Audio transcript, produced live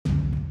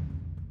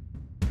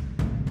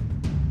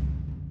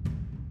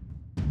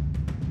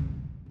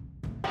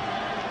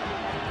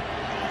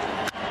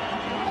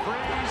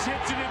Jennings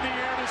hits it in the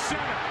air to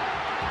center.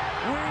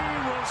 We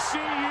will see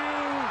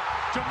you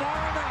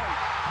tomorrow night.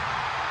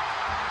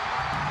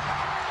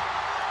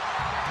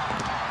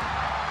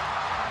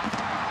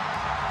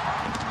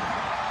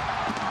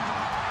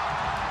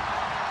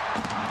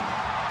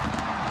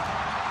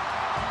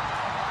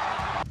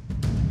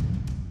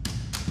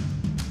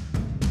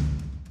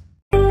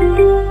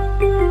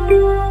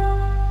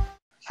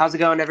 How's it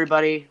going,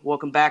 everybody?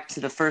 Welcome back to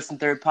the First and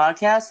Third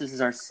podcast. This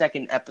is our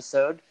second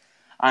episode.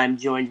 I'm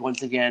joined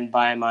once again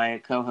by my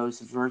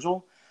co-host,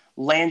 Virgil.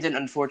 Landon,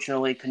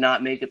 unfortunately, could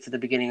not make it for the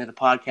beginning of the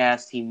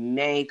podcast. He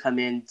may come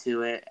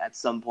into it at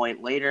some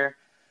point later.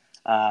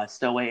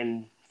 Still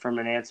waiting for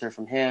an answer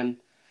from him.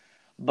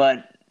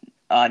 But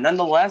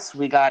nonetheless,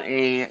 we got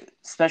a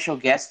special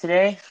guest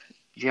today,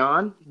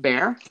 John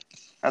Bear.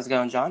 How's it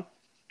going, John?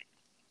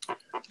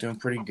 Doing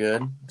pretty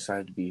good.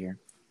 Excited to be here.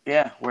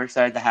 Yeah, we're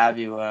excited to have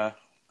you.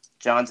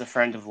 John's a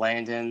friend of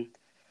Landon,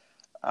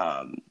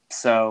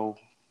 so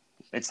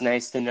it's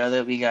nice to know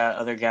that we got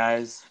other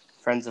guys,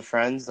 friends of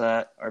friends,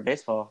 that are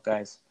baseball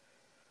guys.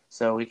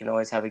 So we can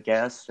always have a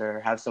guest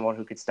or have someone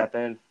who could step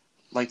in,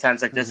 like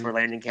times like this where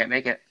Landon can't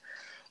make it,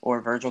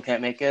 or Virgil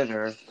can't make it,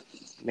 or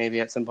maybe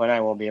at some point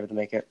I won't be able to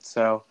make it.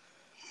 So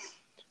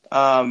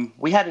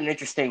we had an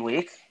interesting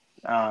week.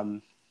 A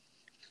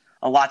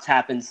lot's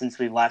happened since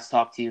we last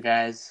talked to you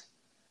guys.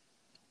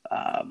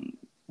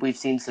 We've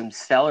seen some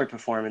stellar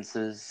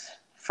performances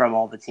from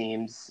all the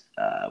teams.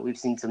 We've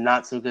seen some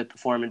not-so-good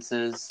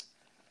performances.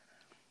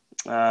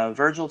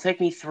 Virgil, take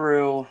me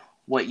through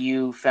what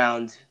you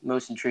found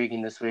most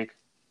intriguing this week.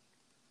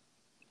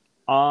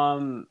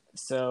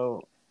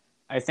 So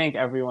I think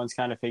everyone's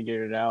kind of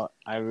figured it out.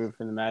 I root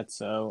for the Mets.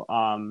 So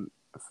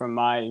from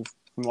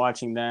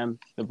watching them,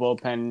 the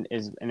bullpen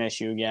is an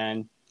issue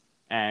again,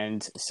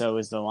 and so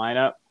is the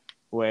lineup,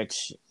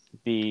 which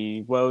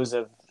the woes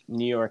of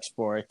New York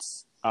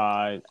sports,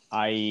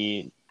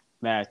 i.e.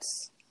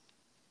 Mets,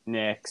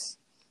 Knicks,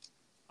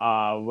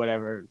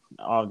 whatever,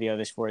 all the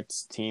other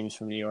sports teams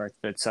from New York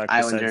that suck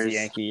besides the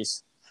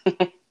Yankees.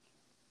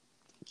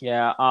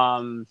 Yeah,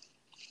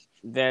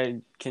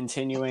 they're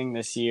continuing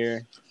this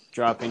year,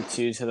 dropping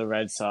 2 to the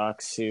Red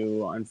Sox,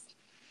 who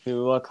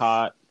look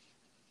hot,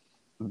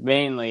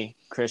 mainly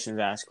Christian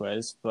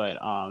Vasquez, but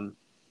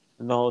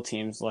the whole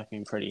team's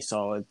looking pretty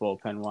solid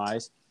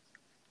bullpen-wise.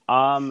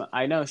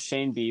 I know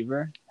Shane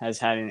Bieber has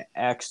had an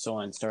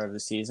excellent start of the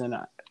season.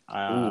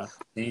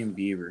 Shane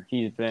Bieber.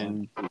 He's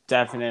been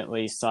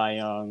definitely Cy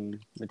Young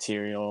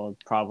material,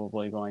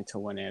 probably going to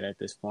win it at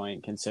this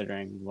point,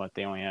 considering what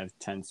they only have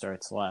 10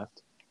 starts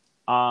left.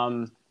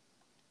 No,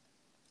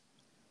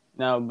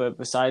 but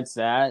besides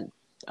that,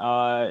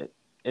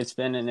 it's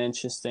been an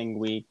interesting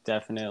week,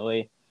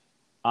 definitely.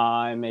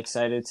 I'm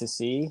excited to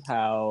see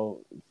how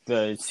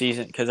the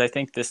season, because I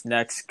think this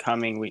next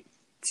coming week,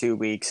 2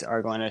 weeks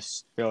are going to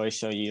really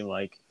show you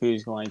like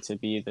who's going to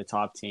be the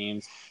top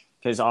teams,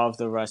 because all of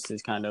the rest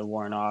is kind of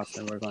worn off,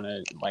 and we're going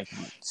to like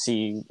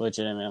see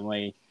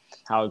legitimately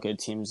how good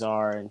teams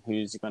are and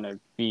who's going to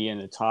be in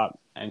the top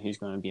and who's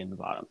going to be in the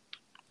bottom.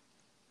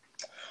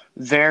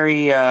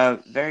 Very,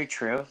 very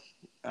true.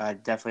 I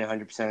definitely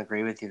 100%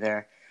 agree with you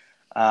there.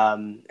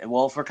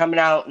 Well, if we're coming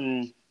out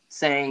and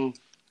saying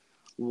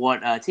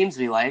what teams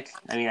we like,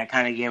 I mean, I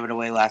kind of gave it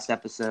away last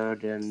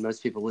episode, and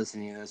most people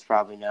listening to this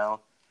probably know.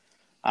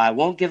 I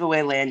won't give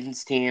away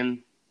Landon's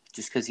team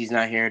just because he's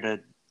not here to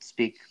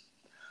speak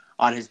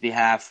on his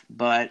behalf,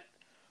 but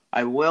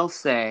I will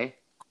say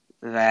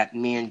that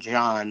me and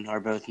John are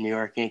both New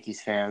York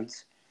Yankees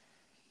fans,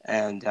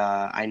 and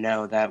I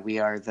know that we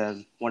are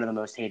one of the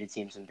most hated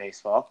teams in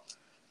baseball.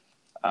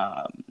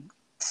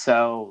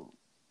 So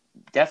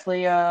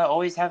definitely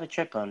always have a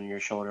chip on your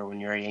shoulder when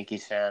you're a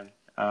Yankees fan.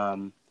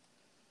 Not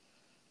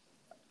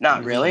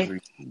really,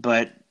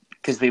 but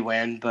because we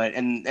win, but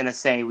in a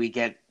say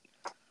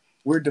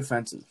we're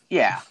defensive.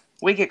 Yeah,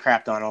 we get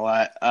crapped on a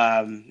lot.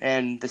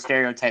 And the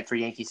stereotype for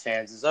Yankees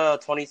fans is,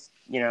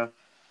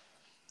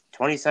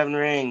 27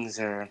 rings,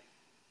 or,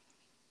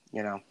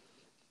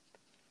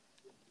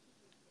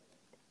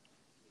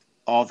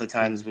 all the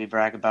times we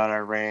brag about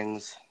our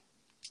rings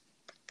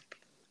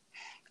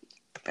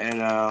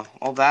and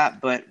all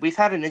that. But we've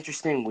had an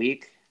interesting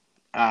week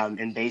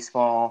in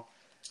baseball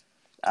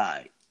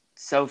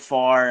so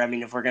far. I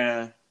mean, if we're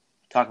going to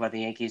talk about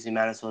the Yankees, we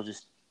might as well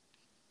just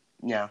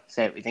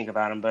say what we think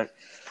about them. But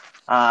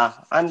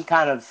I'm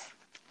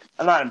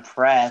not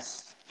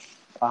impressed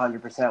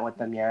 100% with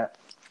them yet.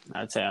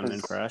 I'd say I'm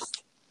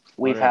impressed.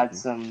 We've had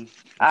some.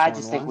 I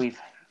think we've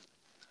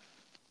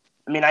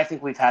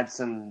had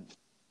some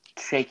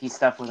shaky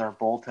stuff with our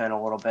bullpen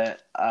a little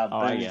bit.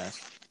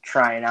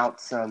 Trying out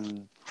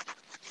some,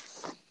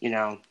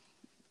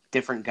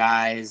 different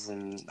guys,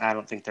 and I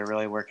don't think they're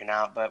really working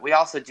out. But we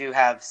also do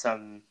have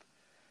some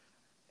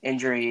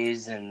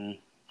injuries and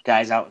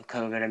guys out with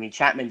COVID. I mean,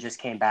 Chapman just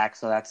came back,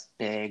 so that's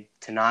big.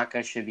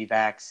 Tanaka should be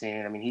back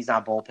soon. I mean, he's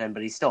not bullpen,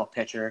 but he's still a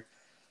pitcher.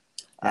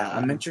 Yeah,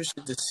 I'm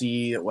interested to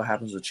see what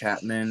happens with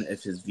Chapman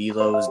if his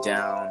velo is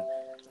down,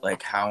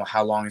 like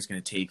how long it's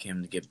going to take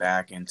him to get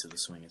back into the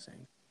swing of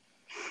things.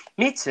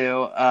 Me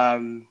too.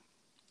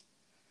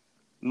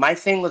 My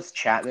thing with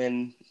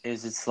Chapman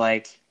is it's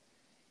like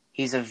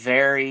he's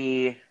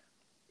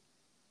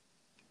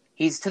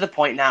he's to the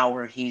point now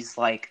where he's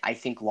like, I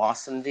think,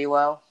 lost some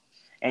velo,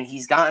 and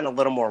he's gotten a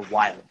little more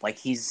wild. Like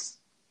he's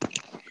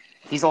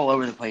all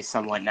over the place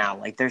somewhat now.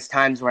 Like there's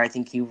times where I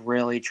think he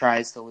really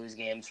tries to lose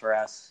games for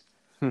us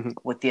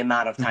with the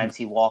amount of times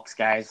he walks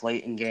guys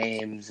late in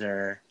games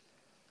or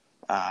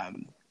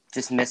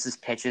just misses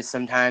pitches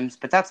sometimes.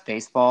 But that's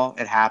baseball.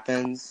 It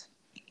happens,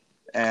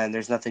 and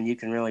there's nothing you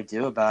can really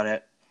do about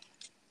it.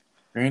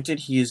 Granted,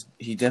 he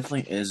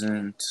definitely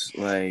isn't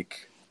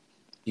like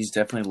he's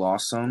definitely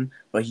lost some,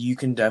 but you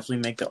can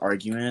definitely make the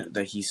argument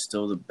that he's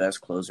still the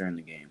best closer in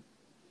the game.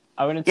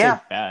 I wouldn't say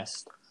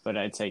best, but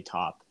I'd say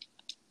top.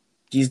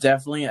 He's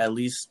definitely at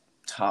least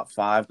top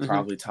 5,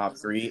 probably top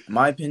 3. In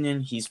my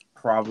opinion, he's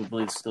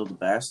probably still the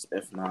best,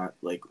 if not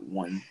like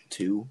 1,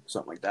 2,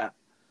 something like that.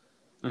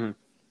 Mm-hmm.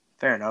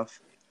 Fair enough.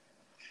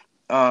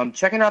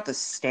 Checking out the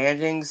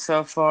standings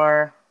so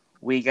far,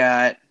 we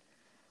got.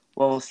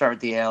 Well, we'll start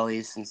with the AL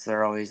East since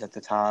they're always at the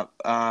top.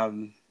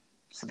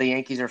 So the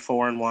Yankees are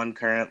 4-1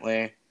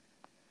 currently,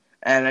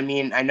 and I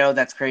mean I know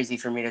that's crazy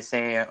for me to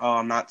say. Oh,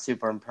 I'm not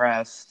super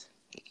impressed,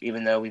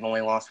 even though we've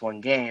only lost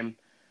 1 game.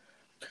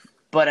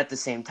 But at the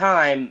same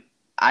time,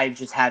 I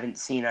just haven't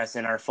seen us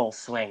in our full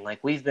swing.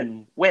 Like we've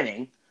been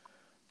winning,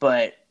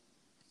 but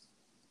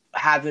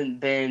haven't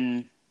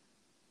been.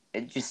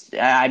 I'm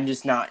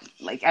just not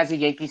like as a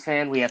Yankees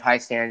fan. We have high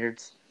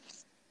standards,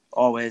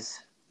 always,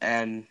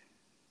 and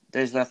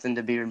there's nothing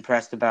to be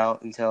impressed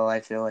about until I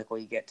feel like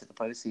we get to the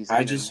postseason.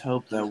 I just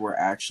hope that we're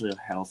actually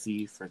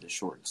healthy for the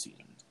shortened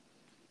season.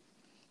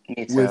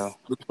 Me too.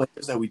 With the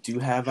players that we do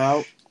have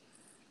out,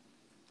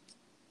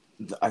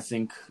 I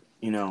think,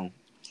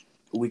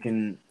 we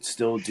can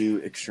still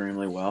do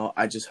extremely well.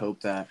 I just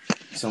hope that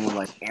someone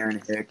like Aaron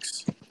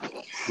Hicks,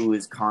 who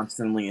is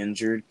constantly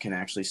injured, can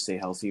actually stay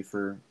healthy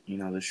for,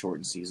 the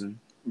shortened season.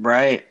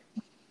 Right.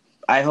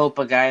 I hope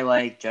a guy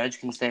like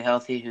Judge can stay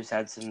healthy, who's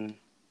had some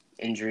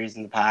injuries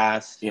in the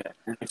past. Yeah,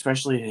 and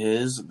especially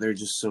they're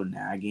just so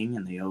nagging,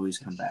 and they always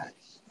come back.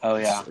 Oh,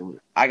 yeah. So,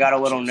 I got a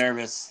little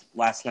nervous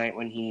last night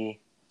when he,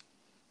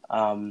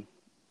 I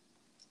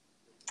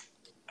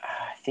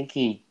think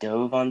he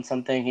dove on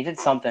something. He did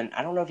something.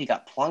 I don't know if he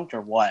got plunked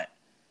or what.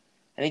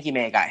 I think he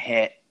may have got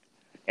hit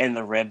in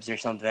the ribs or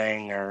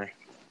something, or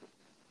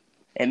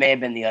it may have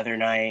been the other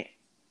night.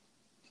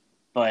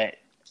 But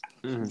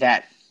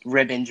that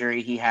rib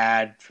injury he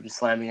had from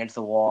slamming into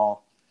the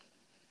wall,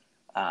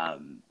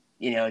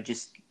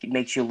 just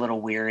makes you a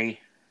little weary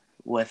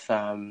with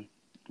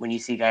when you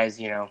see guys,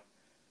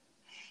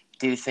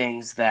 do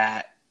things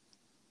that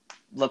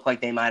look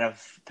like they might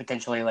have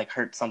potentially like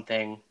hurt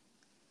something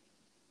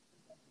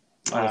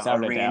or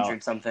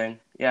re-injured something.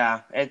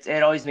 Yeah,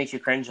 it always makes you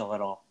cringe a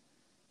little.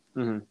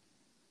 Mm-hmm.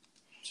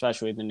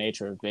 Especially with the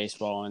nature of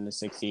baseball and the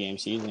 60-game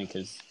season,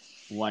 because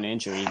one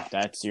injury,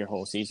 that's your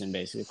whole season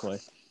basically.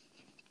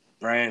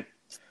 Right.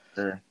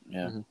 Sure.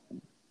 Yeah. Mm-hmm.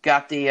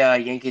 Got the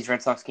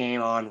Yankees-Red Sox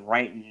game on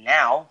right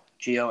now.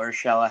 Gio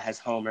Urshela has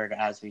homered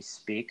as we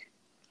speak.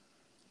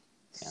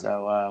 Yeah.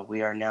 So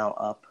we are now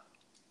up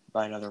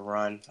by another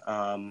run.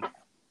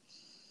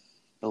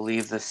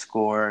 Believe the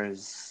score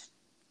is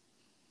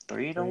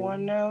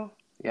 3-1 now?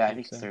 Yeah, I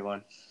think it's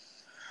 3-1.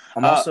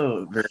 I'm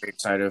also very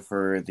excited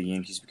for the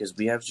Yankees because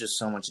we have just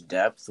so much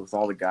depth with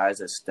all the guys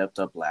that stepped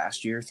up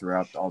last year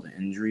throughout all the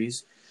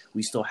injuries.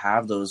 We still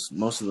have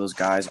most of those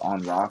guys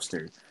on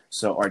roster.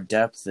 So our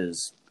depth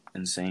is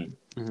insane.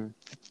 Mm-hmm.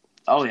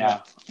 Oh,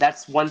 yeah.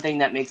 That's one thing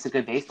that makes a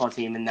good baseball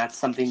team, and that's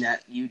something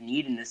that you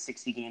need in this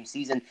 60-game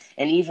season,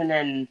 and even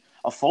in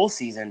a full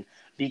season,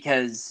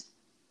 because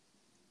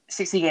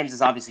 60 games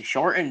is obviously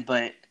shortened,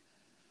 but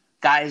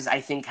guys I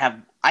think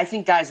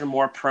guys are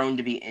more prone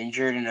to be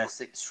injured in a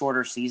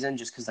shorter season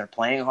just because they're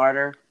playing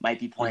harder, might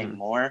be playing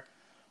more,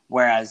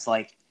 whereas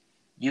like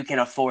you can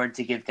afford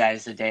to give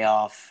guys a day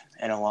off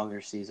in a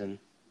longer season.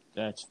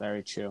 That's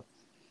very true.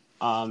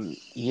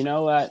 You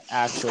know what?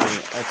 Actually,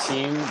 a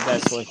team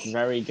that's looked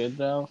very good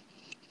though,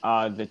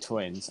 the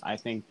Twins. I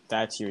think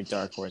that's your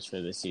dark horse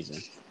for this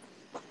season.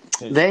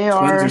 They Twins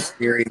are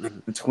scary.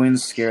 The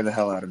Twins scare the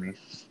hell out of me.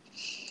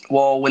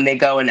 Well, when they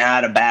go and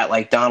add a bat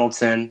like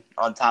Donaldson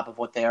on top of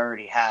what they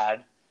already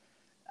had,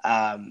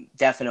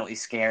 definitely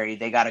scary.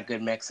 They got a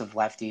good mix of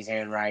lefties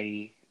and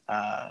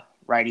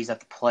righties at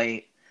the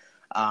plate.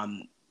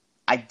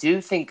 I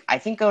think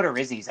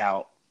Odorizzi's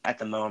out at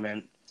the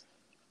moment,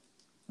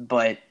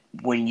 but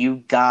when you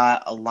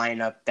got a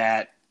lineup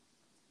that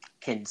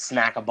can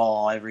smack a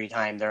ball every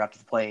time they're up to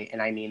the plate,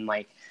 and I mean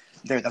like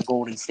they're the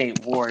Golden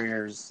State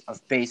Warriors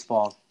of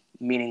baseball,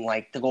 meaning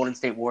like the Golden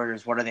State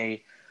Warriors, what are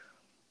they?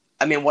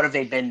 I mean, what have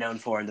they been known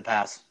for in the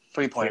past?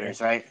 3-pointers,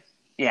 right?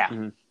 Yeah.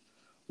 Mm-hmm.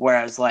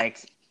 Whereas,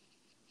 like,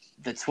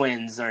 the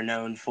Twins are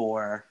known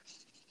for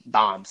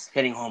bombs,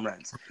 hitting home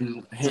runs.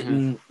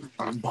 Hitting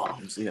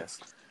bombs, yes.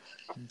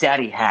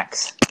 Daddy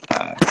hacks.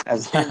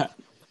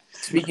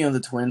 Speaking of the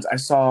Twins, I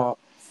saw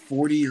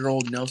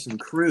 40-year-old Nelson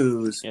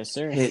Cruz Yes,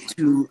 sir. hit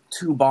two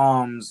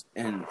bombs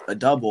and a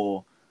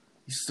double.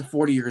 He's still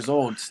 40 years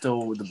old,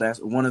 still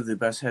one of the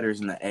best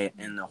hitters in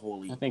the whole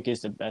league. I think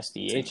he's the best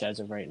DH as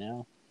of right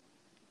now.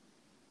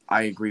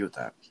 I agree with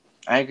that.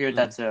 I agree with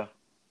that too.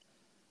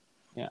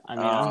 Yeah, I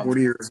mean,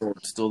 40 years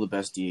old, still the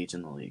best DH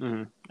in the league.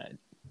 I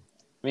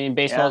mean,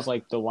 baseball is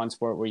like the one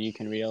sport where you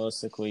can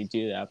realistically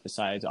do that,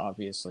 besides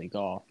obviously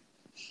golf.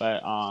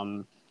 But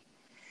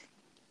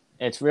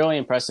it's really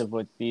impressive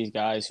with these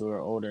guys who are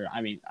older.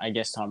 I mean, I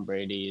guess Tom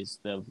Brady is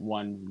the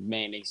one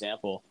main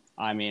example.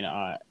 I mean,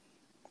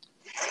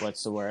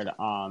 what's the word?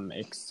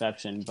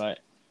 Exception, but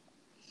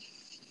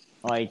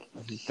like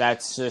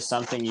that's just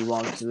something you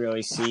won't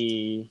really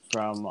see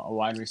from a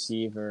wide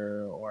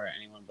receiver or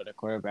anyone but a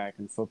quarterback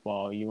in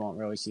football. You won't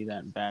really see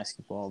that in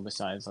basketball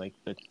besides like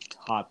the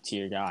top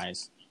tier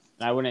guys.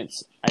 And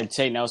I'd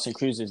say Nelson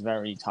Cruz is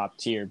very top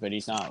tier, but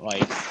he's not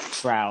like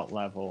Trout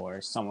level or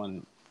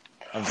someone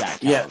of that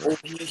caliber. Yeah,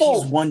 he's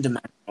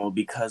one-dimensional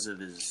because of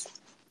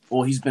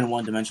he's been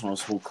one-dimensional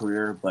his whole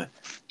career, but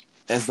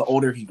as the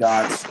older he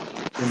got,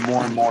 the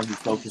more and more he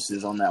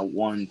focuses on that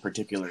one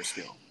particular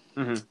skill.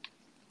 Mm-hmm.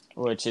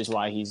 Which is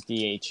why he's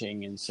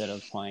DHing instead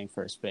of playing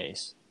first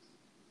base.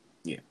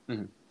 Yeah.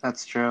 Mm-hmm.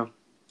 That's true.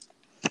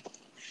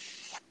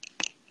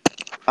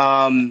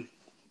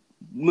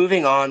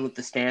 Moving on with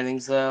the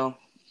standings, though,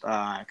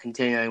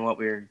 continuing what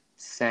we were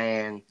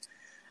saying,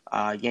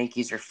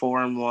 Yankees are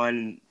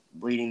 4-1,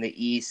 leading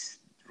the East.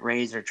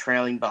 Rays are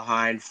trailing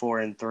behind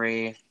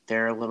 4-3.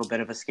 They're a little bit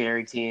of a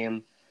scary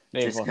team.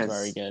 They've looked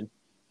very good.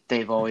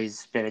 They've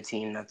always been a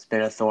team that's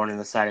been a thorn in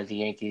the side of the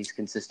Yankees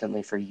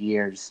consistently for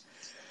years.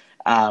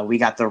 We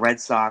got the Red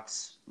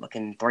Sox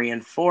looking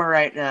 3-4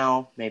 right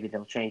now. Maybe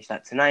they'll change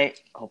that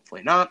tonight.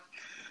 Hopefully not.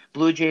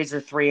 Blue Jays are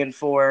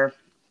 3-4.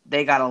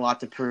 They got a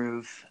lot to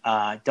prove.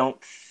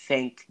 Don't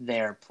think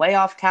they're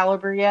playoff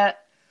caliber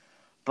yet,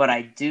 but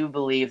I do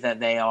believe that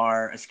they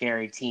are a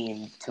scary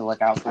team to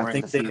look out for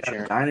in the future. I think they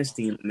got a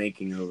dynasty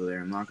making over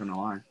there. I'm not gonna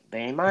lie.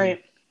 They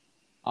might.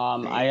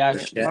 I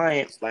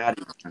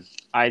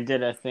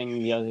did a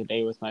thing the other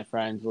day with my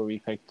friends where we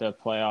picked the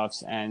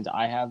playoffs, and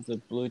I have the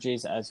Blue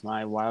Jays as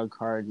my wild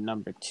card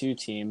number 2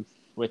 team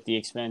with the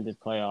expanded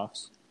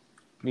playoffs.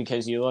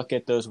 Because you look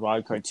at those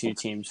wild card 2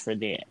 teams for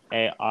the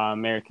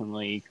American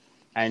League,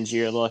 and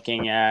you're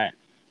looking at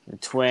the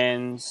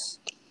Twins,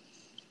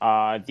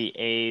 the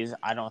A's,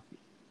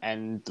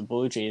 and the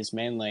Blue Jays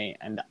mainly,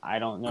 and I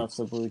don't know if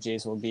the Blue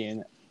Jays will be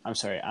in. I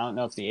don't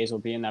know if the A's will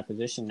be in that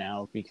position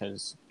now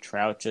because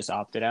Trout just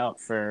opted out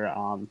for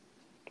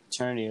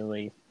paternity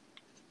leave,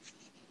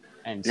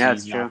 and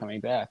he's not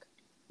coming back.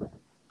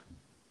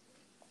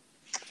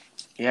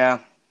 Yeah,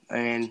 I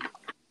mean,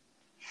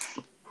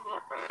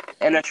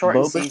 in a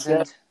shortened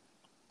season.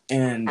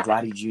 And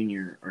Vladdy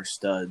Jr. are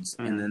studs,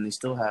 and then they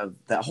still have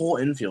that whole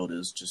infield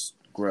is just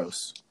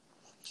gross.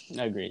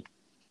 Agreed.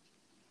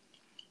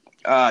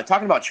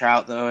 Talking about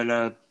Trout, though, in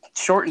a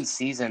shortened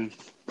season,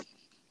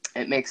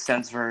 it makes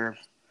sense for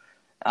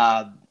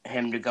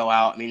him to go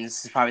out. I mean,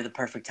 this is probably the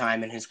perfect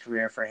time in his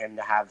career for him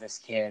to have this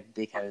kid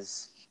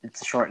because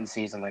it's a shortened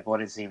season. Like,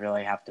 what does he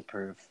really have to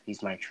prove?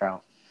 He's Mike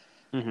Trout.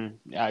 Mm-hmm.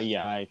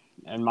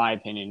 In my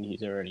opinion,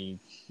 he's already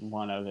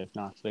one of, if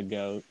not the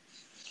GOAT.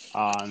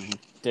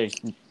 There's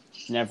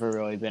never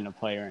really been a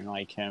player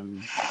like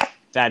him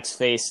that's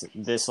faced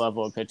this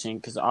level of pitching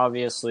because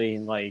obviously,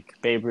 like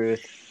Babe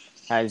Ruth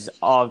has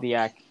all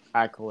the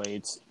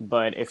accolades,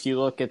 but if you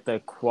look at the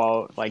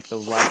the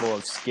level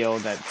of skill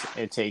that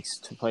it takes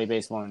to play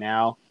baseball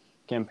now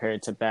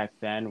compared to back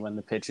then when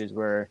the pitches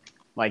were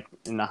like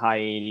in the high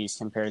 80s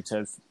compared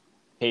to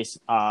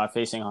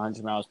facing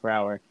 100 miles per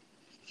hour,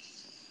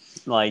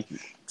 like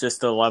just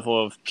the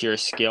level of pure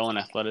skill and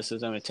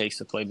athleticism it takes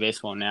to play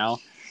baseball now,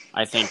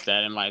 I think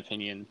that in my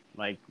opinion,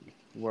 like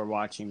we're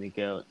watching the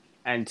GOAT,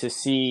 and to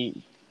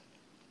see,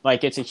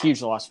 like it's a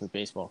huge loss for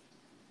baseball.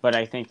 But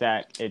I think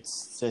that it's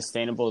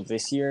sustainable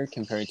this year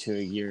compared to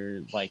a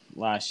year like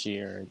last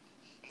year,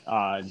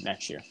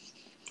 next year.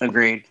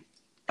 Agreed.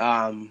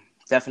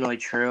 Definitely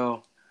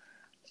true.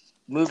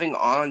 Moving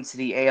on to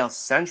the AL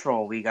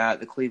Central, we got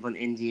the Cleveland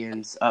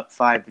Indians up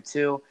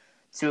 5-2.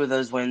 2 of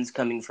those wins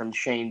coming from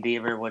Shane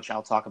Bieber, which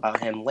I'll talk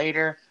about him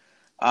later.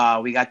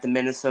 We got the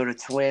Minnesota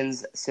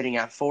Twins sitting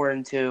at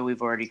 4-2.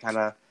 We've already kind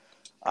of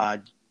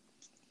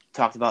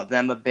talked about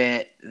them a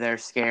bit. They're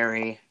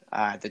scary.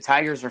 The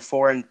Tigers are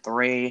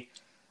 4-3.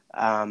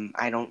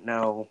 I don't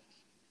know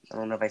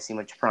if I see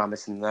much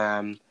promise in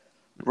them.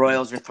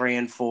 Royals are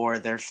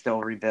 3-4. They're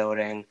still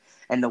rebuilding,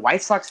 and the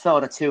White Sox fell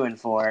to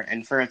 2-4.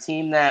 And for a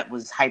team that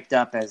was hyped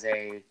up as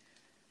a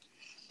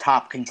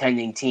top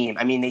contending team,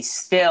 I mean, they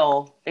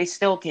still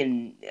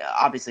can.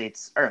 Obviously,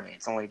 it's early.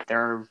 It's only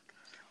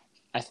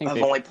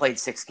they've only played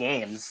 6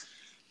 games.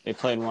 They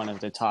played one of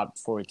the top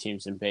 4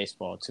 teams in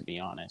baseball, to be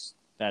honest.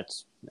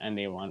 And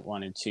they won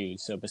 1-2.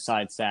 So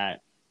besides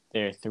that,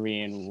 they're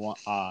 3-1.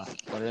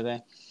 What are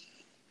they?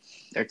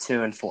 They're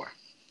 2-4.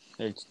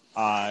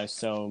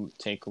 So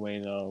take away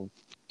the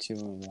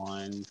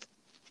 2-1.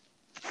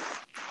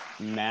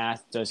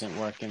 math doesn't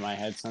work in my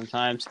head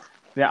sometimes.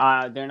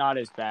 They're not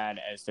as bad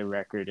as the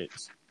record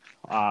is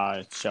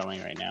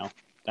showing right now.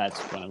 That's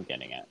what I'm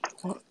getting at.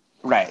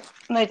 Right.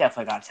 They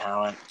definitely got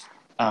talent.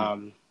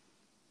 The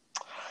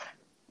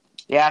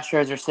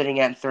Astros are sitting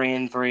at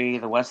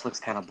 3-3. The West looks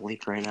kind of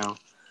bleak right now.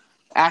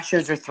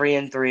 Astros are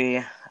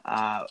 3-3.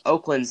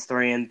 Oakland's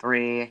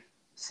 3-3.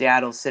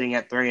 Seattle's sitting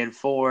at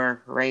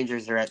 3-4.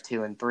 Rangers are at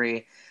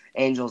 2-3.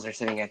 Angels are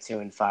sitting at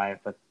 2-5.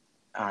 But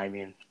I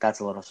mean, that's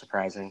a little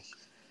surprising.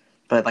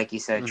 But like you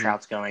said,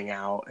 Trout's going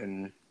out,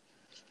 and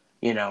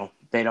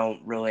they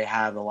don't really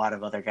have a lot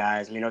of other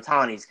guys. I mean,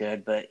 Ohtani's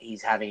good, but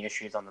he's having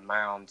issues on the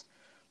mound.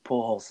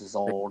 Pujols is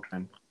old.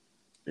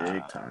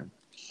 Big time.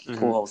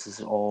 Pujols is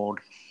old.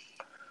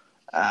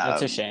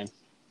 That's a shame.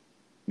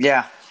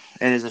 Yeah,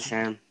 it is a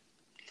shame.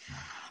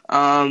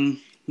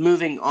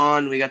 Moving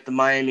on, we got the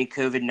Miami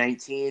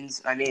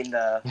COVID-19s. I mean,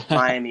 the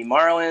Miami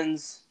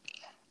Marlins.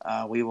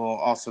 We will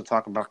also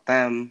talk about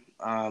them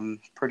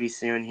pretty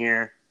soon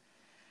here.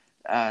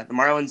 The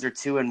Marlins are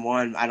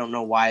 2-1. I don't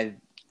know why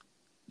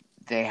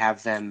they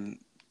have them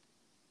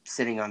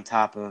sitting on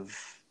top of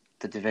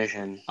the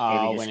division.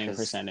 Maybe Winning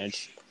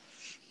percentage.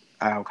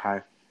 Okay.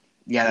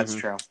 Yeah, that's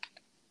true.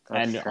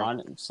 That's true.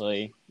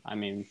 Honestly, I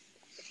mean,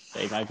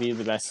 they might be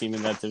the best team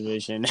in that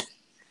division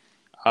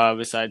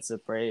besides the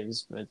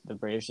Braves, but the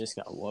Braves just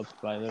got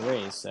whooped by the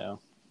Rays, so.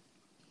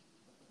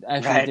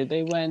 Actually, Did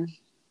they win?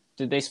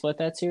 Did they split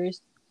that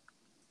series?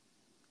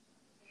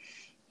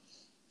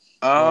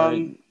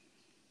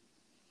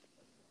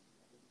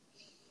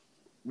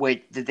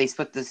 Wait, did they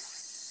split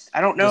this?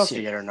 I don't know if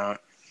they did or not.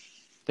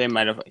 They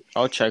might have.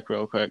 I'll check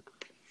real quick.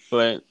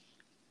 But,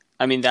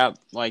 I mean, the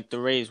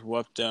Rays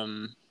whooped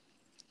them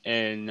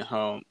in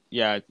home.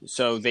 Yeah,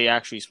 so they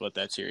actually split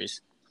that series.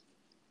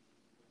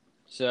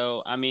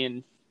 So, I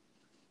mean,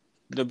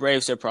 the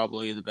Braves are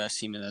probably the best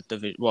team in that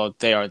division. Well,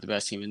 they are the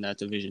best team in that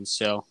division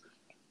still.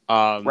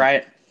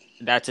 Right.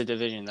 That's a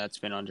division that's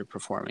been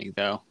underperforming,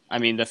 though. I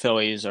mean, the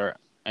Phillies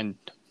and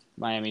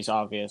Miami's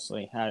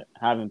obviously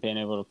haven't been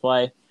able to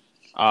play.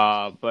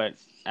 But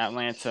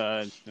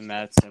Atlanta, the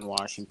Mets, and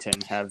Washington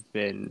have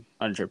been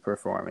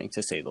underperforming,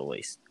 to say the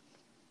least.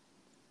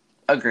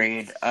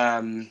 Agreed.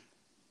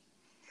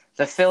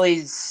 The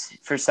Phillies,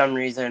 for some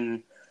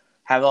reason,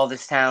 have all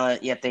this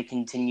talent, yet they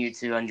continue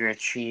to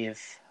underachieve.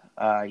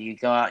 You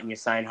go out and you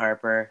sign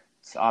Harper.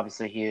 It's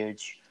obviously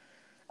huge.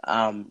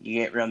 You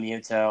get Real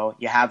Muto.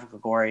 You have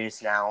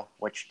Gregorius now,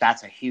 which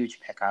that's a huge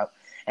pickup.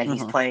 And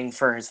he's playing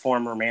for his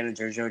former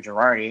manager, Joe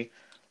Girardi,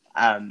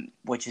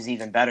 which is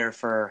even better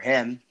for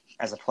him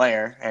as a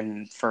player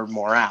and for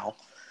morale.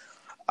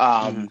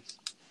 And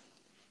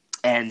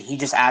he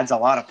just adds a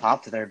lot of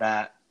pop to their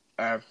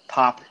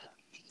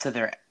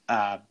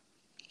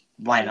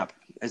lineup,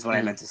 is what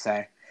I meant to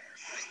say.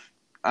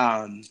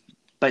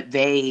 But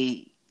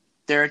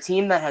they're a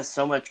team that has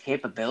so much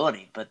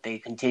capability, but they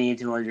continue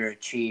to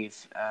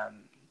underachieve.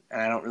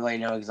 And I don't really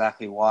know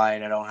exactly why,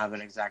 and I don't have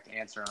an exact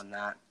answer on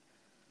that.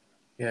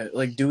 Yeah,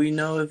 do we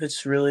know if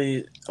it's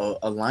really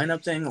a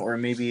lineup thing, or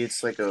maybe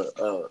it's like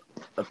a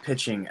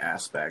pitching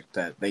aspect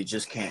that they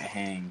just can't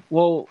hang?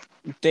 Well,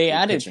 they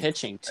added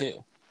pitching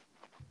too.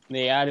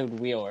 They added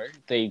Wheeler.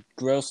 They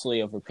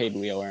grossly overpaid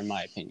Wheeler, in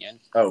my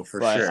opinion. Oh,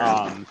 for sure.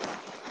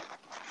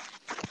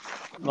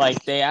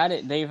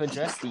 They've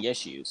addressed the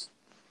issues.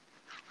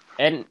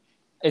 And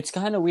it's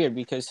kind of weird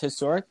because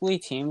historically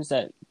teams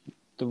that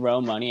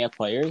throw money at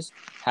players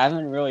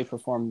haven't really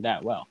performed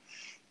that well.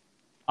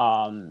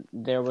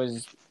 There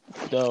was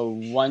the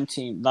one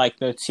team,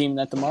 the team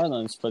that the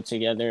Marlins put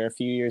together a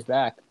few years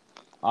back.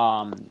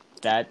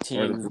 That team,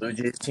 or the Blue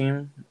Jays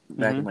team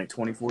back in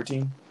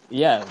 2014.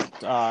 Yeah,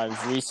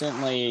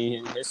 recently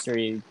in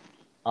history,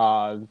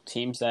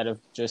 teams that have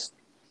just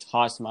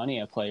tossed money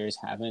at players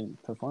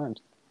haven't performed,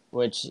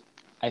 which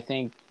I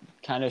think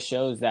kind of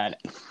shows that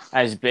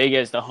as big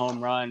as the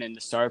home run and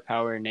the star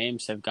power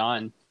names have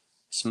gone,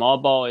 small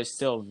ball is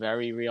still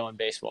very real in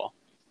baseball.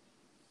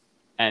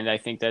 And I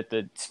think that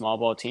the small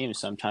ball teams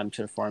sometimes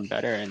perform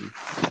better. And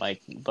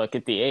look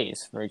at the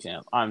A's, for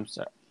example.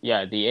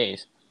 The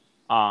A's.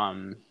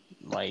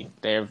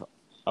 They've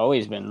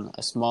always been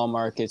a small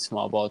market,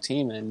 small ball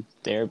team, and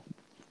they're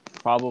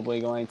probably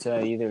going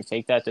to either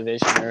take that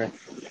division or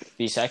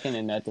be second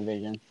in that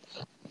division.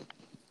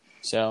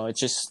 So it's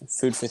just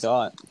food for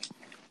thought.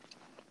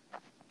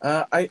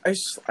 I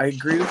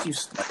agree with you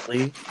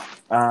slightly.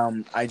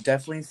 I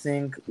definitely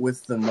think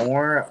with the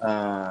more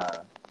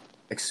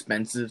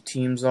expensive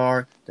teams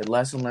are, the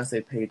less and less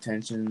they pay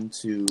attention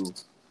to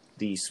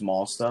the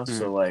small stuff.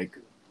 So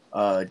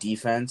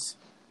defense,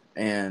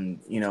 and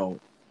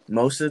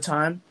most of the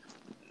time,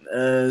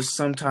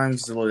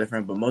 sometimes it's a little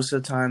different, but most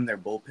of the time their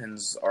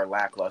bullpens are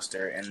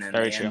lackluster, and then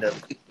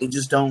they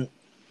just don't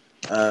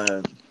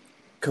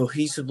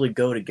cohesively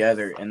go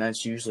together, and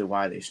that's usually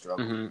why they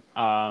struggle.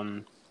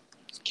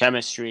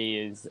 Chemistry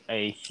is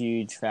a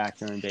huge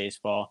factor in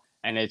baseball,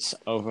 and it's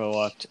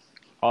overlooked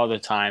all the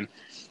time.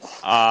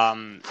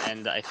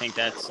 And I think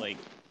that's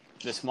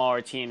the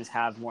smaller teams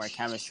have more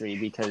chemistry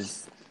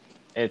because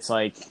it's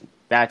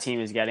that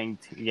team is getting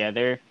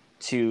together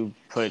to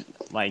play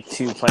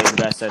the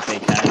best that they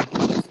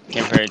can,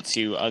 compared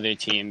to other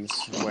teams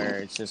where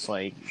it's just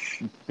like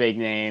big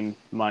name,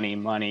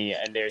 money,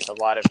 and there's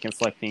a lot of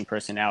conflicting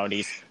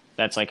personalities.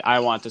 That's like,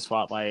 I want the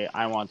spotlight,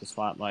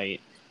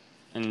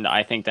 and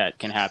I think that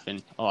can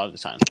happen a lot of the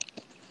time.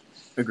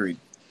 Agreed.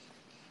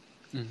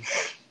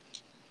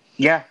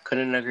 Yeah,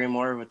 couldn't agree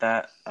more with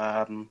that.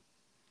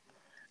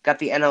 Got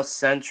the NL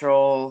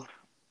Central.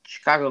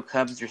 Chicago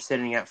Cubs are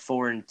sitting at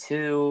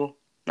 4-2.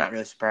 Not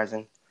really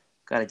surprising.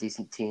 Got a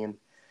decent team.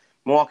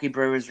 Milwaukee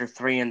Brewers are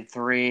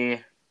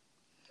 3-3.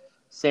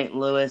 St.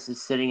 Louis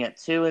is sitting at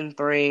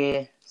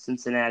 2-3.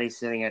 Cincinnati's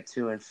sitting at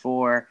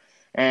 2-4,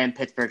 and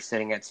Pittsburgh's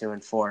sitting at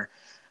 2-4.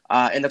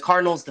 In the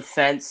Cardinals'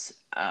 defense,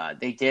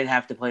 they did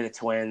have to play the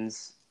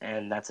Twins,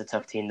 and that's a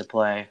tough team to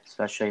play,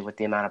 especially with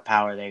the amount of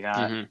power they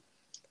got.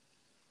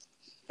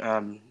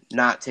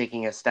 Not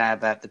taking a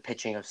stab at the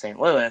pitching of St.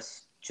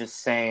 Louis,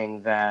 just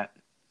saying that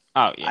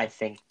I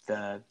think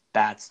the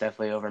bats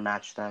definitely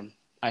overmatched them.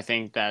 I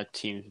think that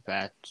team's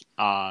bat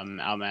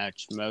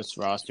outmatched most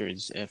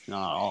rosters, if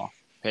not all,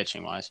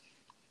 pitching wise.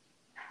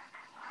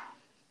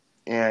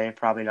 Yeah, you're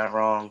probably not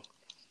wrong.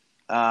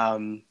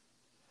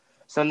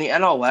 So in the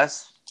NL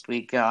West,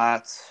 we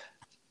got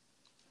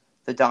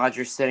the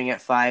Dodgers sitting at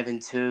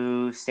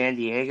 5-2, San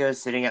Diego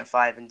sitting at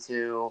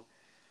 5-2,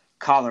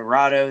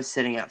 Colorado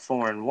sitting at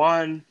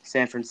 4-1,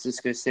 San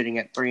Francisco sitting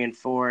at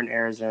 3-4, and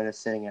Arizona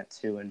sitting at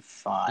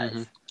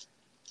 2-5.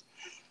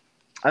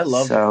 I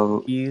love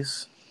the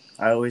Yankees.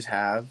 I always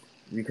have,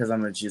 because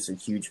I'm just a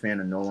huge fan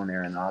of Nolan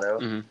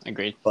Arenado.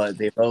 Agreed. But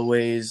they've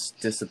always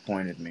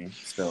disappointed me.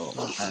 So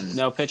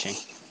no pitching.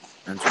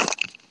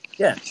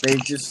 Yeah, they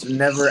just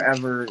never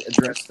ever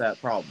addressed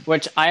that problem.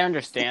 Which I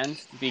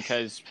understand,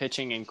 because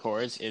pitching in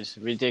cores is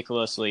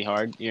ridiculously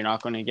hard. You're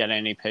not going to get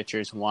any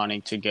pitchers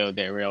wanting to go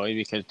there, really,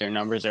 because their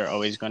numbers are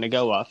always going to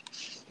go up.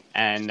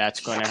 And that's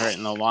going to hurt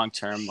in the long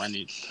term when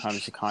it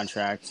comes to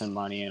contracts and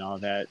money and all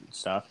that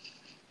stuff.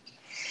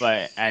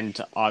 And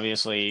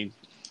obviously,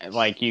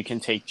 like, you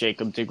can take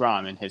Jacob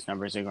deGrom and his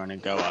numbers are going to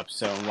go up.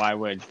 So why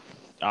would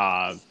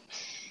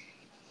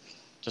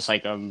just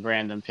like a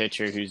random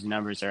pitcher whose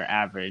numbers are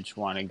average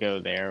want to go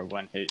there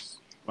when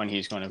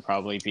he's going to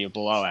probably be a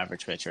below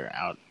average pitcher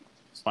out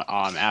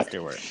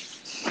afterward?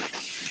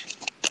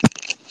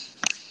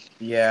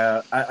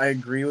 Yeah, I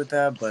agree with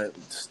that, but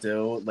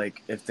still,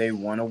 like, if they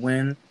want to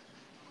win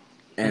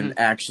and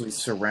actually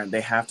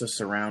they have to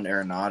surround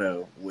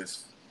Arenado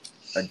with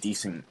a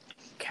decent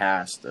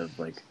cast of,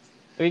 like,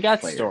 we got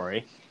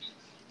players.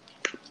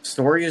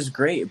 Story is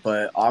great,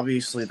 but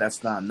obviously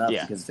that's not enough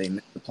because they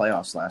missed the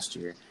playoffs last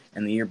year.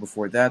 And the year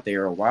before that, they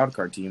were a wild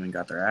card team and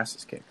got their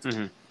asses kicked.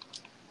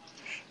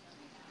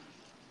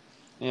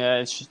 Yeah,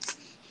 it's just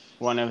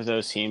one of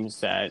those teams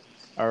that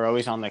are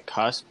always on the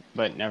cusp,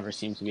 but never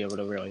seem to be able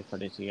to really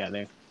put it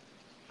together.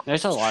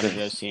 There's a lot of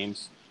those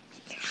teams,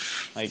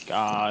 like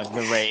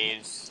the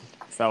Rays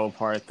fell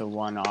apart the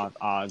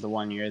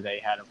one year they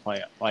had to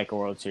play like a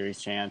World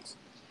Series chance.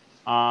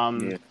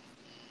 And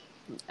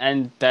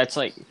that's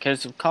like,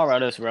 because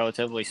Colorado's a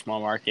relatively small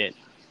market,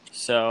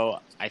 so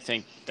I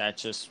think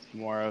that's just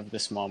more of the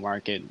small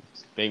market,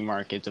 big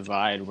market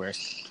divide, where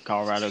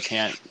Colorado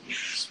can't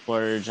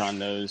splurge on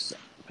those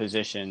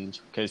positions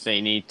because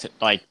they need to,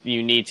 like,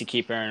 you need to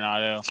keep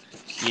Arenado,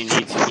 you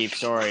need to keep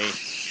Story,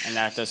 and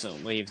that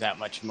doesn't leave that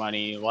much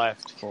money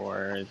left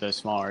for the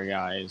smaller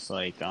guys.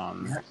 Like,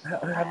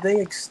 have they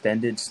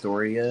extended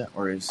Story yet,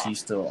 or is he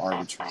still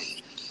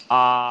arbitrary?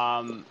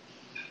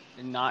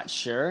 Not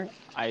sure.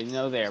 I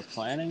know they are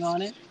planning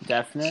on it,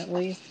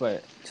 definitely,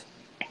 but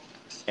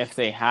if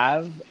they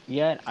have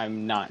yet,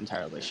 I'm not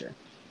entirely sure.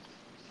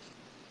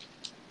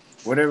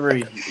 Whenever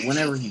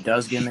he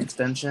does get an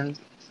extension,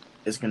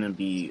 it's going to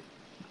be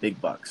big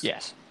bucks.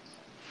 Yes.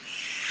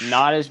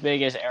 Not as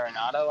big as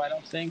Arenado, I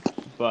don't think,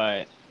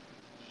 but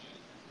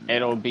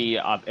it'll be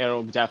up.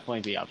 It'll definitely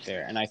be up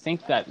there. And I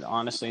think that,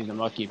 honestly, the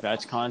Mookie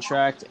Betts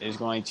contract is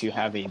going to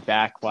have a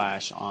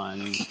backlash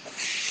on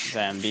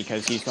them,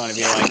 because he's going to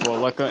be like, well,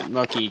 look what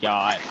Mookie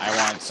got. I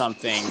want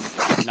something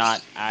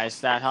not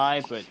as that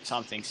high, but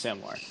something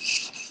similar.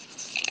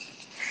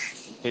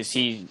 Because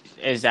he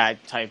is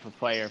that type of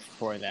player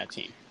for that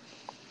team.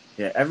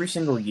 Yeah, every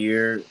single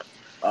year,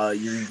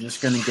 you're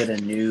just going to get a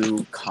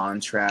new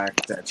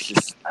contract that's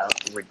just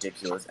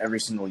ridiculous. Every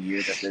single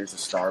year that there's a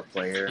star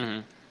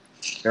player,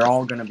 they're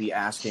all going to be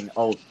asking,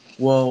 oh,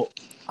 well,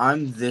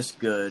 I'm this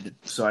good,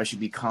 so I should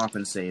be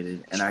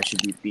compensated, and I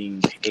should be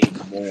being paid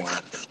more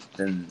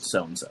than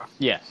so-and-so.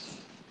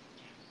 Yes.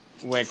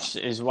 Which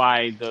is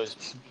why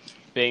those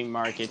big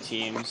market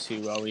teams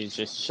who always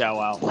just shell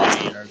out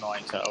money are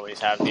going to always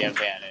have the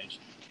advantage,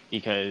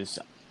 because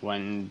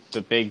when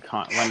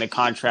the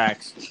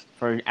contracts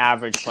for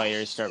average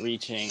players start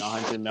reaching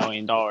 $100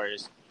 million,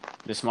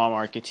 the small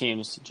market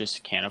teams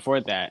just can't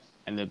afford that,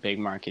 and the big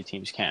market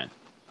teams can.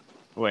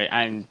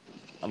 And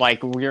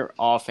like, we're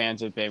all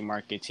fans of big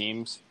market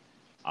teams,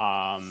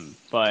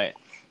 but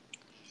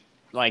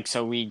like,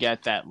 so we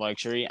get that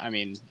luxury. I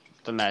mean,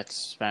 the Mets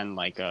spend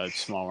like a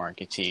small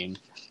market team,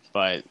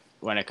 but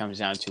when it comes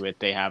down to it,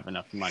 they have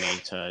enough money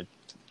to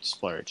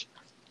splurge.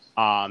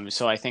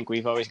 So I think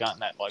we've always gotten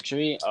that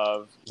luxury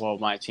of, well,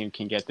 my team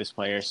can get this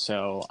player,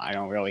 so I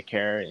don't really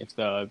care if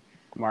the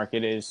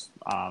market is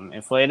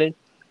inflated.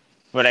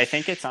 But I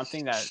think it's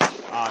something that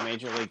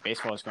Major League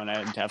Baseball is going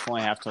to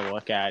definitely have to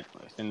look at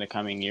within the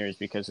coming years,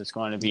 because it's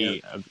going to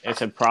be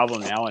it's a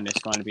problem now, and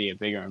it's going to be a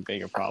bigger and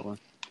bigger problem.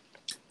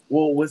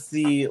 Well, with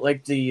the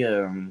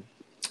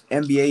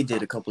NBA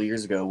did a couple of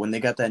years ago when they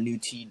got that new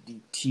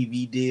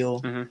TV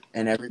deal,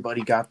 and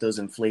everybody got those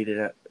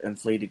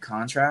inflated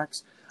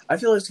contracts. I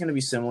feel it's going to be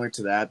similar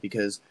to that,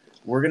 because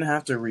we're going to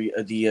have to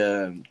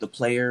the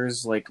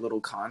players like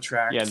little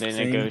contract. Yeah, the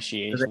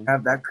negotiation.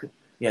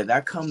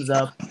 That comes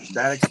up,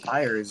 that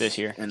expires this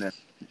year.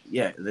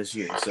 This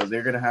year. So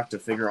they're going to have to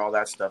figure all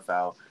that stuff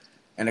out,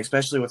 and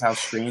especially with how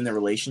strained the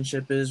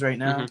relationship is right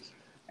now,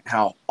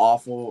 how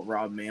awful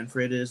Rob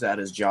Manfred is at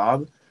his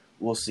job.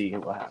 We'll see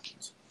what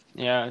happens.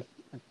 Yeah,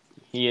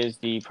 he is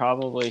the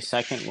probably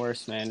second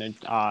worst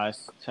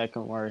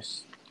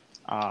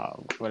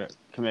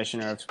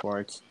commissioner of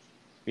sports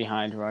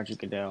behind Roger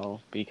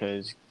Goodell,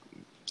 because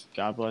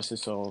God bless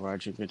his soul,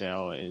 Roger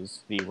Goodell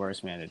is the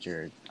worst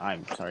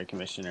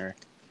commissioner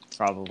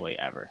probably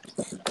ever.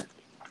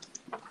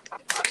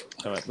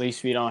 So at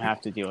least we don't have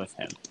to deal with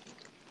him.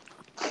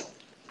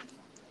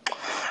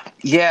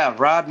 Yeah,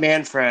 Rob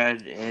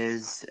Manfred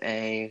is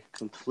a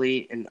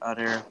complete and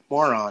utter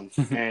moron,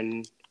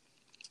 and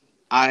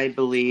I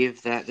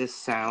believe that this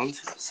sound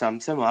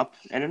sums him up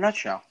in a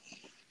nutshell.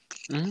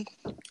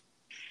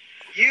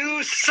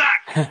 You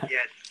suck, you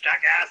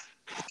jackass!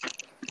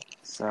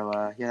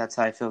 So, that's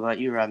how I feel about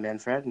you, Rob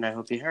Manfred, and I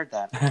hope you heard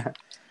that.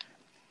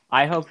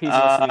 I hope he's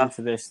listening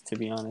to this, to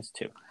be honest,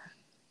 too.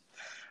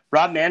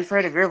 Rob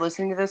Manfred, if you're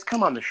listening to this,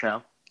 come on the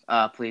show.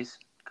 Please,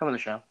 come on the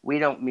show. We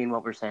don't mean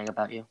what we're saying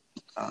about you.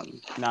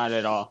 Not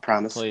at all.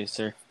 Promise. Please,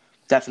 sir.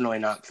 Definitely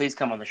not. Please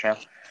come on the show.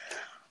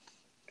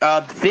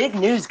 Big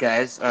news,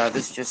 guys.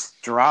 This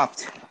just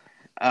dropped.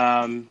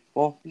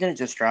 Well, it didn't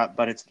just drop,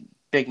 but it's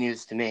big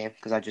news to me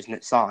because I just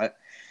saw it.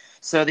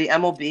 So the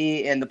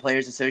MLB and the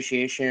Players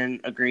Association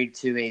agreed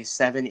to a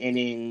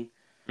 7-inning.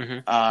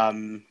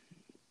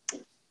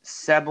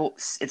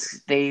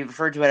 They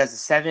referred to it as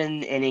a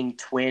 7-inning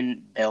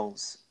twin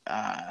bills.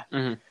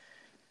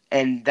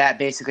 And that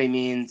basically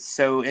means,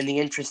 so in the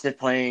interest of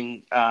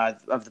playing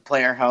of the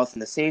player health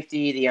and the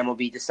safety, the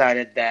MLB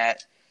decided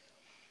that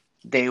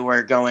they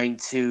were going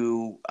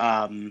to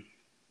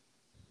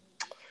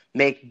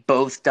make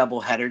both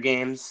doubleheader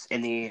games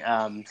in the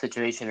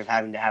situation of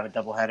having to have a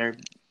doubleheader,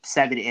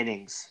 7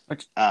 innings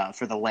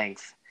for the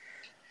length.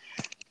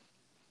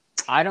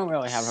 I don't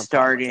really have a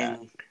problem with that.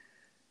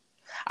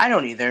 I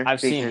don't either. I've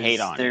seen hate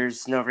on it.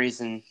 There's no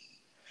reason.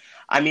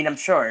 I mean, I'm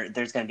sure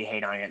there's going to be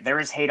hate on it. There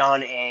is hate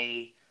on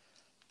a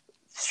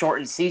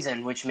shortened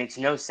season, which makes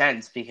no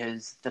sense,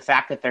 because the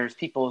fact that there's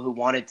people who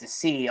wanted to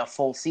see a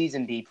full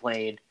season be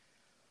played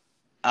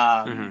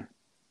from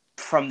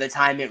the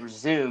time it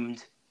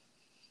resumed,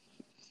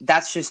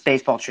 that's just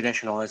baseball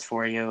traditionalists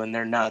for you, and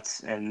they're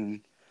nuts.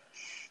 And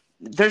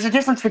there's a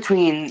difference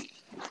between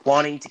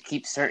wanting to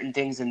keep certain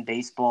things in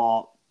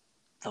baseball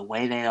the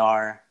way they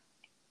are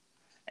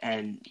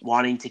and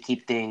wanting to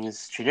keep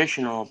things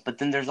traditional, but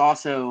then there's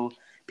also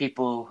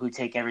people who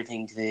take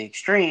everything to the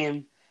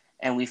extreme,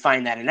 and we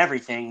find that in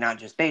everything, not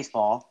just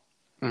baseball.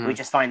 We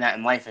just find that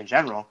in life in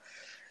general.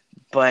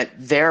 But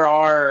there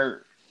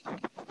are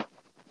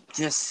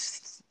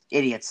just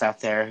idiots out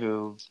there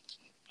who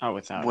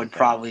would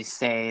probably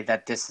say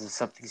that this is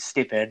something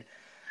stupid.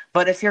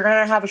 But if you're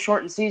going to have a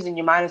shortened season,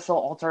 you might as well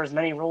alter as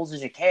many rules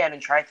as you can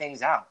and try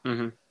things out.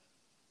 You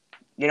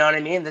know what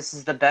I mean? This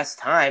is the best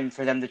time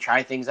for them to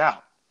try things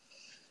out.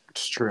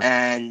 It's true.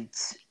 And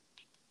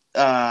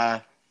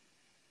I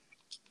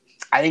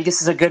think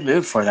this is a good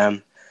move for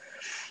them.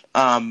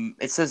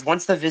 It says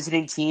once the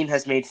visiting team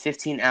has made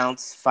 15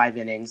 outs, 5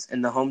 innings,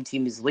 and the home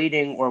team is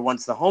leading, or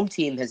once the home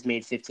team has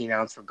made 15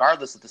 outs,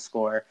 regardless of the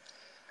score,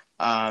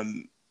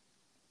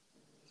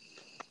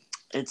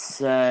 it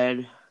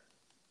said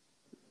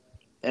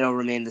it'll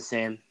remain the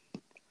same.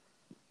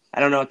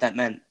 I don't know what that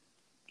meant.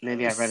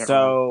 Maybe I read it wrong.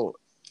 So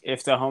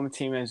if the home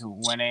team is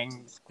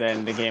winning,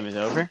 then the game is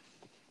over?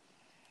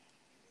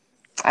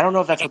 I don't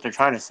know if that's what they're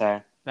trying to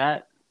say.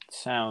 That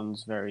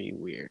sounds very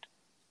weird.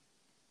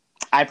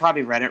 I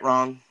probably read it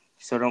wrong,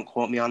 so don't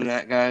quote me on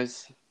that,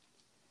 guys.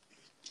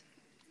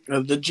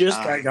 The gist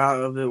I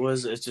got of it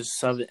was it's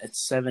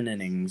 7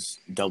 innings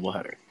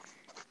doubleheader.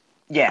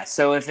 Yeah,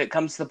 so if it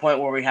comes to the point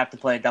where we have to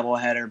play a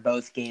doubleheader,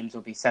 both games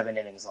will be 7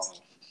 innings long.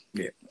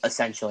 Yeah.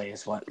 Essentially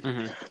is what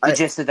the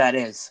gist of that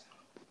is.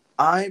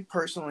 I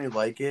personally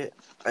like it.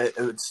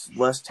 It's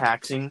less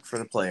taxing for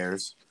the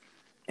players,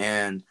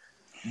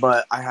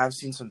 but I have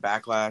seen some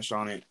backlash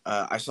on it.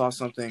 I saw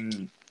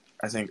something,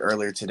 I think,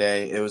 earlier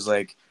today. It was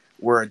like,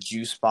 we're a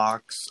juice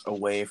box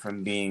away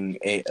from being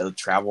a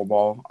travel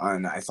ball,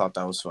 and I thought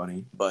that was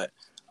funny, but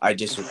I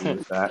disagree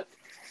with that.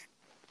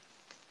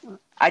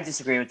 I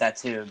disagree with that,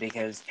 too,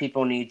 because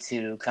people need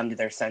to come to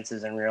their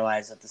senses and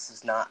realize that this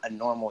is not a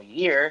normal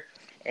year.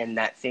 and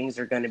that things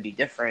are going to be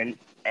different,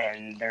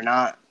 and they're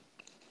not.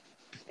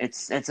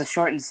 It's a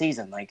shortened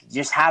season. Like,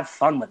 just have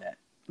fun with it.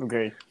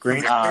 Okay.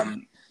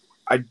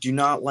 I do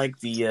not like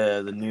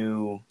the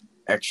new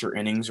extra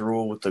innings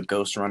rule with the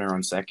ghost runner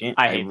on second.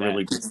 I hate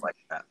really that. dislike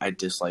that. I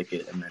dislike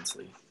it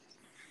immensely.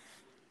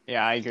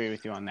 Yeah, I agree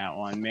with you on that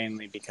one,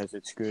 mainly because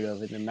it screwed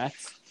over the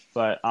Mets.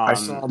 But I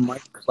saw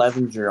Mike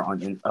Clevenger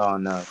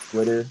on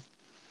Twitter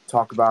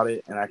talk about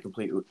it, and I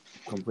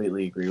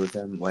completely agree with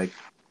him. Like,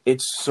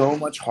 it's so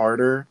much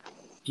harder.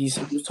 He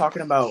was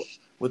talking about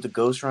with the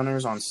ghost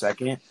runners on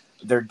second,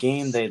 their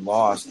game they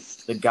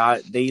lost.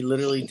 They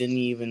literally didn't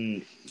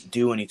even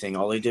do anything.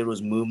 All they did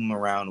was move him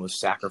around with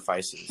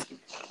sacrifices,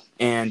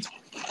 and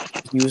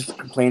he was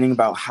complaining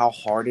about how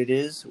hard it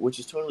is, which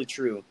is totally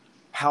true.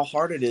 How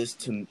hard it is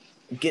to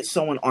get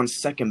someone on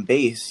second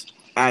base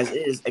as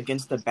is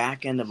against the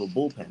back end of a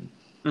bullpen.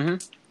 Mm-hmm.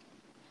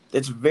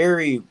 It's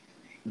very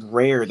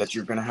rare that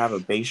you're going to have a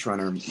base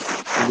runner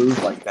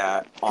move like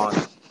that on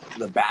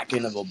the back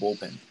end of a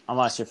bullpen.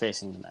 Unless you're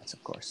facing the Mets,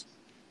 of course.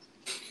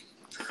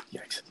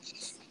 Yikes.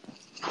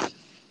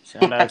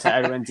 Shout out to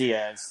Edwin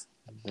Diaz,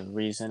 the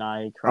reason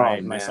I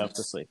cried myself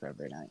to sleep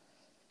every night.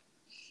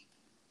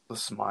 The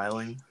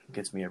smiling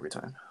gets me every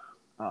time.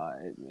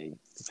 It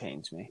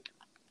pains me.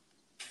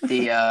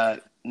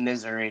 The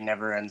misery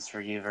never ends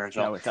for you,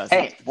 Virgil. No, it doesn't.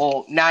 Hey,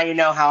 well, now you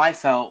know how I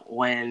felt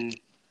when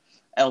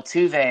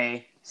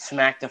Altuve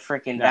smacked a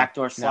freaking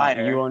backdoor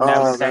slider. You will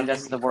never send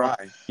us the world.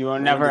 You will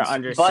never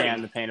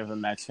understand the pain of a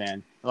Mets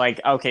fan. Like,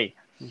 okay,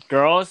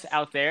 girls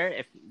out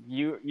there,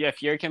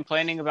 if you're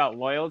complaining about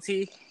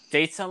loyalty,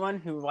 date someone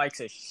who likes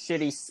a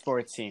shitty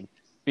sports team,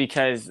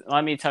 because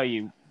let me tell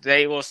you,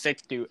 they will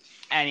stick through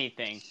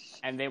anything,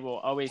 and they will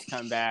always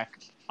come back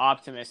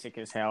optimistic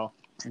as hell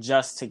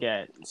just to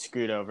get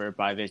screwed over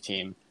by their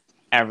team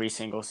every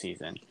single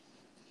season.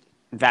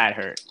 That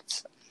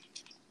hurts.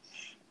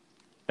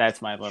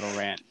 That's my little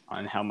rant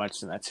on how much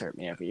the Mets hurt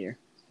me every year.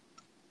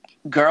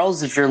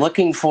 Girls, if you're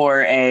looking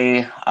for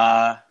a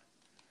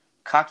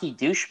cocky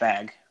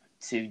douchebag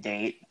to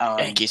date,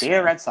 date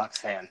a Red Sox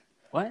fan.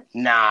 What?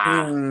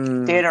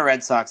 Nah, date a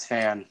Red Sox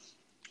fan.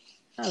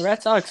 No,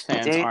 Red Sox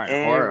fans aren't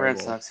Date a horrible. Red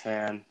Sox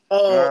fan.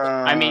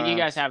 I mean, you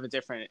guys have a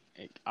different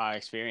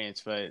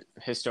experience, but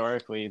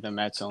historically, the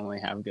Mets only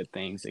have good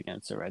things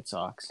against the Red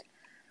Sox.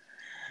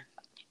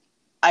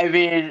 I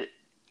mean,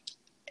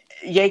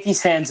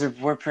 Yankees fans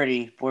we're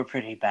pretty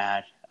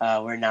bad.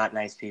 We're not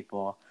nice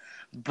people,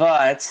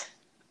 but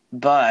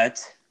we're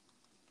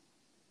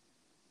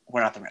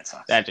not the Red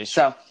Sox. That is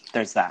so.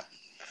 There's that.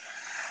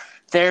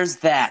 There's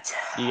that.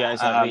 You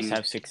guys at least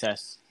have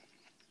success.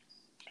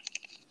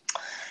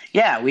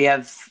 Yeah, we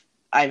have.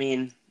 I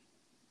mean,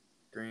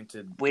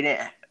 granted, we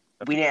didn't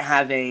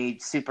have a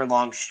super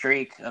long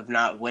streak of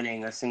not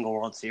winning a single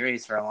World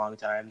Series for a long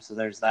time, so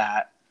there's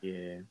that.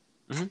 Yeah.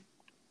 Mm-hmm.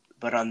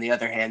 But on the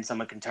other hand,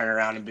 someone can turn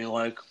around and be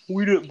like,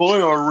 we didn't buy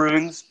our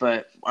rings,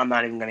 but I'm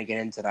not even going to get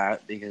into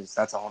that because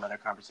that's a whole other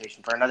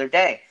conversation for another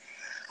day.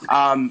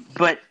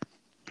 But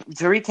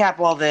to recap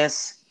all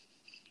this,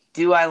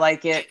 do I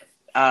like it?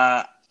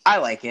 I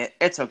like it.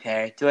 It's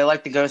okay. Do I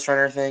like the Ghost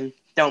Runner thing?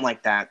 Don't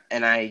like that.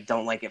 And I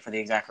don't like it for the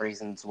exact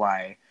reasons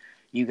why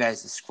you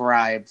guys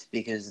described,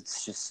 because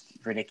it's just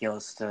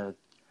ridiculous to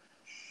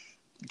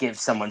give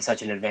someone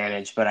such an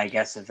advantage. But I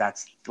guess if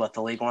that's what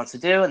the league wants to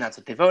do and that's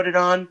what they voted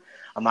on,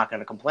 I'm not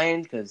going to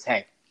complain because,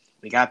 hey,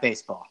 we got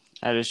baseball.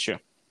 That is true.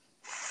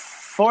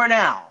 For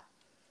now.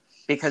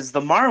 Because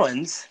the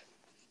Marlins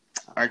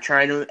are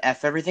trying to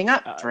F everything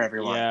up for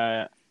everyone.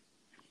 Yeah.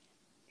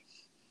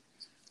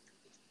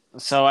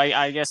 So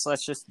I guess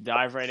let's just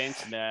dive right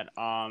into that.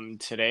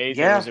 Today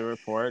there was a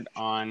report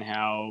on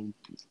how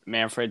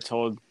Manfred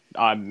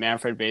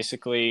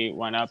basically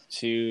went up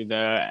to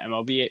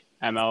the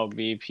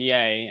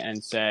MLBPA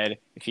and said,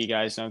 if you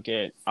guys don't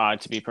get,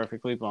 to be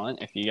perfectly blunt,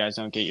 if you guys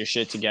don't get your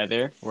shit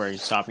together, we're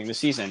stopping the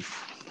season.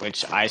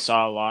 Which I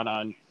saw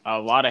a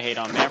lot of hate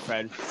on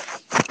Manfred.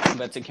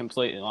 But to be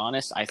completely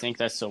honest, I think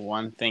that's the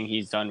one thing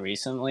he's done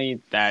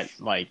recently that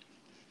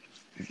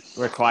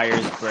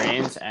requires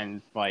brains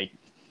and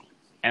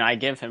I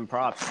give him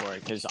props for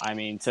it, because I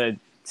mean, to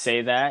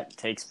say that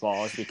takes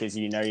balls, because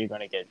you're going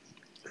to get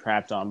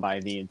crapped on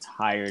by the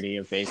entirety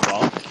of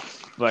baseball.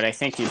 But I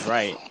think he's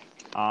right.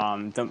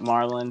 The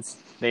Marlins,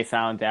 they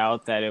found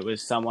out that it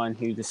was someone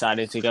who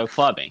decided to go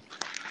clubbing.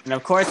 And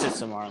of course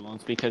it's the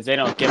Marlins, because they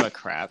don't give a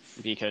crap,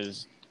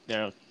 because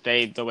the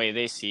way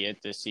they see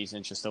it, this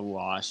season's just a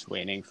wash,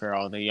 waiting for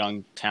all the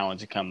young talent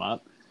to come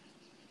up.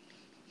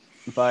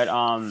 But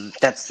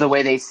that's the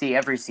way they see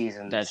every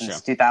season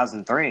since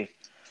 2003.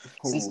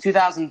 Since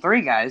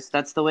 2003, guys,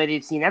 that's the way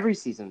they've seen every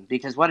season.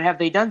 Because what have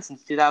they done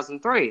since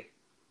 2003?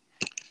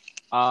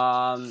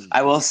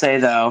 I will say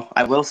though,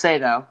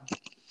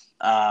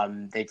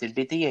 they did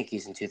beat the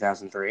Yankees in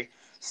 2003.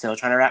 Still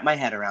trying to wrap my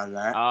head around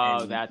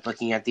that.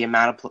 Looking at the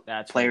amount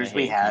of players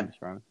we had.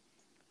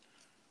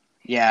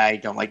 Yeah, I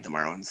don't like the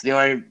Marlins. The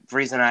only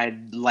reason I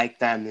like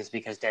them is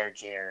because Derek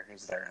Jeter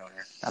is their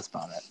owner. That's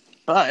about it.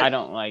 But I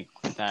don't like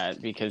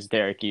that because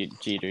Derek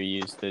Jeter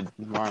used the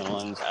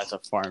Marlins as a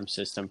farm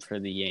system for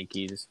the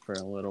Yankees for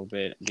a little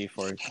bit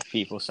before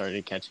people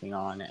started catching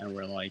on, and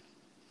we're like,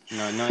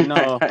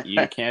 no,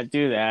 you can't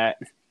do that.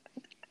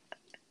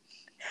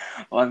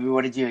 well, I mean,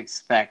 what did you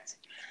expect?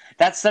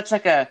 That's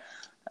like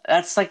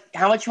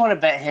how much you want to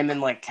bet him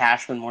and like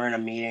Cashman were in a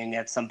meeting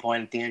at some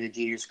point at the end of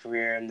Jeter's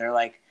career, and they're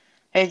like,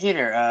 "Hey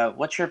Jeter,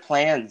 what's your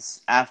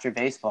plans after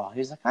baseball?"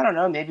 He's like, "I don't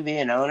know, maybe be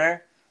an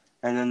owner."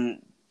 And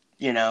then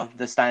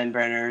the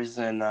Steinbrenners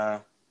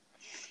and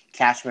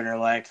Cashman are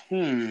like,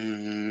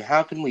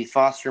 how can we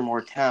foster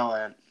more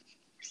talent?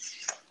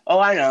 Oh,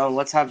 I know.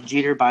 Let's have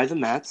Jeter buy the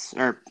Mets.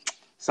 Or,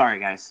 sorry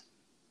guys,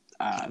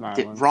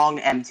 wrong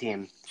M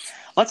team.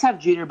 Let's have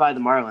Jeter buy the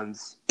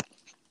Marlins.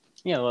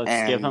 Yeah,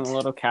 let's give him a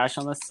little cash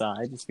on the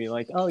side. Just be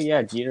like, oh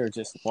yeah, Jeter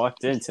just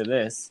walked into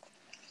this.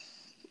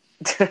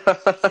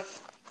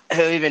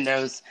 Who even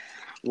knows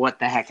what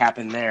the heck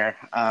happened there?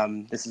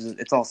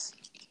 It's all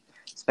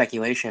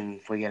speculation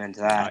if we get into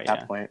that at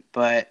that point.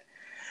 But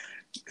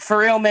for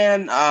real,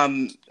 man,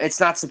 it's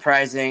not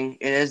surprising.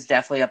 It is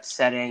definitely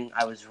upsetting.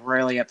 I was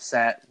really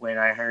upset when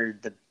I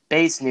heard the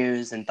base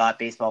news and thought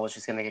baseball was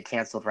just going to get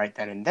canceled right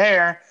then and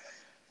there.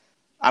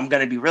 I'm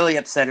going to be really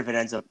upset if it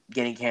ends up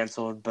getting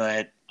canceled,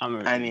 but I'm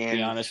going to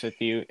be honest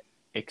with you,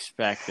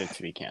 expect it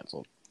to be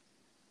canceled.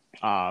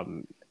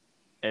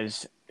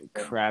 As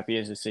crappy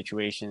as a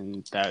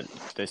situation that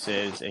this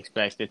is,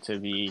 expect it to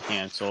be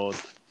canceled.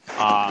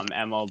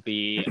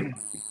 MLB,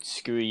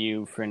 screw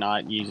you for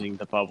not using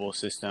the bubble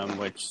system,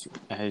 which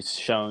has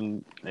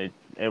shown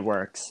it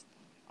works.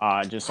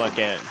 Just look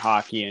at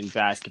hockey and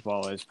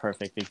basketball as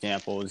perfect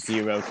examples.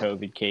 0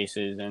 COVID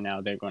cases, and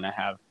now they're going to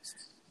have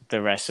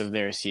the rest of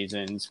their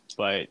seasons.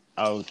 But,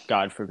 oh,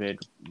 God forbid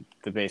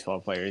the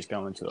baseball players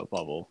go into a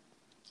bubble.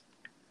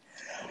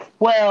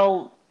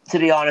 Well, to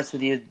be honest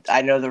with you,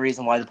 I know the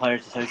reason why the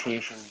Players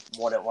Association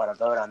wouldn't want to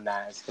vote on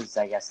that is because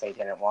I guess they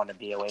didn't want to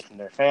be away from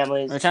their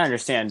families. Which I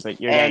understand,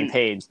 but you're getting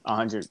paid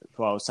 $100.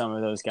 Well, some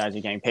of those guys are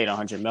getting paid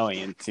 $100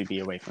 million to be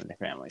away from their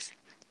families,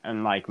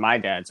 and like my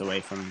dad's away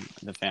from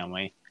the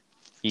family,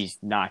 he's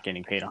not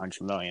getting paid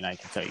 $100 million. I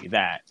can tell you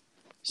that.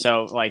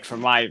 So, like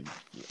from my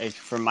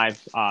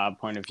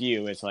point of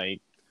view, it's like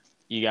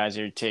you guys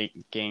are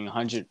taking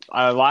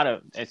a lot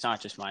of. It's not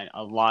just mine.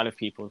 A lot of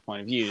people's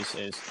point of views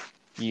is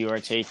you are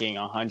taking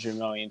 $100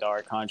 million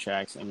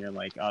contracts, and you're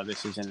like, oh,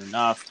 this isn't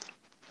enough.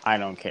 I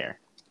don't care.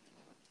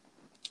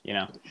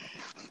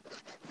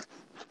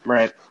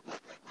 Right.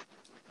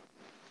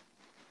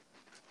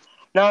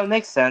 No, it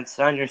makes sense.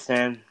 I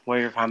understand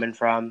where you're coming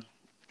from.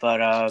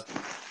 But,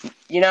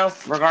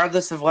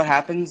 regardless of what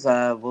happens,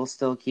 we'll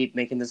still keep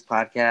making this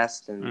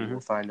podcast, and we'll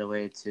find a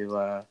way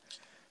to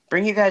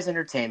bring you guys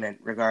entertainment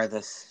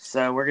regardless.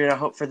 So we're going to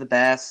hope for the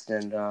best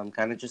and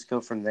kind of just go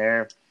from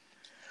there.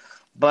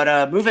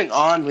 But moving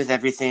on with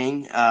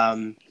everything,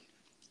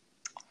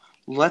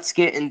 let's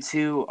get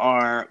into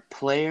our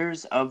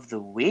players of the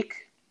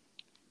week.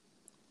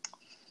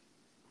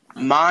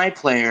 My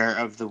player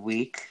of the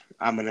week,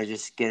 I'm going to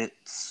just get it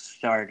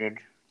started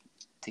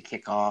to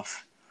kick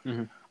off,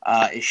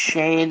 is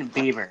Shane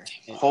Bieber.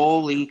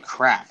 Holy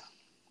crap,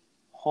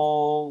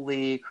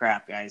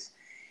 guys.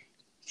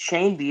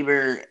 Shane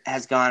Bieber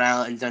has gone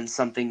out and done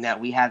something that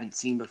we haven't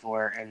seen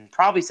before and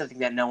probably something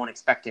that no one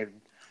expected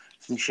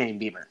from Shane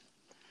Bieber.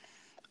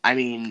 I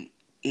mean,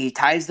 he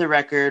ties the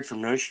record for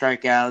no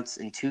strikeouts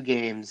in 2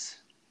 games.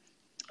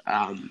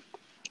 And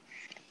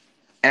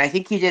I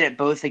think he did it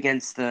both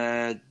against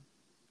were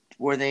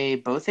they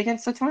both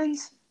against the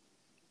Twins?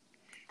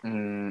 I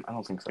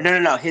don't think so.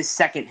 No. His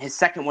second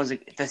was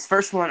this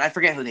first one. I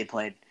forget who they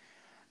played.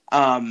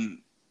 It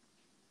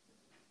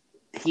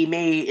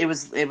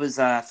was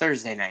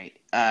Thursday night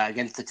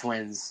against the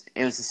Twins.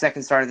 It was the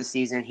second start of the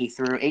season. He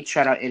threw 8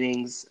 shutout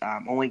innings.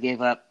 Only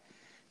gave up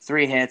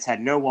 3 hits.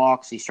 Had no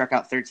walks. He struck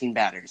out 13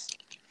 batters,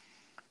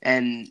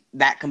 and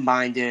that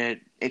combined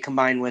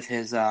with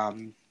his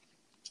 14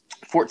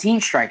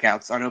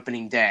 strikeouts on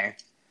opening day,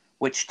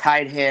 which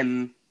tied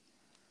him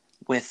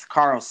with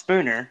Carl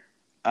Spooner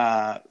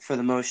for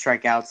the most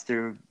strikeouts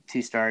through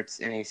 2 starts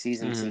in a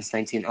season since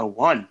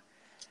 1901.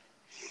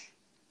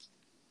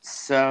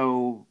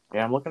 So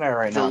yeah, I'm looking at it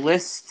right now. The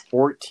list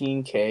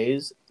 14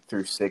 Ks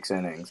through 6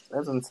 innings.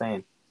 That's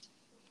insane.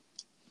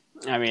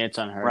 I mean, it's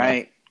unheard of.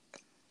 Right.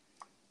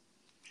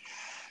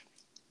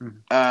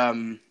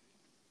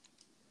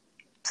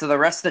 So the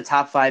rest of the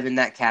top 5 in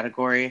that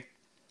category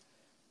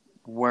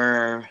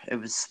it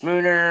was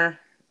Spooner,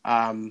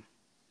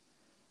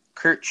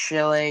 Kurt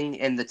Schilling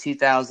in the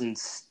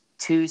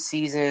 2002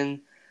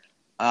 season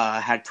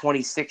had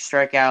 26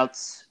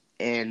 strikeouts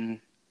in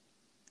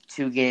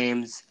 2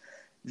 games.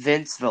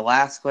 Vince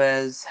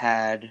Velasquez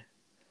had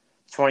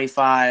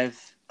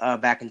 25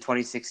 back in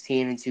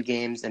 2016 in 2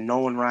 games, and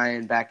Nolan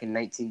Ryan back in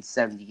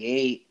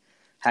 1978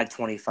 had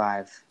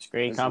 25. It's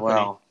great as company.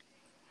 Well.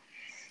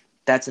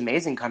 That's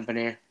amazing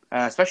company,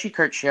 especially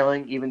Kurt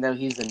Schilling, even though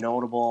he's a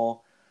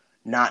notable,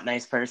 not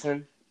nice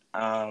person.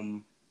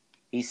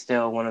 He's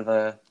still one of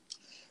the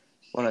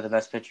one of the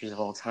best pitchers of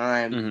all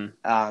time.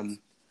 Mm-hmm.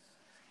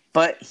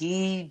 But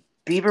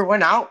Bieber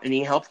went out and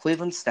he helped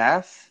Cleveland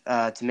staff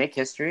to make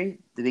history.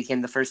 They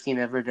became the first team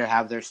ever to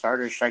have their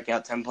starters strike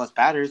out 10-plus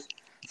batters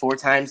 4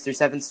 times through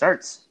 7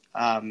 starts.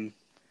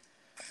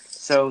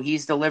 So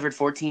he's delivered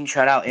 14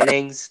 shutout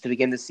innings to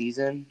begin the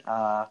season.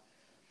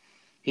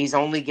 He's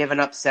only given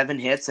up 7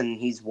 hits and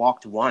he's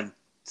walked 1.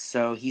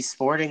 So he's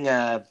sporting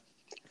a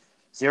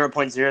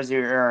 0.00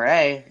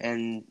 ERA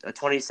and a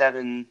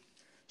 27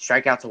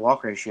 strikeout to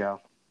walk ratio.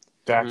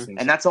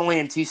 And that's only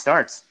in 2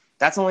 starts.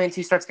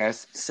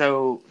 Guys.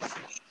 So,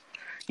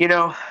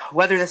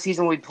 whether the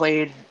season will be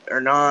played or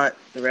not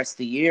the rest of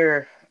the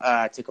year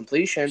to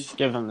completion, Just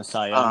give him the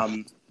Cy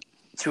Young.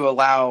 To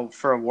allow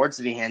for awards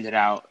to be handed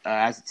out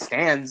as it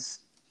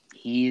stands,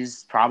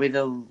 he's probably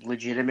the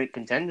legitimate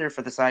contender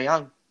for the Cy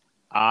Young.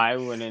 I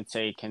wouldn't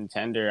say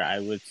contender. I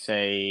would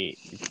say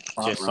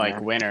just like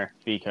winner,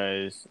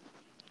 because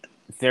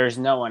there's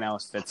no one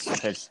else that's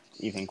pitched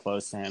even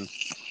close to him,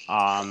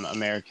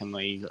 American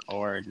League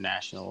or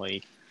National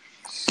League.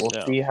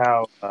 We'll see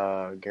how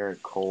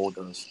Garrett Cole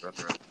goes for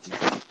the rest.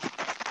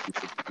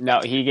 No,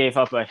 he gave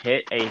up a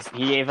hit.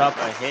 He gave up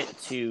a hit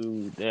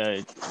to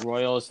the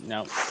Royals.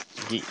 No,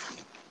 he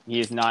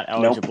is not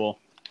eligible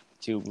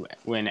to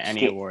win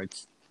any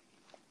awards.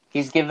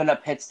 He's given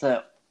up hits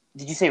to.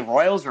 Did you say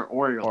Royals or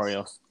Orioles?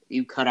 Orioles.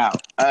 You cut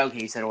out. Oh,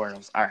 okay, you said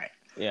Orioles. All right.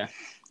 Yeah,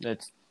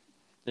 that's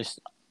just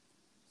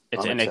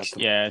It's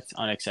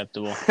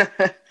unacceptable.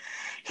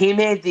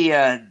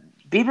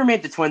 Bieber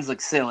made the Twins look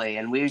silly,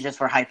 and we just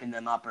were hyping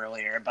them up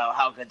earlier about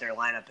how good their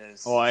lineup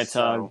is. Well, it's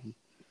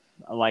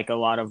like a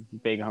lot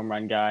of big home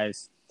run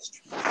guys,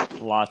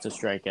 lots of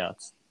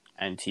strikeouts,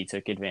 and he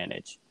took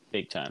advantage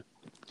big time.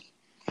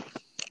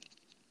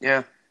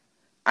 Yeah,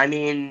 I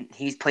mean,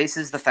 he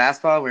places the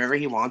fastball wherever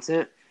he wants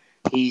it.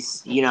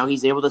 He's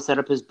able to set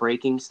up his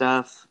breaking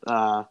stuff.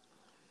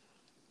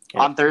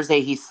 On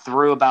Thursday, he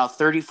threw about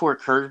 34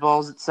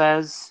 curveballs, it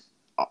says,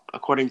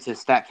 according to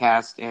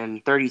StatCast,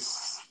 and 30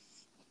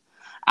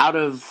 out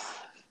of,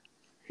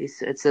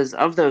 it says,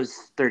 of those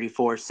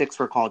 34, 6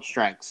 were called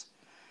strikes,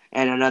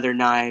 and another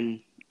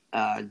 9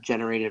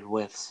 generated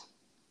whiffs.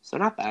 So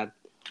not bad.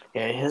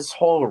 Yeah, his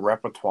whole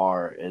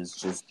repertoire is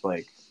just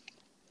like,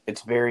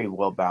 it's very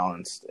well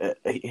balanced.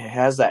 He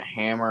has that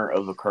hammer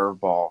of a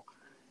curveball,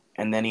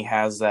 and then he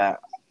has that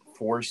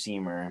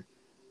 4-seamer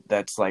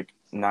that's like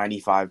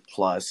 95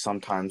 plus,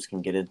 sometimes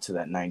can get into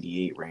that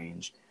 98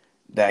 range,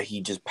 that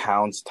he just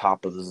pounds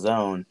top of the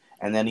zone.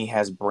 And then he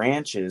has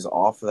branches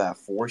off of that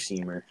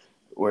 4-seamer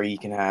where you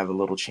can have a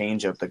little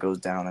changeup that goes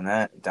down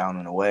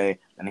and away.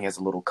 And he has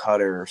a little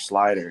cutter or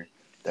slider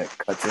that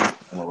cuts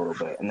in a little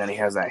bit. And then he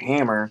has that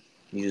hammer.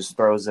 He just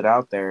throws it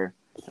out there,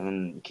 and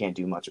then you can't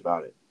do much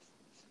about it.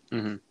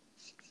 Mm-hmm.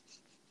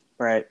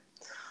 Right.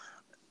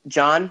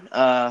 John,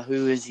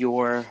 who is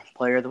your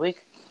player of the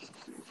week?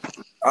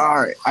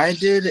 All right, I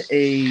did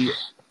a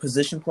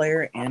position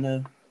player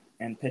and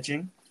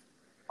pitching.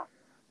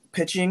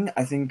 Pitching,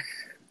 I think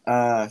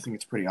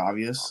it's pretty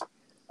obvious.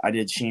 I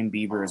did Shane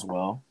Bieber as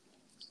well,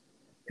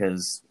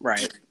 because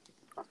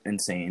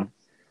insane.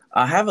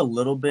 I have a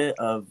little bit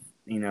of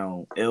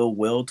ill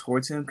will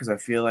towards him because I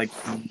feel like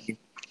he,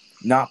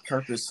 not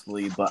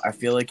purposefully, but I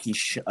feel like he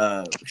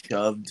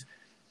shoved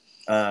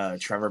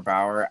Trevor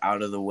Bauer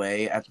out of the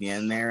way at the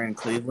end there in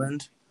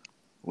Cleveland,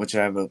 which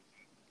I'm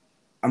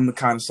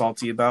kind of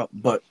salty about,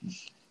 but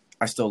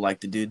I still like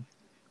the dude.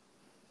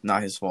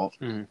 Not his fault.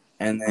 Mm-hmm.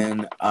 And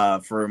then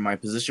for my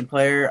position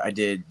player, I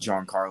did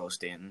Giancarlo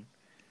Stanton.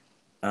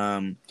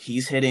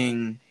 He's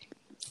hitting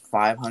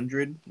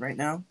 500 right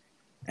now,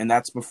 and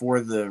that's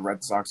before the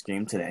Red Sox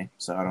game today,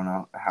 so I don't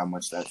know how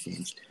much that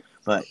changed.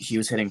 But he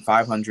was hitting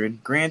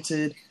 500.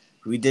 Granted,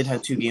 we did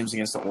have 2 games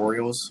against the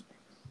Orioles.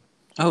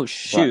 Oh,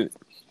 shoot.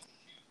 But,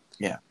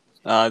 yeah.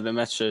 The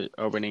Mets are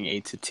opening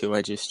 8-2.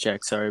 I just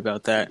checked. Sorry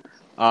about that.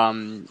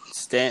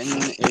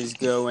 Stanton is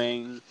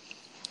going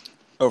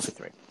over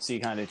 3, so you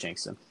kind of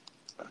jinxed him.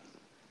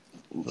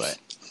 But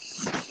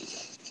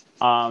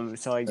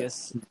so I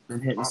guess been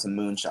hitting some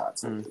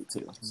moonshots lately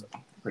too, so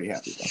pretty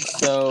happy about that.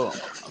 So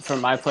for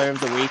my player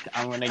of the week,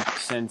 I'm gonna,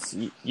 since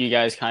you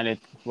guys kind of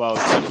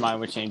took mine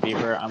with Shane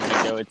Bieber, I'm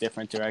gonna go a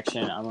different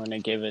direction. I'm gonna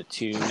give it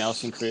to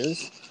Nelson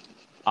Cruz.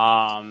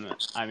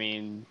 I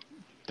mean,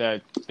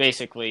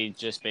 basically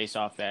just based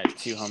off that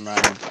 2 home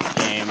run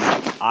game,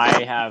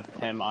 I have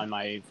him on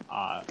my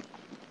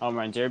home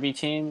run derby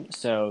team,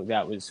 so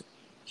that was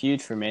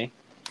huge for me.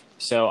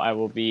 So I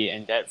will be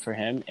in debt for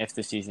him if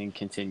the season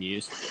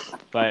continues.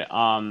 But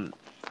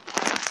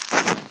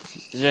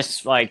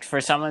just like for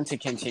someone to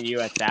continue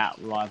at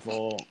that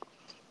level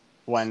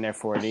when they're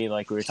 40,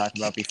 like we were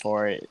talking about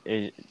before,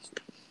 it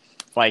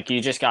like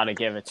you just got to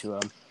give it to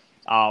him.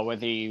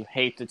 Whether you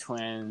hate the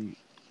Twin,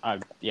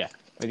 whether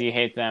you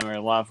hate them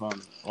or love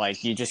them,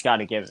 like you just got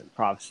to give it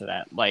props for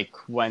that. Like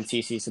when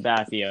CC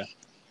Sabathia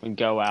would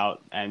go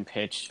out and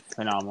pitch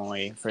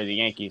phenomenally for the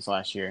Yankees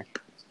last year,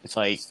 it's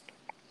like,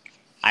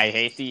 I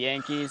hate the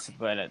Yankees,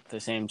 but at the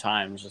same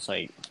time, it's just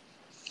like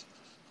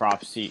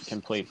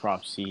complete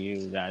props to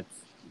you.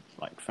 That's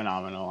like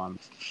phenomenal. I'm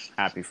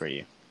happy for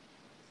you.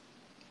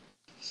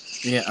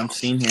 Yeah, I'm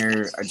seeing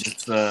here. I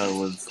just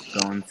was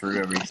going through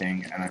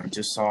everything, and I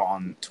just saw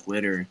on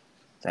Twitter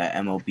that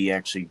MLB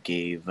actually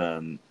gave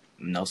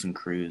Nelson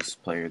Cruz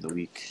Player of the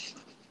Week.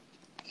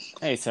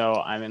 Hey, so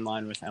I'm in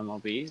line with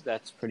MLB.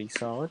 That's pretty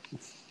solid.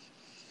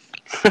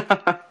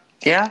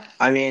 Yeah,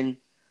 I mean,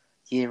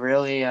 he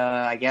really,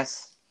 I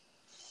guess.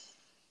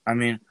 I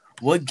mean,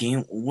 what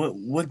game?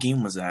 What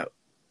game was that?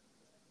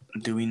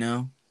 Do we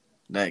know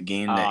that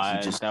game that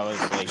he just? That was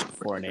like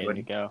 4 days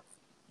ago.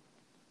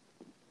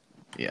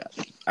 Yeah,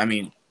 I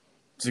mean,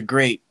 it's a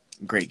great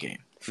game.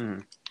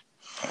 Mm-hmm.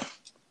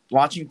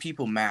 Watching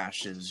people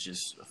mash is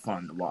just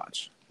fun to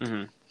watch.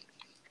 Mm-hmm.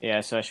 Yeah,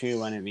 especially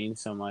when it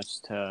means so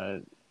much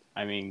to,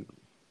 I mean,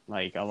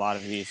 like a lot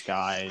of these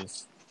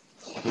guys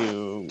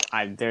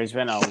there's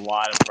been a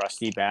lot of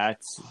rusty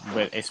bats,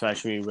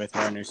 especially with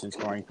runners in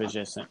scoring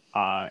position,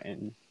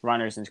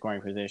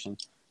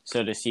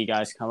 So to see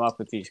guys come up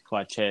with these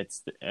clutch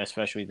hits,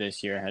 especially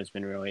this year, has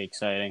been really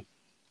exciting.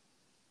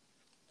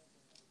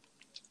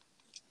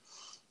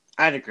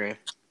 I'd agree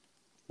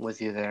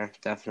with you there.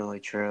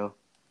 Definitely true.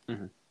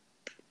 Mm-hmm.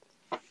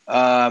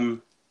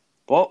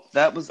 Well,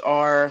 that was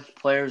our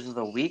Players of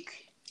the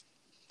Week.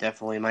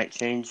 Definitely might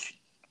change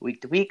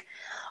week to week.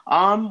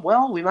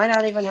 Well, we might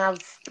not even have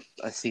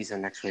a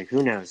season next week.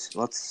 Who knows?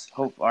 Let's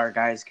hope our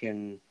guys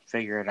can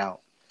figure it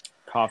out.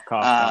 Cough,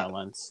 cough,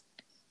 Marlins.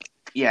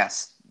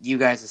 Yes, you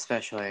guys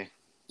especially.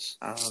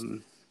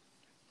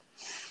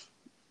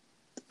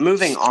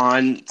 Moving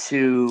on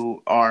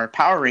to our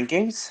power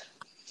rankings.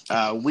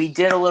 We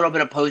did a little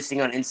bit of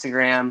posting on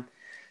Instagram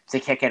to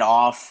kick it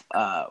off.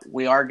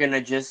 We are going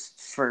to just,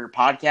 for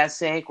podcast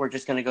sake, we're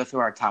just going to go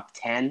through our top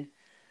 10.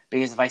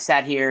 Because if I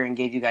sat here and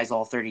gave you guys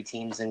all 30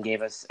 teams and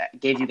gave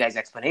you guys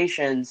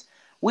explanations,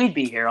 we'd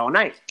be here all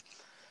night.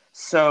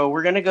 So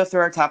we're going to go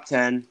through our top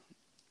 10.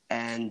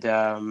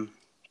 And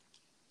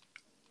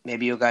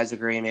maybe you guys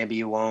agree, maybe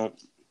you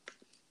won't.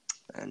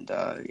 And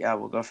yeah,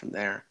 we'll go from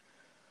there.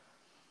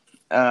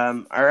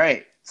 All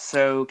right.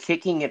 So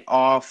kicking it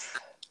off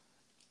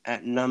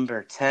at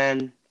number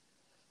 10,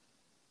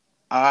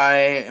 I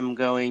am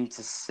going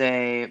to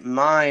say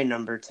my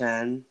number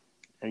 10,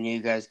 and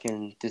you guys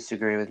can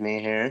disagree with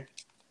me here.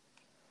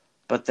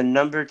 But the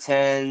number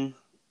 10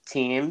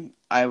 team,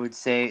 I would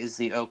say, is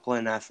the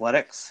Oakland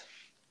Athletics.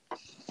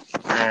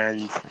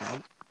 And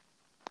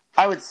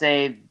I would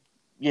say,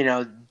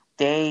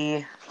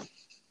 they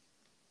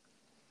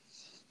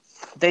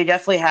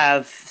definitely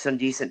have some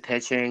decent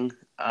pitching.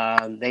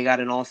 They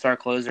got an all-star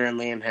closer in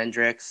Liam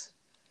Hendricks.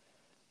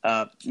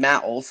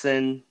 Matt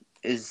Olson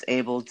is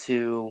able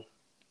to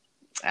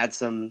add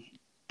some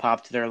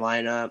pop to their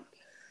lineup.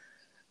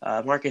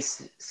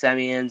 Marcus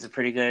Semion's a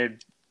pretty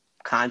good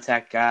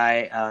contact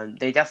guy.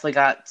 They definitely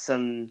got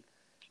some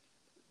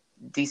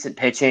decent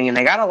pitching, and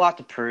they got a lot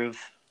to prove.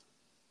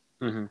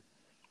 Mm-hmm.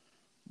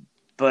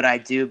 But I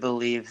do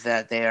believe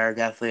that they are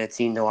definitely a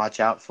team to watch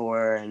out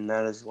for, and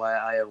that is why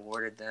I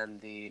awarded them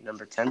the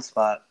number 10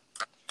 spot.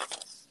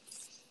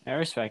 I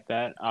respect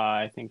that.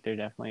 I think they're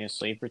definitely a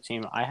sleeper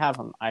team. I'd have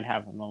them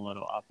a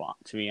little up,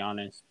 to be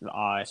honest,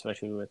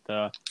 especially with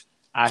the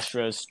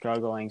Astros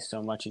struggling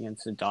so much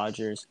against the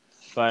Dodgers.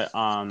 But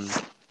I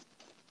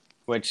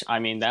like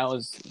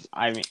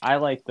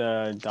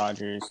the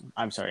Dodgers.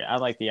 I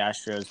like the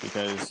Astros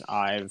because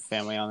I have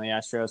family on the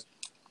Astros.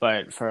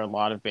 But for a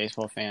lot of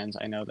baseball fans,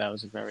 I know that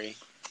was a very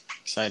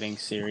exciting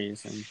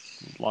series and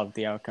loved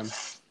the outcome.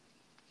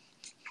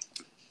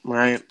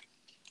 Right.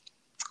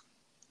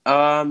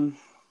 All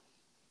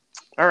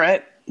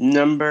right.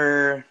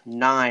 Number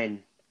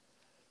 9.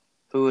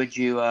 Who would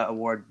you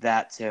award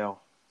that to,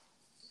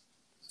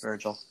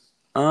 Virgil?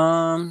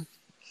 Number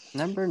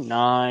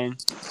 9.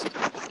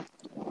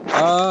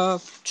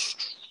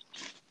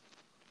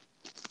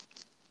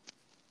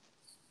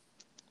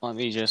 Let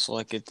me just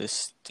look at the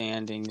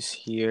standings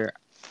here.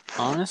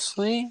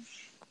 Honestly,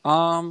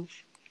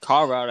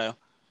 Colorado.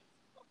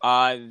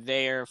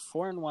 They're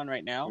 4-1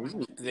 right now.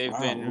 They've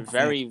been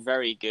very,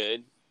 very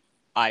good.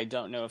 I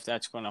don't know if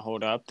that's going to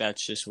hold up.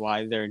 That's just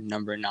why they're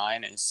number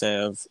 9 instead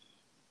of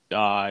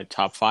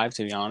top 5,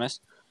 to be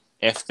honest.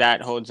 If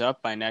that holds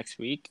up by next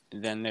week,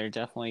 then they're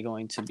definitely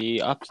going to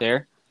be up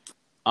there.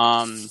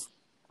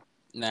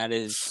 That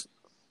is,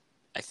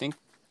 I think,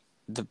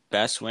 the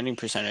best winning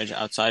percentage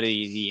outside of the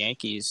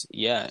Yankees,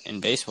 in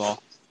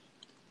baseball.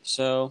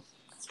 So,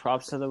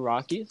 props to the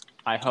Rockies.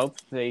 I hope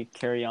they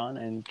carry on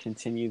and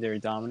continue their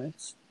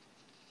dominance.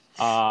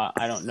 I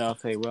don't know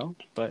if they will,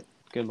 but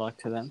good luck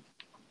to them.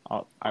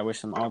 I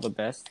wish them all the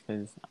best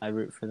because I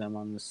root for them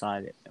on the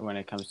side when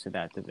it comes to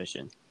that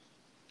division.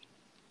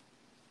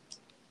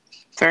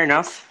 Fair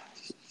enough.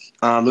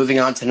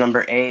 Moving on to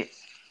number 8.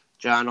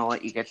 John, I'll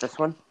let you get this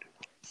one.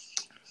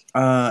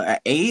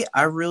 At 8,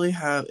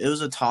 it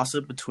was a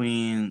toss-up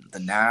between the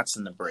Nats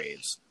and the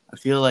Braves. I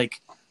feel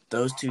like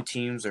those two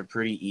teams are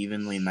pretty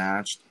evenly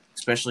matched,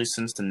 especially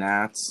since the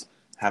Nats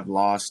have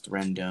lost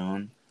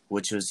Rendon,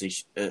 which was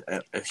a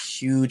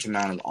huge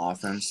amount of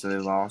offense that they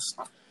lost.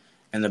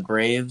 And the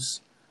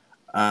Braves,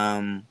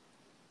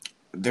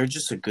 they're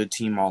just a good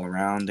team all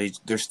around.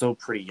 They're still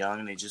pretty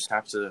young. They just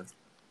have to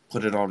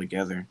put it all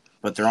together.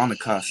 But they're on the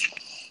cusp.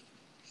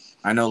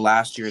 I know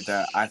last year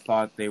that I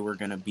thought they were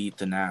going to beat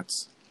the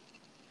Nats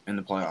in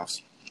the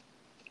playoffs.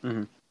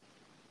 Mm-hmm.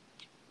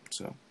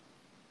 So.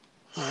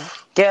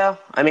 Yeah,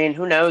 I mean,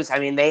 who knows? I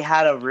mean, they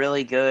had a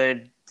really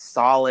good,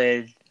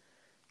 solid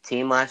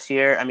team last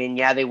year. I mean,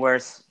 yeah, they were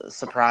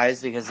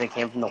surprised because they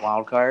came from the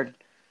wild card.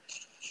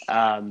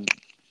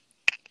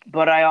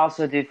 But I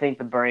also do think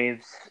the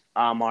Braves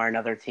are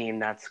another team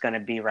that's going to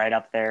be right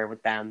up there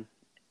with them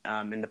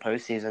in the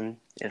postseason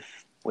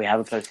if we have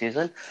a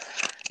postseason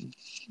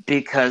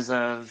because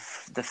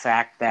of the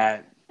fact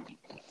that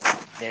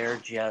they're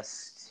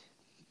just,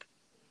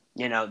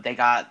 they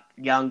got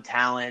young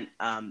talent.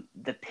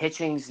 The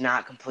pitching's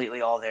not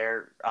completely all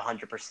there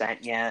 100%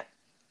 yet.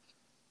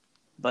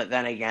 But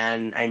then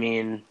again, I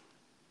mean,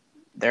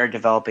 they're a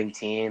developing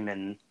team,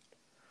 and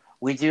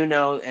we do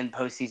know in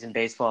postseason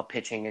baseball,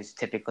 pitching is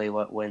typically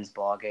what wins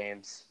ball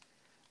games.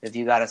 If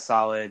you got a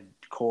solid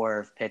core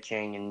of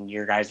pitching and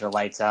your guys are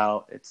lights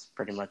out, it's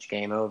pretty much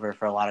game over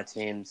for a lot of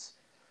teams.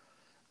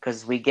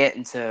 Because we get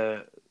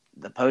into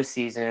the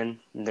postseason,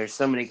 and there's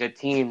so many good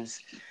teams,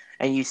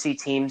 and you see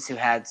teams who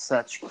had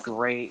such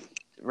great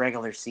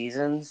regular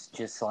seasons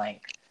just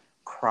like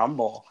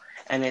crumble,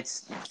 and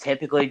it's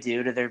typically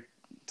due to their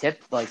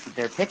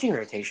pitching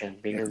rotation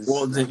because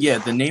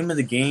The name of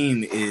the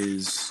game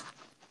is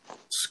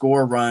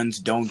score runs,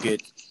 don't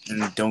get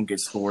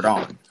scored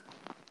on.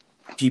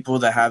 People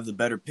that have the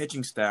better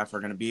pitching staff are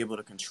going to be able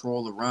to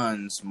control the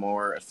runs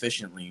more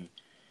efficiently,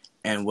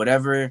 and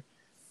whatever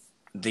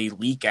they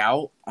leak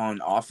out on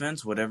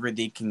offense, whatever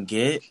they can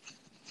get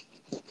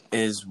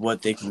is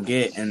what they can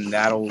get, and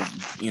that'll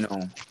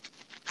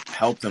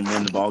help them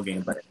win the ball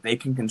game. But if they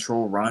can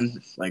control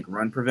run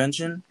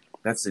prevention,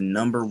 that's the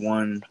number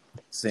one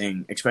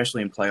thing,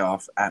 especially in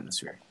playoff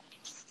atmosphere.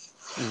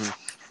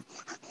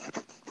 Mm-hmm.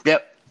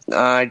 Yep,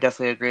 I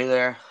definitely agree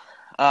there.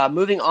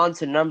 Moving on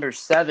to number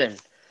 7,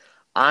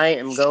 I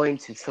am going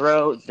to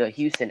throw the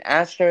Houston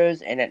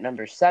Astros, and at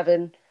number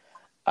 7,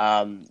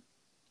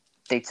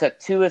 they took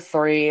 2 of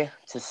 3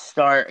 to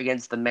start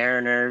against the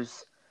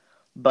Mariners,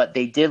 but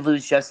they did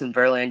lose Justin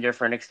Verlander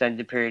for an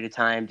extended period of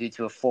time due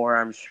to a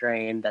forearm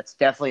strain. That's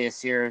definitely a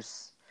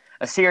serious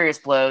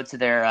blow to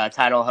their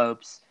title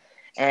hopes.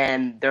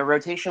 And their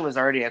rotation was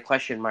already a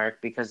question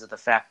mark because of the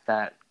fact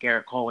that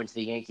Garrett Cole went to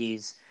the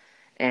Yankees.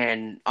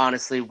 And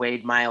honestly,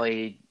 Wade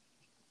Miley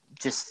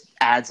just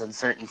adds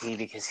uncertainty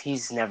because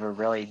he's never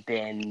really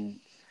been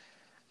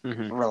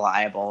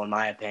reliable, in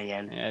my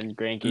opinion. And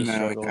Greinke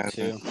struggled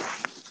too.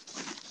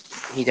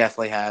 He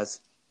definitely has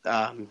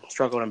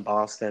struggled in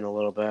Boston a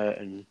little bit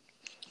and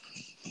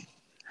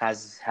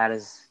has had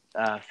his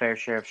fair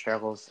share of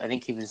struggles. I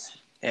think he was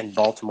in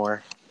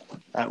Baltimore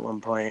at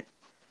one point.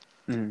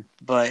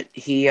 But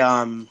he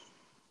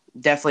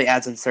definitely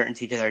adds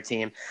uncertainty to their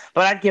team.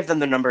 But I'd give them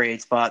the number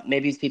 8 spot.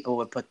 Maybe people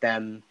would put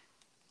them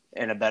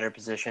in a better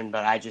position,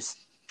 but I just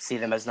see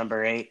them as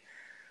number 8.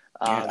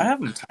 I have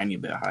them a tiny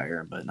bit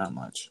higher, but not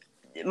much.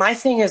 My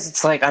thing is,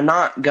 it's like I'm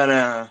not going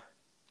to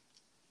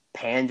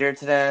pander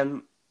to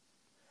them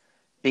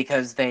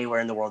because they were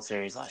in the World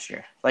Series last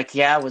year. Like,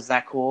 yeah, was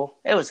that cool?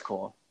 It was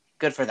cool.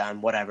 Good for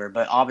them, whatever.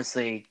 But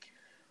obviously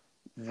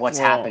what's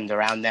happened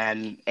around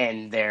them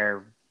and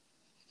their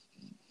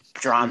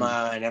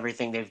drama and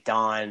everything they've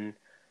done,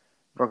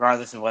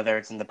 regardless of whether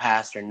it's in the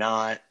past or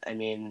not, I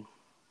mean,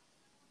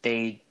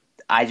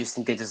 I just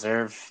think they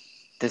deserve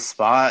this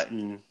spot,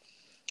 and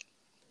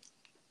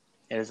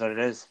it is what it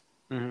is.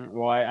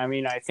 Well, I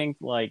mean, I think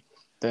like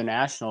the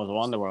Nationals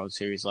won the World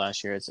Series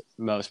last year. It's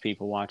most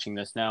people watching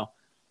this now.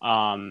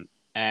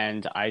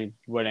 And I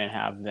wouldn't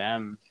have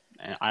them,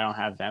 and I don't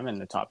have them in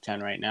the top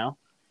 10 right now.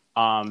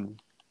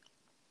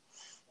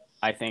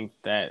 I think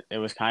that it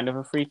was kind of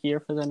a freak year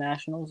for the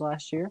Nationals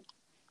last year.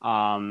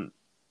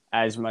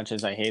 As much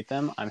as I hate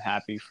them, I'm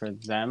happy for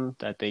them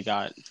that they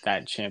got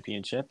that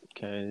championship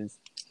because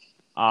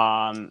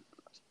the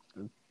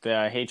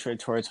hatred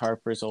towards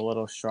Harper is a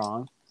little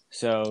strong.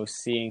 So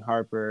seeing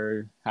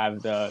Harper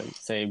have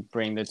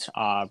bring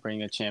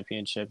the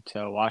championship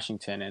to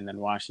Washington, and then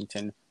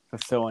Washington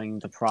fulfilling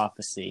the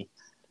prophecy,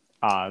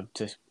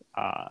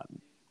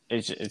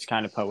 it's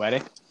kind of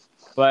poetic.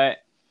 But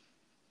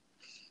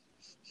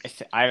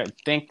I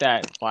think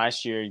that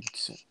last year,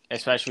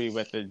 especially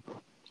with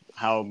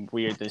how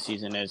weird this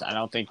season is, I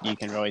don't think you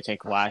can really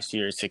take last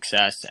year's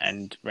success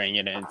and bring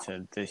it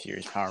into this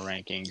year's power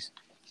rankings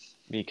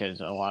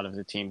because a lot of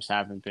the teams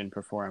haven't been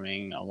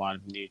performing. A lot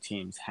of new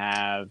teams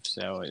have,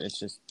 so it's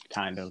just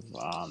kind of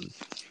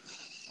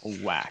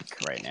whack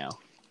right now.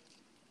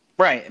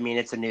 Right. I mean,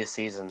 it's a new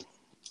season,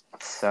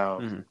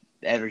 so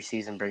every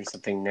season brings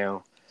something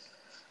new.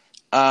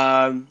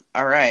 All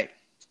right.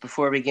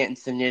 Before we get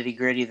into the nitty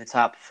gritty, the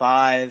top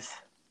 5,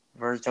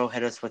 Virgil,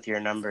 hit us with your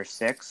number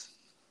 6.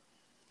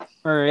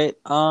 All right.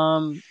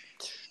 I'm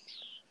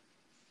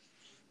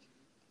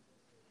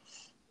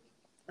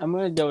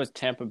gonna go with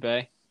Tampa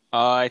Bay.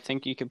 I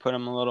think you could put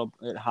them a little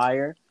bit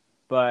higher,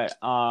 but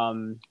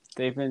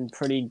they've been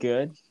pretty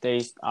good.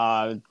 They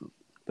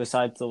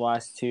besides the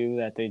last two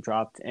that they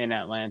dropped in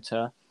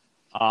Atlanta,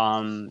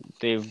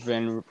 they've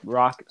been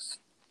rock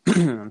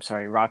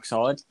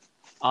solid.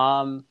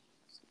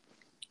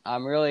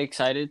 I'm really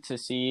excited to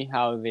see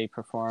how they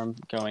perform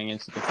going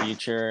into the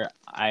future.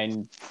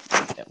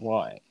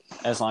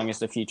 As long as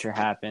the future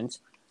happens,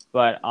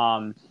 but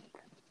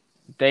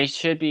they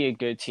should be a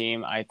good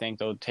team. I think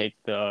they'll take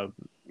the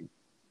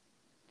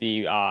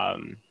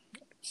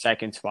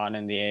second spot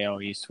in the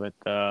AL East with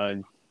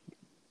the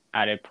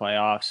added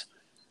playoffs.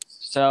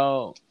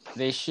 So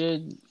they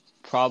should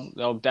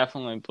they'll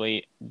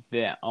definitely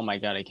oh my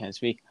god, I can't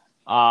speak.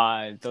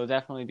 They'll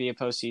definitely be a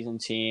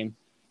postseason team,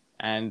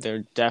 and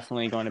they're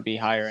definitely going to be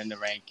higher in the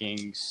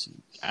rankings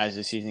as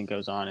the season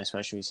goes on,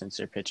 especially since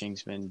their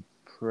pitching's been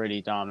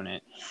pretty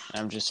dominant.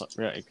 And I'm just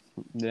really,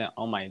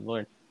 oh my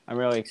lord, I'm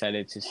really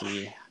excited to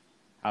see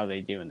how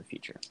they do in the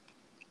future.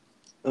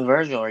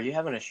 Virgil, are you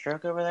having a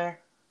stroke over there?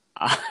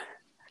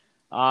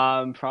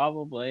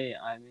 Probably.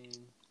 I mean,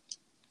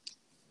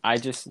 I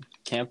just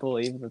can't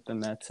believe that the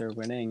Mets are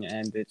winning,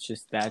 and it's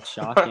just that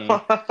shocking.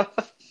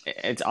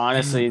 It's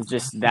honestly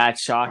just that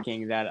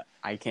shocking that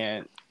I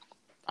can't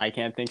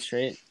think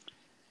straight.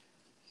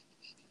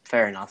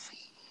 Fair enough.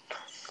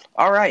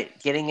 All right,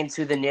 getting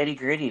into the nitty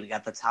gritty, we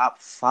got the top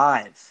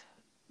 5.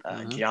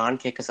 John,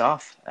 kick us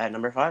off at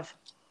number 5.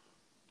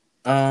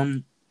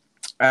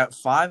 At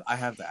 5, I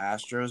have the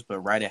Astros, but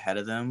right ahead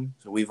of them.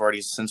 So we've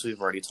already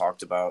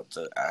talked about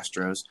the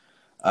Astros.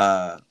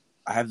 I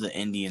have the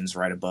Indians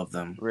right above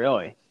them.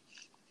 Really?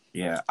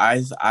 Yeah,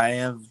 I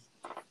have.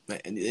 The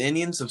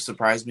Indians have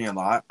surprised me a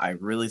lot. I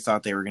really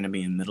thought they were going to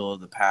be a middle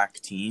of the pack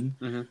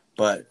team,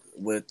 but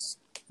with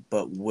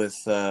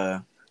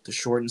the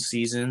shortened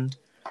season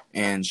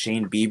and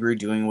Shane Bieber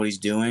doing what he's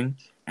doing,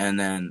 and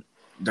then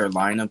their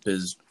lineup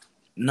is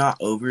not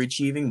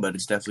overachieving, but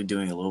it's definitely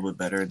doing a little bit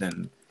better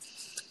than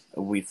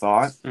we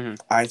thought.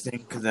 I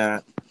think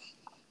that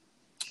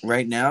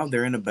right now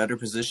they're in a better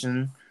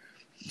position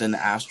than the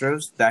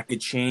Astros. That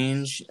could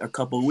change a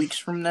couple of weeks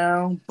from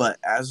now, but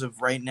as of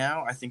right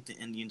now, I think the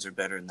Indians are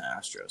better than the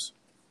Astros.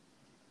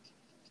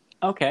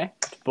 Okay.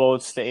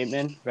 Bold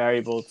statement.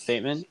 Very bold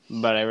statement,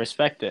 but I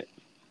respect it.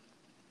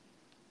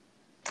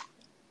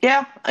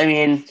 Yeah, I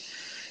mean,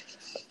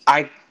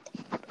 I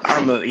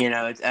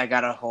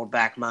gotta hold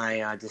back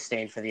my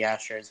disdain for the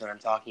Astros when I'm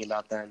talking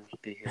about them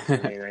because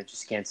I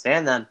just can't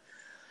stand them.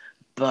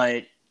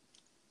 But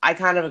I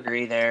kind of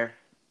agree there,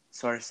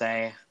 sort of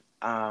say.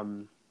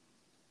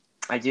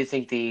 I do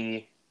think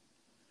the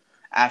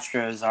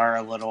Astros are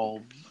a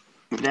little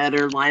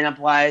better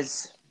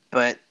lineup-wise,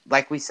 but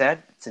like we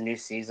said, it's a new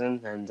season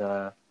and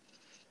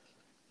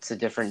it's a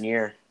different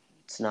year.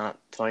 It's not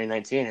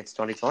 2019, it's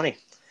 2020.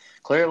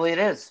 Clearly it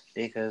is,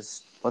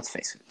 because let's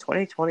face it,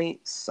 2020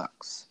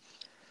 sucks.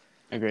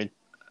 Agreed.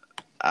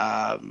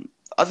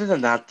 Other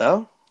than that,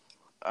 though,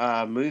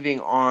 moving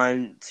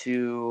on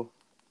to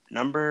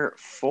number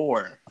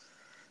 4.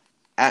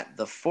 At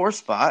the 4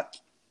 spot,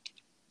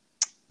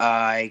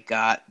 I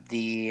got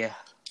the...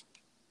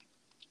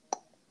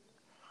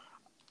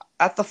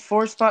 At the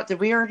 4 spot,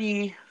 we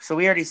already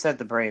said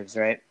the Braves,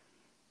 right?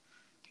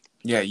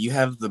 Yeah, you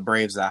have the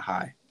Braves that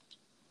high.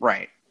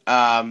 Right.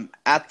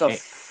 At the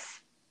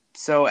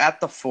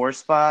 4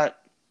 spot,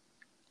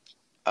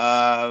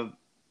 I'm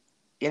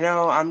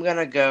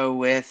gonna go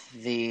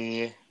with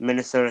the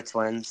Minnesota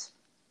Twins.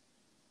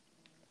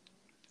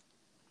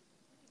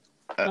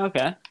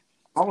 Okay.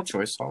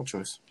 Solid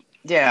choice.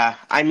 Yeah,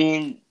 I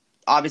mean,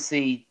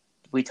 obviously,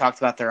 we talked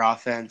about their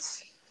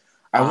offense.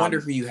 I wonder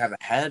who you have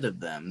ahead of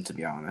them, to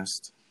be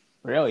honest.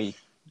 Really?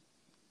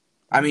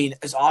 I mean,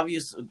 it's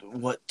obvious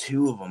what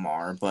 2 of them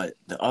are, but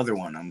the other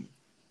one, I'm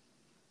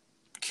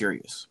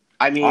curious.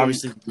 I mean,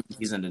 obviously, the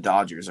Yankees and the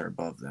Dodgers are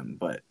above them,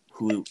 but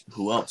who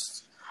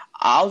else?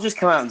 I'll just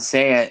come out and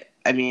say it.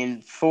 I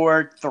mean,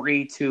 4,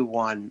 3, 2,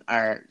 1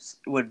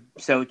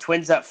 so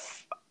Twins at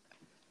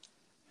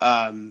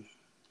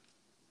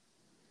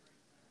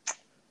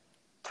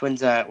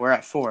we're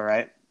at 4,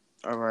 right?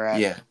 Or we're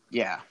at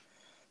yeah.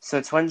 So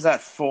Twins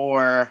at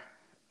 4.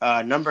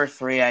 Number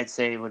 3, I'd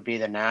say, would be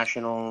the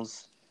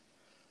Nationals.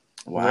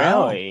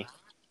 Wow. Really?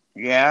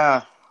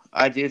 Yeah,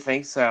 I do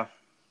think so.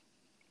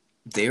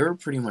 They were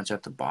pretty much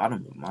at the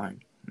bottom of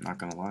mine. I'm not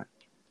gonna lie.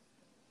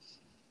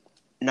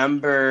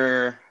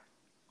 Number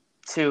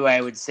 2,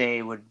 I would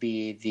say, would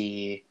be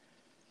the.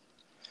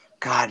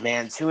 God,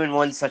 man, 2 and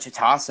 1's such a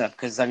toss-up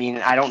because I mean,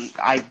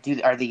 are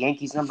the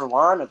Yankees number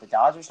 1 or the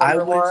Dodgers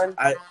number 1?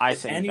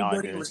 If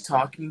anybody Dodgers. was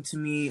talking to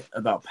me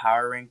about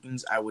power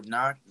rankings, I would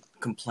not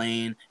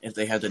complain if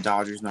they had the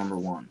Dodgers number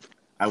 1.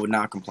 I would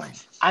not complain.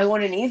 I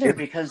wouldn't either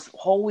because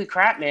holy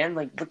crap, man!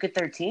 Like, look at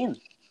their team.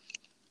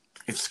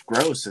 It's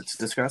gross. It's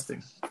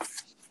disgusting.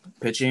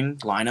 Pitching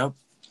lineup.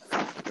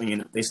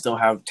 They still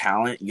have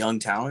talent, young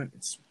talent.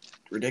 It's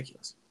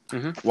ridiculous.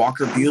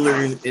 Walker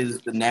Buehler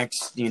is the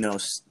next,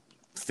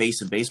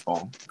 face of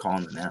baseball.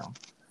 Calling it now.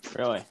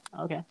 Really?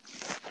 Okay.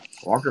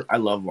 Walker, I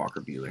love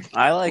Walker Buehler.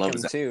 I like Love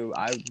him his- too.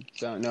 I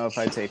don't know if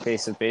I'd say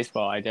face of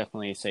baseball. I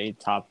definitely say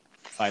top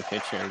 5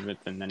 pitcher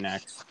within the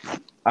next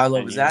I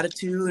love 10 his years.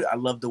 attitude. I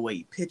love the way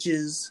he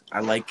pitches. I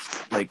like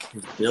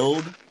his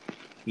build.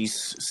 He's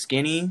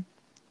skinny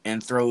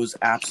and throws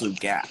absolute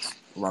gas.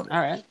 Love it.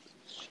 All right.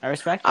 I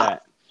respect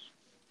that.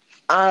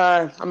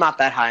 I'm not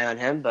that high on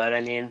him, but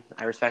I mean,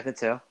 I respect it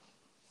too.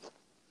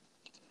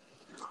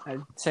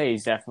 I'd say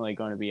he's definitely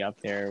going to be up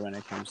there when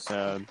it comes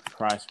to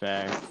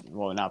prospects.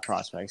 Well, not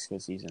prospects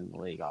because he's in the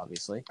league,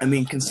 obviously. I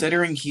mean,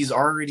 considering he's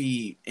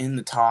already in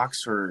the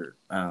talks for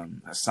a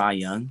Cy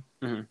Young,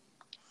 Mhm.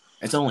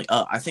 it's only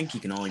up. I think he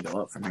can only go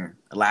up from here.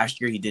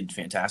 Last year, he did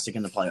fantastic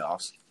in the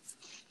playoffs.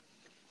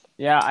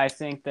 Yeah, I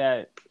think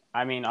that,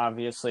 I mean,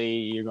 obviously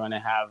you're going to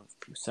have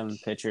some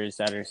pitchers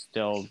that are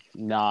still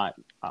not,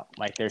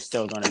 they're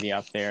still going to be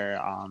up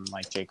there,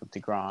 like Jacob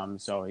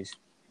deGrom, so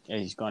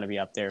he's going to be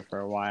up there for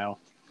a while.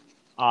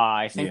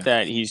 I think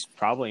that he's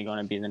probably going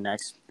to be the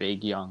next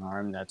big young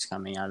arm that's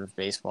coming out of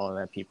baseball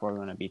that people are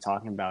going to be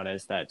talking about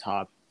as that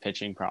top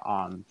pitching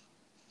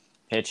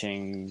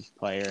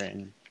player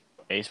in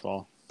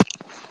baseball.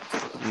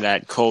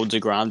 That Cole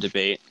deGrom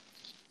debate.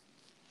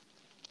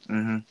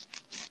 Mm-hmm.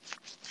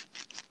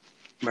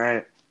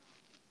 Right.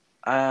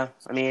 I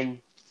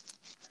mean,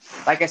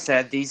 like I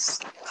said, these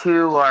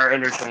two are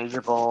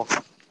interchangeable.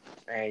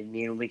 I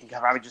mean, we can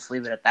probably just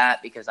leave it at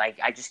that because I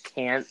just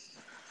can't.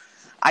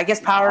 I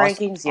guess power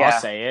rankings, yeah. I'll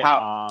say it.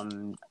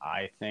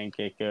 I think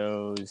it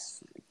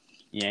goes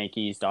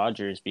Yankees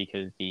Dodgers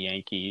because the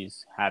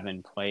Yankees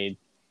haven't played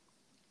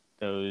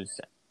those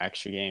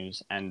extra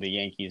games, and the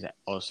Yankees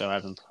also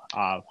haven't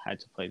had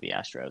to play the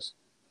Astros,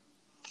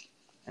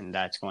 and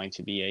that's going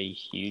to be a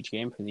huge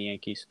game for the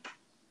Yankees.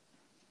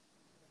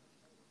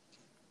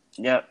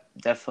 Yep,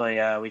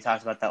 definitely. We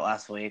talked about that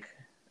last week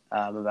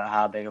about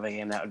how big of a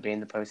game that would be in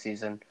the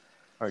postseason.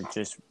 Or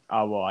just,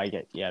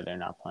 they're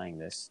not playing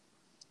this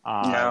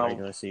No.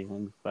 regular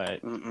season,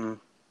 but Mm-mm.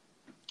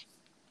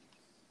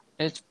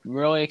 it's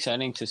really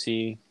exciting to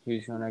see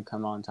who's going to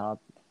come on top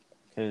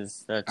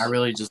because that's I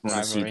really just want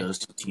to see rivalry. those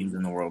two teams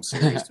in the World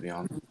Series, to be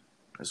honest.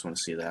 I just want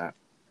to see that.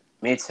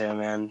 Me too,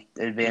 man.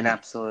 It'd be an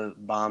absolute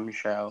bomb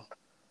show.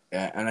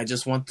 Yeah, and I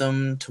just want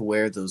them to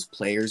wear those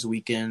Players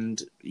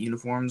Weekend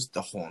uniforms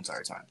the whole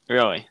entire time.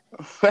 Really?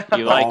 The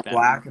You like all them?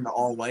 black and the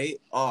all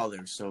white. Oh,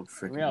 they're so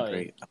freaking Really?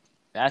 great.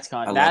 That's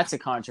a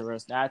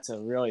controversial. That's a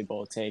really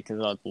bold take because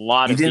a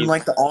lot You of didn't people.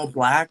 like the all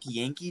black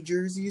Yankee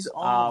jerseys?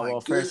 Oh, my Well,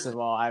 God. first of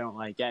all, I don't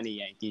like any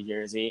Yankee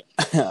jersey,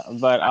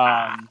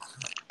 but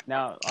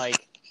no,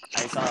 like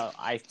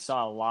I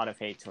saw a lot of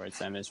hate towards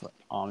them. Is what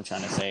all I'm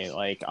trying to say.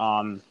 Like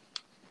the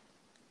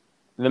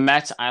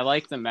Mets, I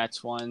like the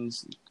Mets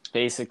ones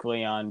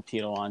basically on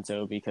Pete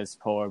Alonso because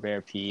Polar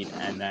Bear Pete,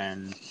 and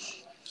then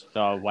the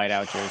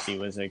whiteout jersey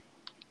was a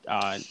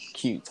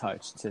cute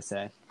touch to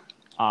say.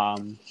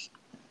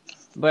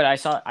 But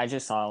I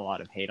just saw a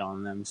lot of hate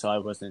on them, so I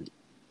wasn't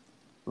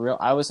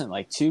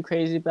like too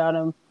crazy about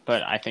them,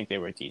 but I think they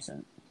were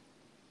decent.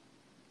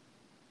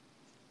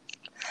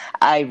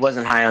 I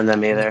wasn't high on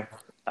them either.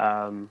 But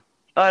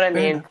I Fair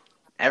mean, enough.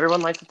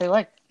 everyone likes what they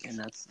like, and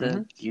that's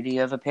the beauty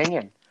of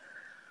opinion.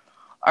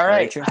 All Very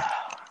right. true.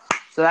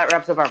 So that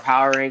wraps up our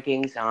power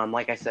rankings.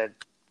 Like I said,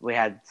 we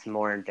had some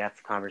more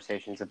in-depth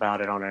conversations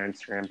about it on our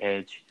Instagram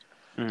page.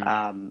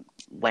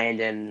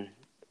 Landon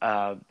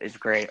is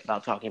great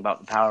about talking about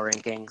the power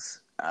rankings.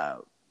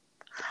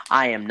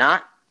 I am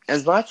not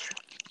as much.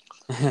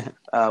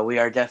 We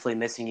are definitely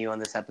missing you on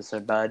this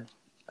episode, bud.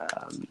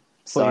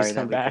 Sorry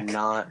that we could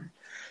not.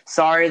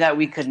 Sorry that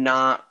we could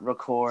not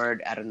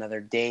record at another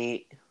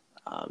date.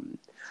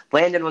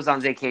 Landon was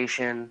on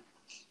vacation,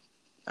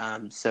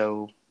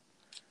 so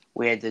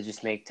we had to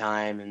just make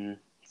time and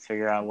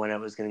figure out when it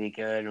was going to be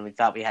good. And we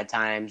thought we had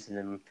times, and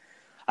then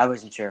I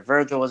wasn't sure if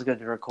Virgil was good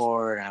to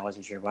record, and I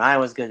wasn't sure when I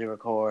was good to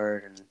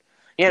record, and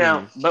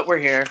but we're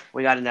here.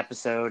 We got an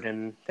episode,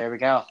 and there we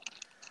go.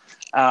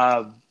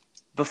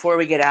 Before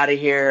we get out of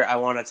here, I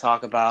want to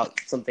talk about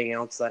something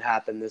else that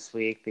happened this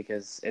week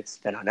because it's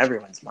been on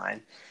everyone's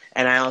mind.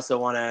 And I also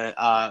want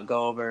to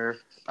go over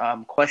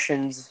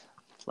questions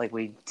like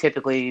we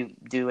typically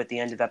do at the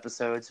end of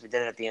episodes. We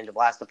did it at the end of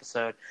last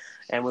episode,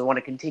 and we want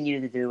to continue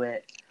to do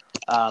it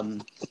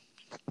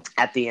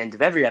at the end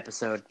of every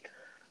episode.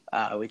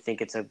 We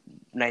think it's a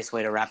nice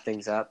way to wrap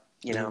things up.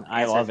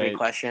 I love it.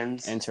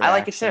 Questions. I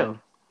like it too.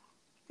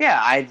 Yeah,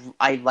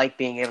 I like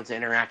being able to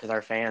interact with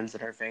our fans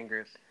and our fan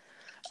group.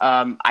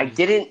 I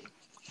didn't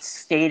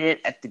state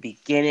it at the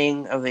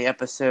beginning of the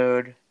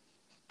episode,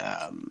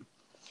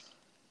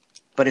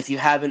 but if you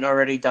haven't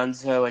already done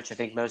so, which I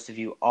think most of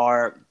you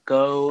are,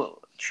 go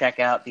check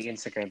out the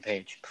Instagram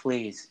page.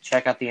 Please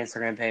check out the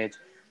Instagram page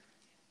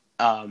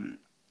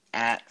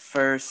at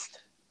first_,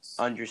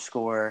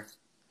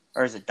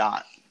 or is it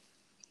dot?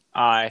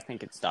 I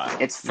think it's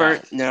dot. It's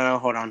first. No,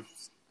 hold on.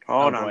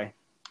 Hold on. Boy.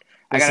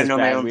 I got to is know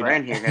my bad. own We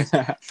brand don't. here,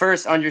 guys.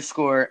 First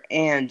underscore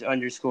and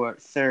underscore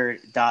third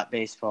dot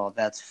baseball.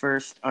 That's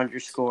first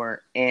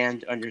underscore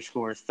and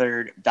underscore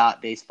third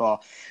dot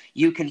baseball.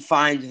 You can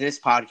find this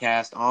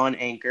podcast on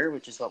Anchor,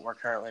 which is what we're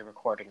currently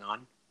recording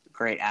on.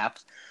 Great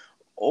apps.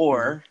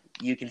 Or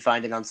you can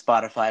find it on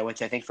Spotify,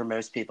 which I think for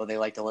most people, they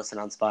like to listen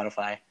on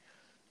Spotify.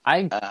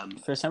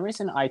 For some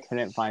reason, I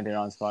couldn't find it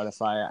on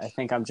Spotify. I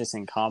think I'm just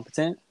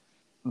incompetent.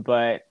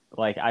 But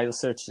like I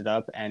searched it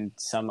up, and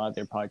some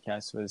other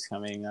podcast was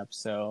coming up.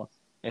 So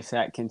if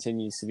that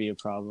continues to be a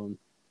problem,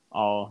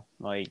 I'll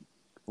like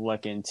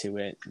look into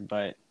it.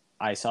 But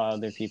I saw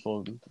other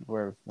people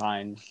were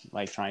fine,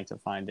 like trying to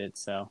find it.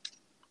 So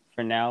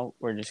for now,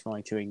 we're just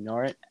going to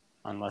ignore it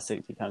unless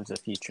it becomes a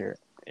future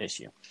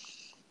issue.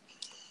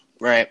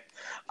 Right.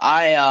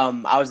 I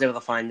was able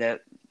to find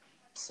it,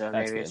 so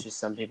That's maybe it's good. just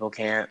some people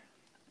can't.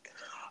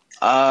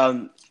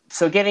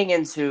 So getting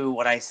into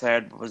what I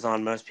said was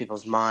on most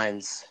people's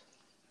minds.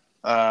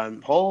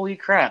 Holy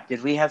crap!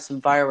 Did we have some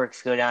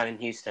fireworks go down in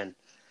Houston?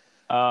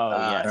 Oh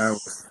That yes.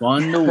 was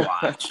fun to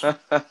watch.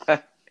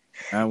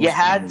 You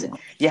had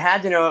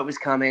to know it was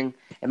coming.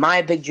 Am I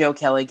a big Joe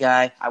Kelly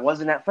guy? I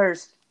wasn't at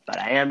first, but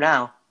I am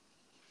now.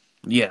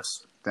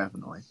 Yes,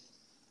 definitely.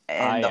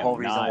 And I the whole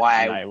am reason not,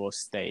 why and I will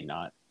stay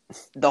not.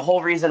 the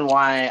whole reason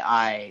why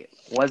I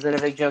wasn't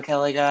a big Joe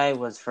Kelly guy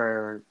was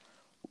for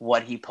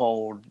what he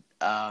pulled,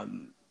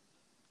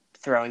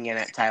 throwing in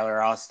at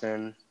Tyler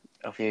Austin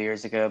a few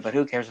years ago. But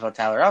who cares about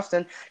Tyler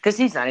Austin? Because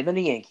he's not even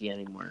a Yankee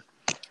anymore.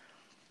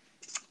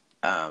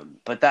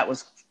 But that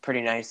was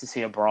pretty nice to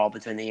see a brawl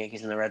between the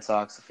Yankees and the Red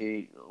Sox.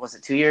 Was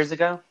it 2 years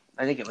ago?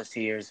 I think it was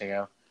 2 years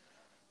ago.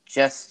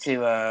 Just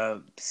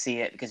to see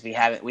it, because we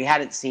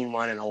hadn't seen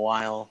one in a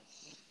while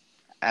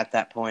at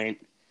that point.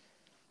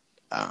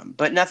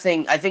 But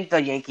nothing. I think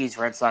the Yankees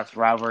Red Sox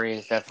rivalry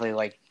is definitely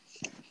like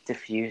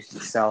diffused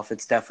itself.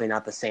 It's definitely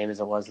not the same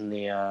as it was in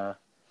the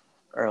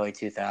early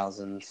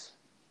 2000s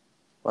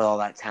with all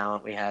that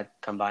talent we had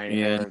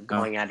combining or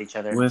going at each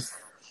other.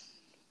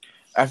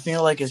 I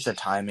feel like it's a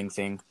timing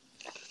thing.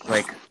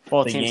 Like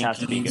Both the teams Yankees have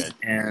to be good.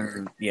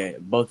 and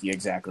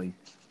exactly.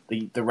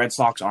 The Red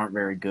Sox aren't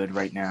very good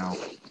right now.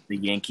 The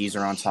Yankees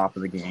are on top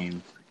of the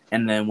game,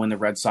 and then when the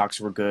Red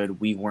Sox were good,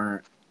 we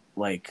weren't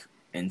like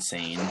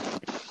insane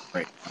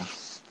right now.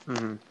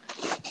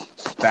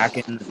 Mm-hmm. Back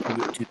in the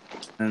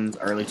 2000s,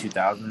 early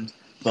 2000s,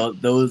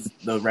 but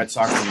the Red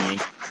Sox and the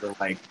Yankees were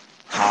like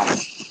top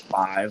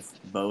 5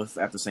 both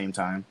at the same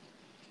time.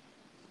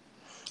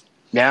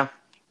 Yeah.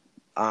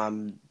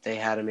 They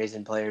had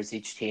amazing players.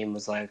 Each team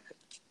was like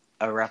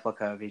a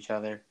replica of each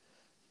other,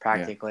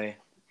 practically. Yeah.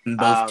 And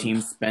both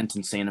teams spent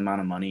insane amount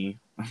of money.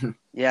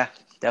 Yeah,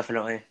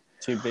 definitely.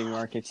 Two big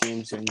market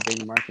teams doing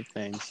big market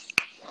things.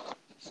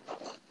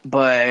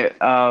 But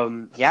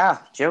yeah,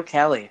 Joe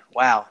Kelly.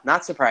 Wow,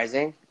 not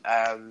surprising.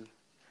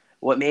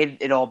 What made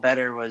it all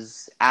better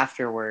was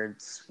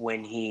afterwards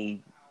when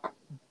he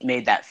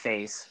made that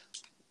face,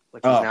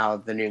 which is now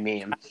the new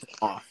meme.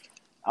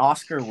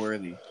 Oscar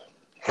worthy.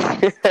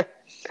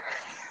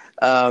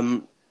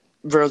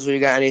 Virgil, you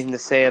got anything to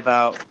say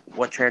about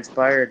what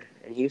transpired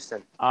in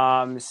Houston?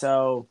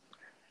 So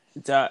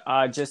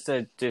just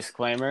a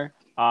disclaimer.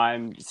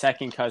 I'm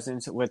second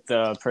cousins with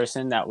the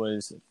person that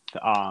was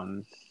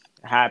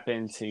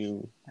happened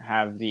to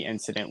have the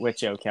incident with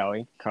Joe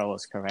Kelly,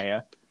 Carlos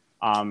Correa.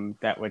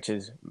 Which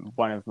is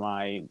one of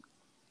my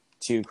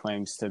 2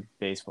 claims to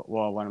baseball.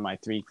 Well, one of my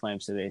 3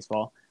 claims to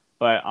baseball.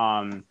 But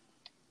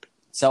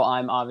so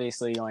I'm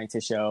obviously going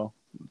to show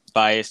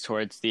bias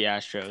towards the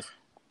Astros.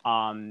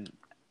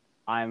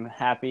 I'm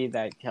happy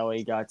that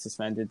Kelly got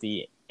suspended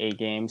the 8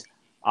 games.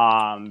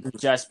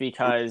 Just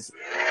because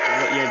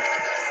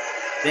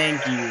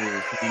Thank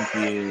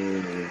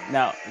you.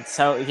 No,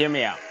 so hear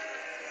me out.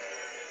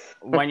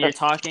 When you're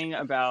talking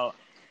about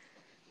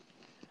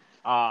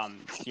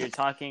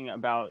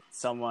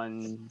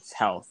someone's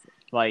health,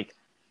 like,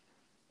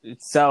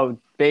 so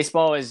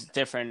baseball is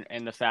different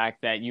in the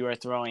fact that you are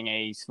throwing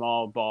a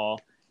small ball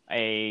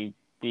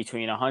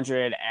between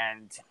 100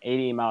 and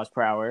 80 miles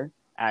per hour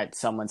at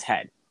someone's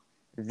head.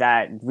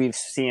 That we've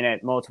seen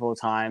it multiple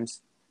times.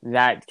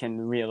 That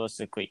can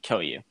realistically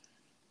kill you.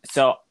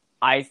 So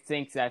I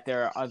think that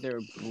there are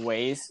other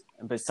ways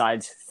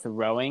besides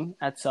throwing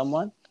at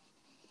someone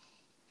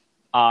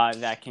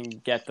that can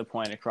get the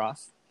point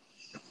across.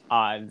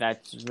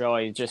 That's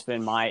really just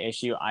been my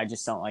issue. I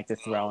just don't like the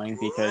throwing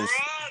because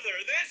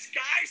this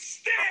guy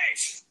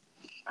stinks.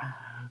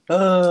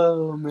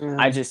 Oh man!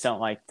 I just don't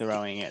like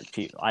throwing at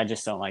people. I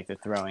just don't like the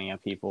throwing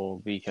at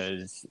people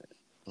because,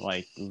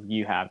 like,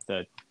 you have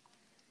the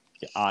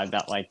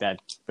that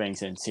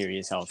brings in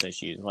serious health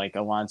issues. Like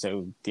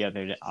Alonso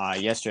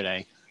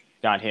yesterday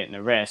got hit in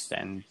the wrist,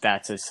 and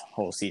that's his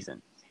whole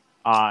season.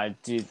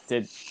 Did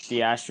the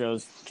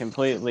Astros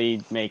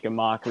completely make a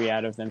mockery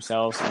out of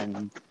themselves,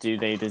 and do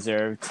they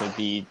deserve to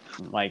be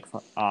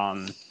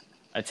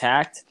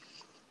attacked?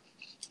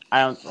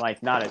 I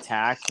don't not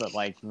attacked, but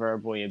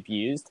verbally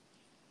abused.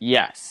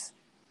 Yes.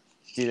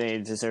 Do they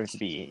deserve to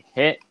be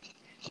hit?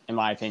 In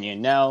my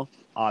opinion, no.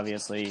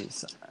 Obviously,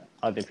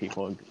 other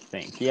people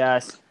think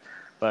yes,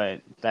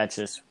 but that's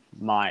just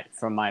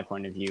from my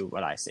point of view,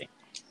 what I see.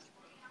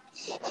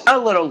 A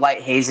little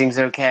light hazing's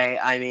okay.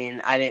 I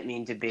mean, I didn't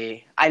mean to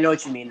be. I know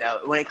what you mean,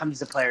 though. When it comes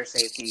to player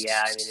safety,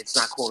 yeah, I mean, it's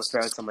not cool to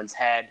throw at someone's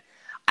head.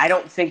 I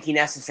don't think he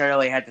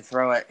necessarily had to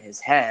throw at his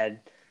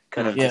head.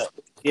 Could have just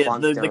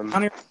plunked the him.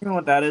 counter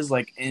with that is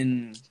like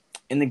in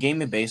the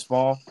game of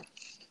baseball,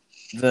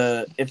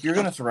 if you're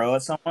gonna throw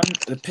at someone,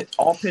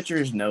 all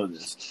pitchers know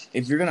this.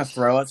 If you're gonna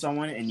throw at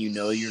someone and you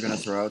know you're gonna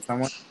throw at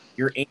someone,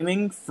 you're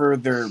aiming for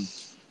their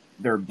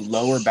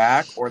lower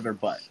back or their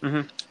butt.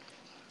 Mm-hmm.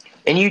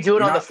 And you do it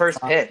You're on the not first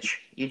trying-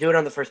 pitch. You do it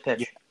on the first pitch.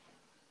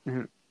 Yeah.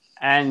 Mm-hmm.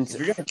 And if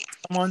you're gonna hit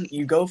someone,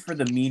 you go for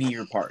the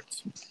meatier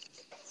parts.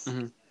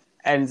 Mm-hmm.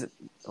 And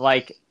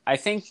like I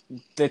think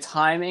the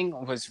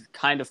timing was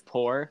kind of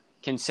poor,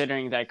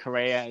 considering that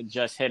Correa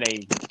just hit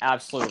a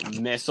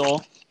absolute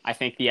missile. I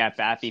think the at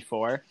bat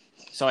before,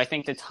 so I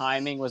think the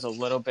timing was a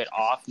little bit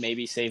off.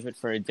 Maybe save it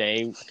for a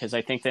day because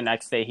I think the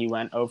next day he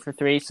went 0 for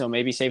 3. So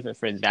maybe save it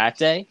for that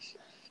day.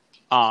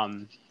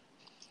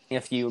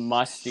 If you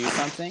must do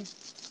something,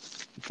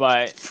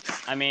 but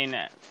I mean,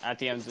 at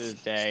the end of the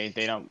day,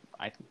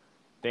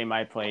 they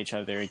might play each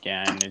other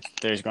again.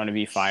 There's going to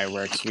be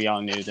fireworks. We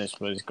all knew this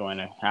was going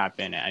to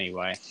happen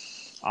anyway.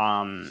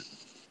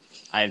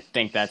 I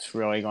think that's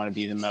really going to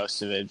be the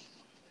most of it,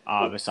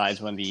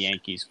 besides when the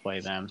Yankees play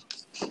them.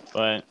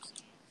 But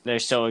they're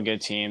still a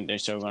good team. They're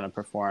still going to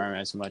perform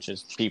as much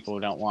as people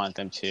don't want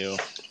them to.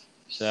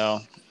 So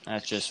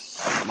that's just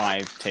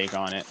my take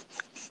on it.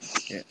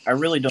 Yeah, I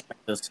really don't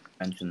like this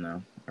suspension,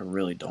 though. I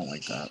really don't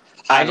like that.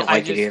 I don't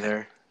like it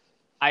either.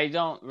 I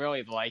don't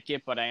really like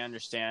it, but I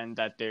understand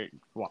that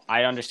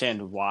I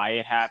understand why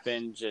it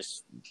happened,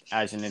 just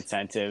as an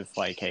incentive.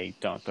 Like, hey,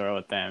 don't throw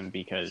at them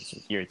because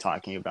you're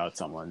talking about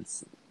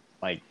someone's,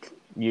 like,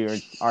 you're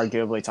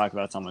arguably talking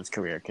about someone's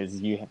career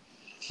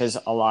because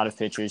a lot of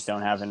pitchers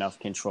don't have enough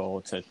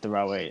control to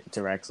throw it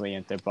directly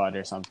at their butt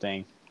or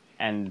something,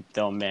 and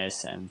they'll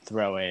miss and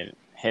throw it,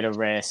 hit a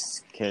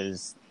wrist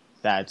because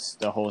that's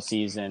the whole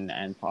season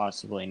and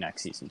possibly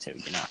next season too.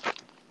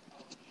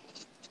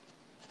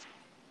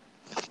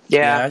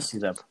 Yeah, I see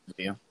that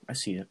video. I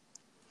see it.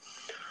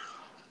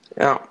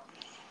 Yeah,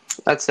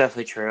 that's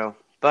definitely true.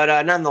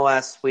 But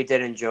nonetheless, we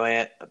did enjoy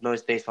it.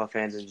 Most baseball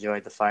fans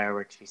enjoyed the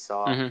fireworks we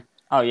saw. Mm-hmm.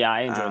 Oh yeah,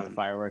 I enjoyed the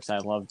fireworks. I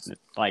loved it.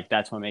 Like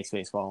that's what makes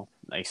baseball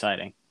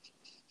exciting.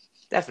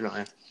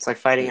 Definitely, it's like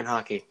fighting in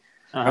hockey.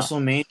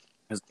 WrestleMania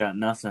has got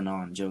nothing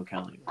on Joe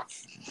Kelly.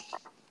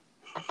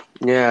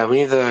 Yeah,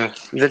 Vince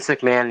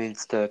McMahon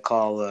needs to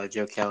call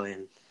Joe Kelly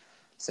and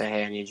say,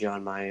 "Hey, I need you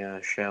on my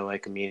show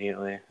like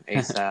immediately,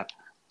 ASAP."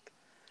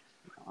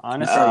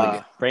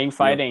 Honestly, bring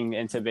fighting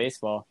into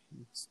baseball.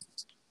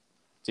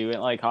 Do it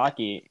like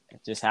hockey.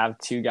 Just have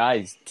two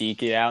guys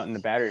deke it out in the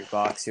batter's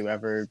box.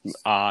 Whoever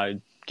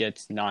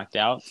gets knocked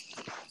out,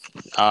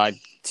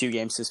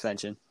 2-game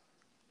suspension.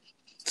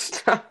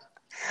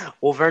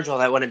 Well, Virgil,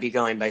 that wouldn't be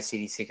going by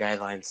CDC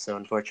guidelines, so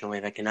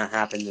unfortunately that cannot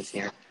happen this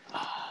year.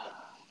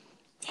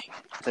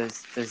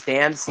 Those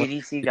damn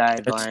CDC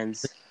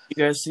guidelines. You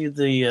guys see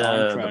the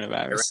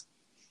coronavirus?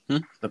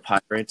 The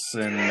Pirates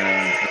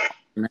and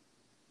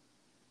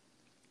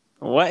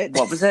What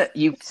was it?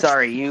 You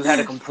had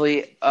a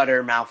complete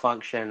utter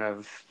malfunction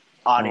of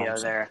audio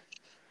there.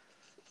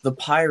 The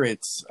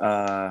Pirates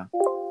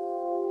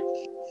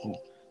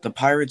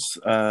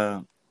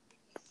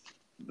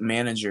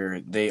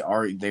manager, they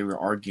were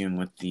arguing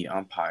with the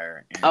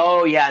umpire. And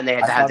and they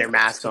had to have their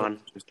mask on.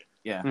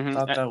 Yeah, I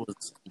thought that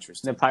was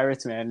interesting. The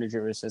Pirates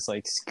manager was just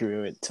like,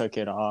 screw it, took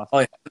it off. Oh,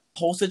 yeah. The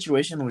whole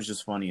situation was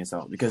just funny as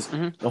hell because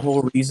the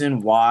whole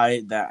reason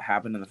why that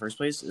happened in the first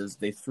place is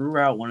they threw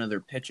out one of their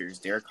pitchers,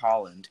 Derek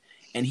Holland,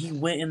 and he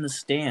went in the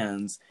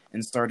stands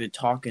and started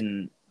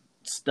talking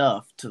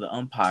stuff to the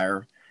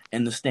umpire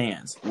in the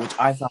stands, which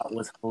I thought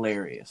was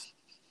hilarious.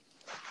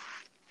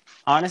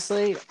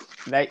 Honestly,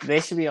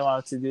 they should be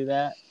allowed to do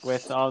that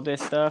with all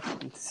this stuff.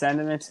 Send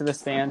them into the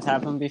stands,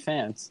 have them be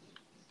fans.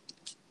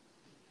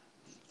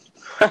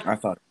 I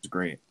thought it was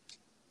great.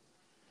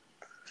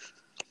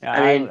 Yeah,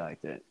 I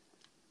liked it.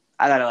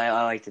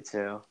 I liked it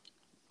too.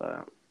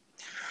 But,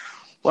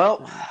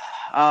 well,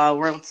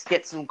 let's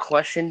get some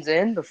questions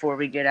in before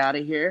we get out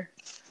of here.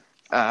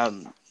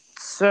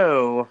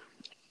 So,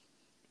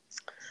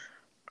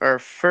 our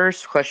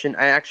first question,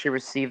 I actually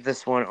received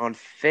this one on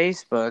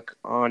Facebook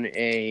on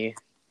a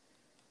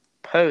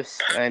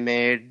post I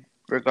made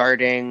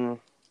regarding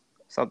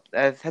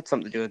it had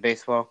something to do with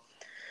baseball.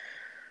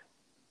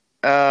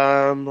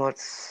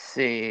 Let's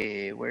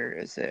see, where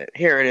is it?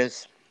 Here it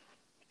is.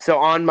 So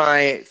on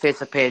my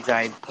Facebook page,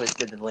 I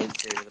posted the link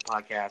to the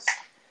podcast.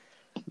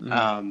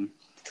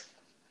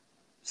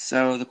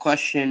 So the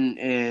question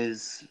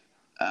is,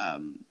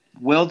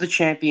 will the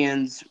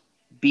champions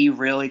be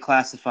really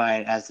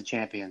classified as the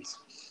champions?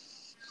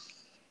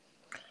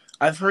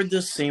 I've heard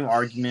this same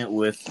argument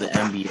with the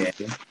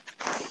NBA.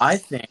 I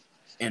think,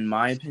 in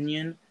my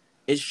opinion,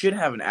 it should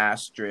have an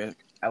asterisk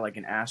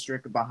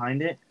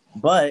behind it,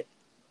 but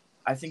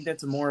I think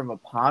that's more of a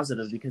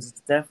positive because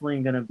it's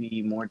definitely going to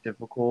be more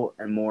difficult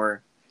and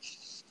more.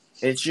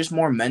 It's just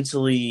more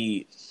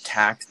mentally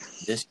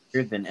taxed this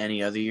year than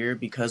any other year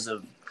because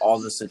of all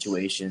the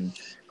situation.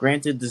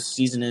 Granted, the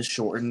season is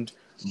shortened,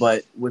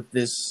 but with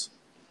this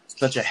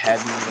such a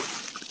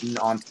heavy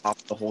on top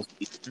of the whole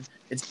season,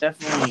 it's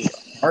definitely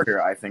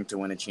harder, I think, to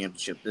win a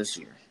championship this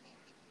year.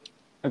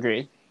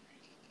 Agreed.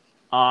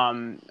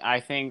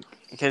 I think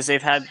because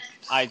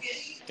I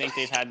think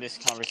they've had this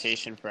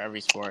conversation for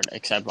every sport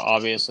except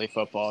obviously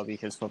football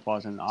because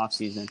football's in the off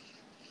season.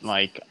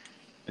 Like,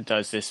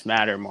 does this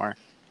matter more?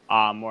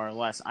 More or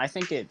less. I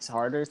think it's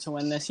harder to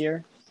win this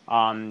year.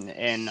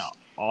 In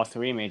all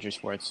three major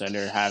sports that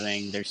are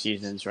having their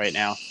seasons right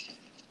now.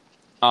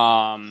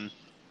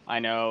 I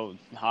know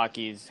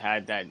hockey's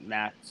had that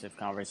massive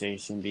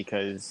conversation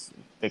because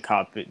the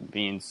cup it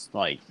means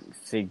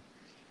it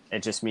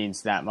just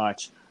means that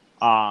much.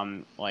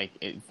 Like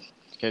it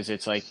because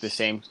it's like the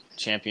same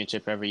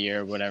championship every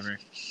year or whatever.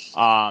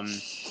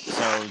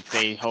 So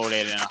they hold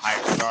it in a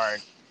high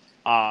regard.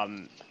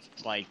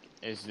 Like,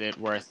 is it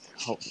worth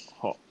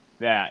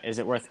that? Is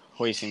it worth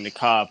hoisting the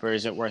cup, or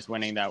is it worth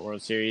winning that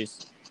World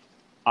Series?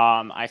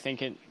 I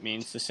think it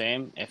means the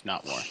same, if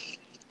not more.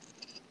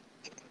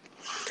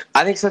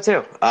 I think so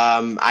too.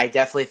 I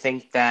definitely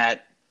think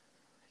that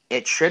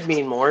it should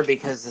mean more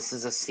because this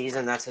is a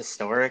season that's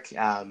historic.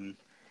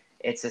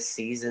 It's a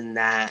season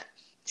that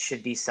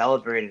should be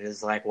celebrated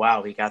as like,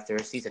 wow, we got through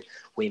a season.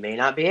 We may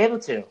not be able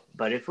to,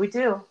 but if we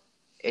do,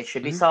 it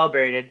should be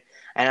celebrated.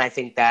 And I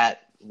think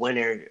that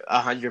winner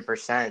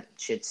 100%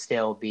 should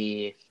still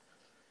be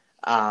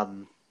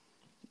the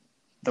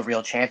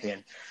real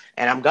champion.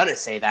 And I'm going to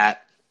say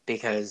that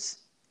because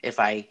if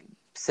I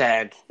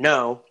said,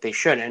 no, they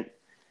shouldn't,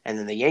 and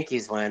then the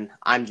Yankees win,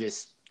 I'm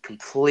just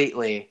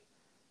completely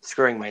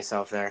screwing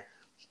myself there.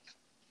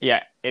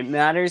 Yeah, it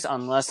matters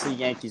unless the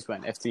Yankees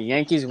win. If the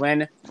Yankees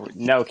win,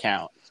 no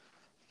count.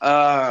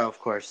 Of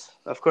course.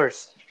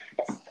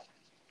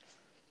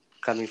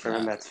 Coming from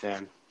a Mets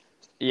fan.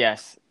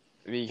 Yes,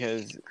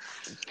 because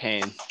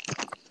pain.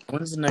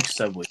 When's the next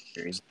Subway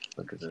Series?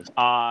 Look at this.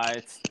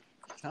 It's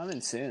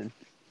coming soon.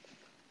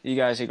 You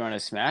guys are going to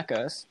smack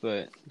us,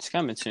 but it's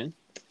coming soon.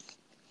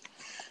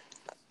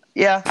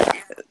 Yeah,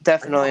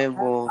 definitely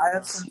we'll I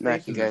have some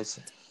smack you faith in guys.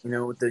 You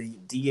know, with the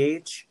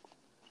DH,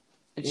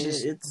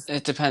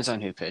 It depends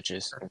on who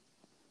pitches.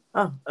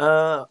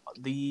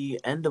 the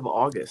end of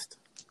August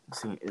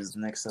is the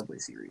next Subway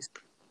Series.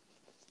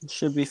 It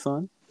should be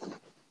fun.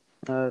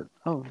 The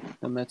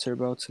Mets are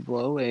about to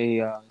blow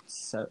a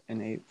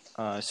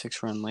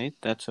 6-run lead.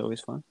 That's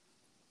always fun.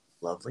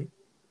 Lovely.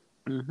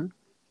 Mm-hmm.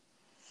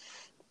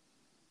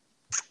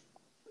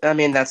 I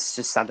mean, that's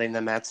just something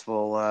the Mets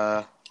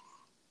will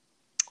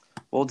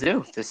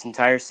do this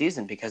entire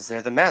season because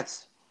they're the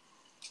Mets.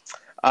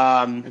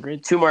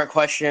 Agreed. Two more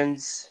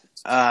questions.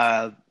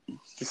 The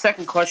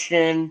second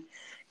question,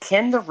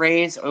 can the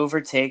Rays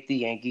overtake the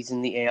Yankees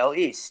in the AL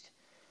East?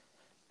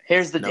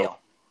 Here's the deal.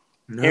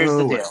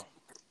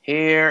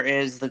 Here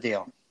is the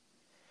deal.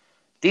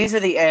 These are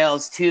the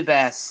AL's two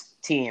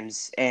best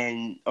teams,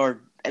 I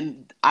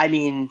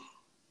mean,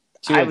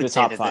 Two of the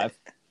top five.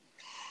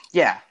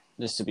 Yeah.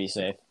 Just to be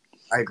safe.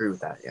 I agree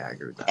with that. Yeah, I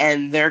agree with that.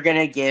 And they're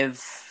gonna give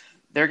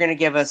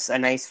us a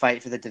nice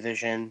fight for the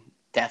division,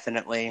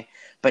 definitely.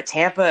 But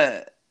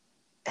Tampa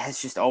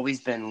has just always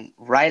been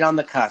right on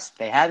the cusp.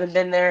 They haven't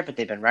been there, but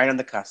they've been right on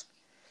the cusp.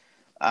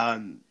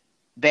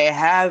 They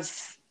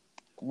have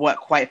what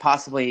quite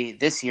possibly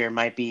this year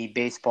might be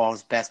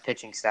baseball's best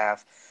pitching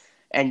staff,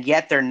 and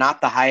yet they're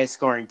not the highest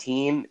scoring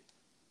team.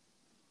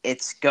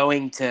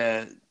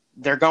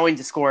 They're going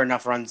to score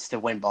enough runs to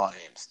win ball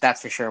games.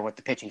 That's for sure with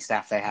the pitching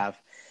staff they have.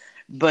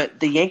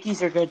 But the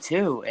Yankees are good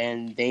too,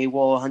 and they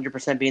will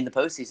 100% be in the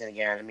postseason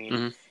again. I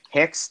mean,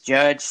 Hicks,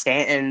 Judge,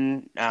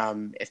 Stanton,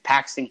 if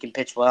Paxton can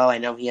pitch well, I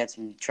know he had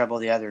some trouble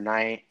the other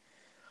night.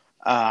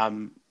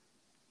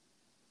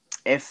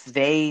 If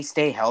they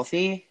stay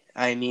healthy,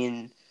 I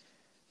mean,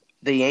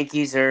 the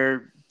Yankees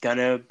are going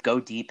to go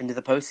deep into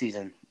the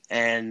postseason.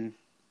 And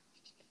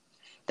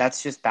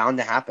that's just bound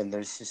to happen.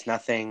 There's just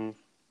nothing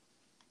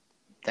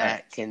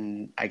that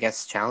can, I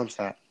guess, challenge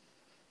that.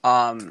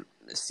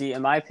 See,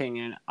 in my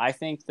opinion, I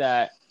think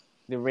that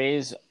the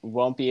Rays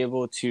won't be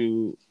able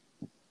to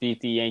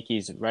beat the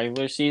Yankees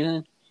regular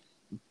season,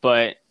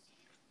 but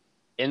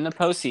in the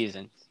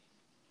postseason,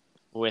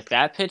 with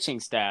that pitching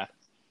staff,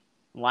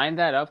 line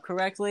that up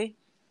correctly,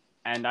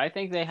 and I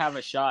think they have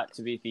a shot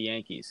to beat the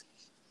Yankees.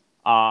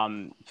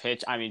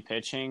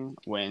 Pitching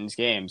wins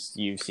games.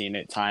 You've seen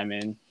it time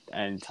in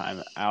and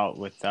time out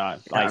with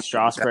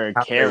Strasburg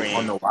carrying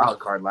on the wild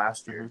card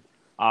last year.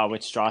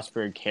 With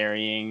Strasburg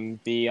carrying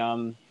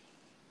the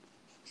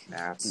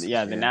Nats.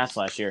 the Nats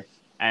last year,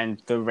 and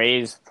the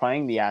Rays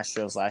playing the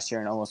Astros last year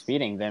and almost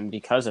beating them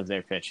because of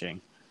their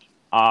pitching.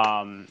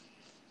 I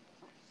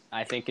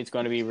think it's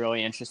going to be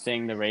really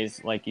interesting. The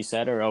Rays, like you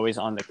said, are always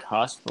on the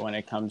cusp when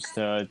it comes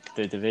to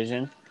the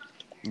division,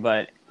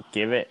 but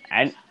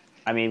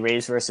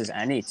Rays versus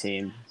any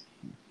team,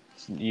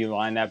 you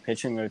line that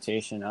pitching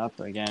rotation up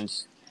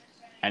against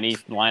any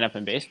lineup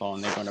in baseball,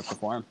 and they're going to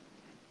perform.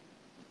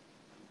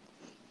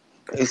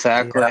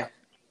 Exactly.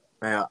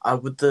 Yeah.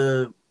 With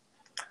the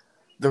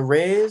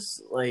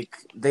Rays, like,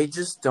 they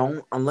just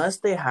don't, unless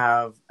they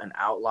have an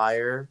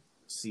outlier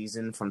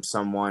season from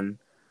someone,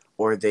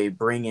 or they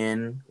bring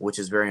in, which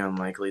is very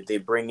unlikely, they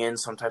bring in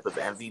some type of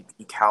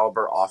MVP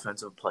caliber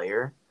offensive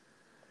player.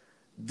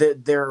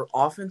 Their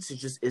offense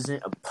just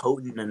isn't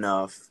potent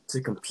enough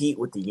to compete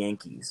with the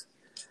Yankees.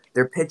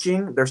 Their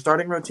pitching, their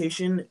starting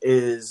rotation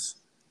is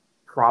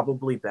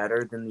probably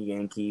better than the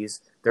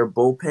Yankees. Their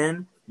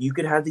bullpen, you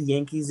could have the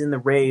Yankees and the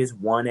Rays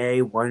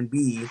 1A,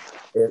 1B.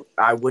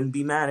 I wouldn't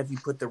be mad if you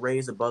put the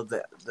Rays above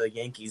the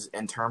Yankees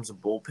in terms of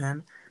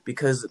bullpen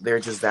because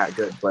they're just that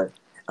good. But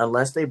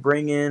unless they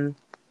bring in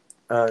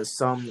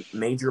some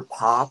major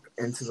pop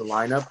into the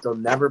lineup, they'll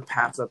never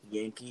pass up the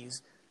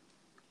Yankees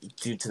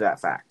due to that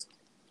fact.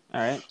 All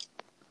right.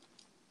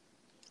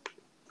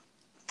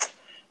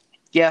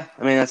 Yeah,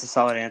 I mean, that's a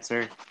solid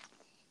answer.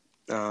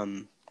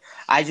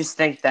 I just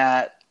think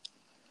that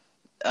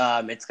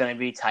it's going to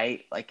be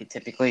tight like it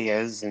typically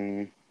is,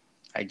 and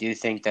I do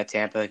think that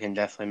Tampa can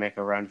definitely make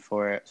a run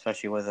for it,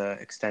 especially with an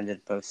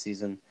extended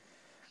postseason.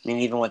 I mean,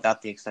 even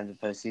without the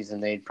extended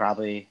postseason, they'd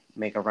probably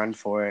make a run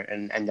for it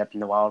and end up in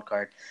the wild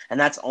card. And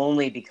that's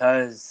only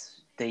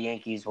because the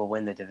Yankees will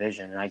win the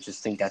division, and I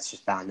just think that's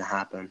just bound to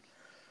happen.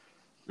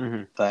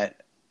 Mm-hmm.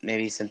 But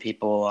maybe some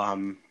people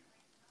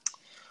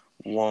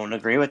won't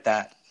agree with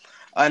that.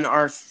 And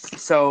our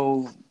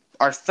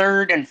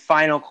third and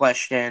final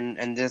question,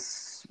 and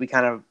this we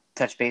kind of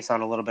touched base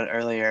on a little bit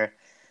earlier: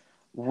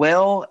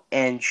 will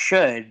and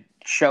should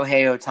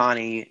Shohei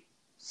Ohtani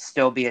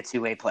still be a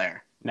two-way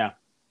player? No.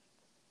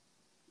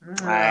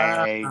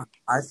 I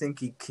think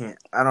he can't.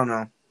 I don't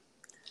know.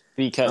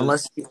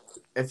 Because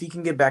If he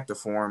can get back to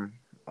form,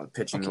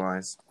 pitching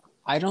wise.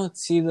 I don't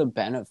see the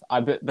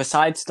benefit.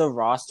 Besides the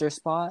roster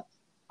spot,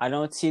 I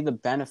don't see the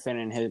benefit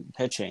in his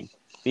pitching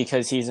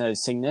because he's a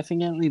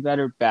significantly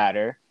better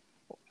batter.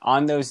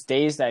 On those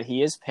days that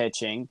he is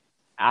pitching,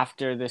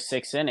 after the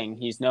sixth inning,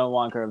 he's no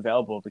longer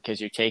available because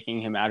you're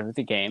taking him out of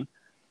the game.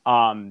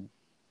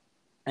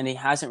 And he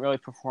hasn't really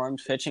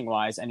performed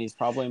pitching-wise, and he's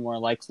probably more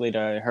likely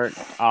to hurt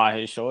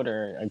his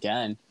shoulder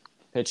again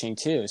pitching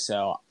too.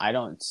 So I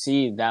don't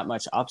see that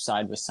much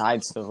upside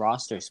besides the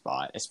roster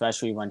spot,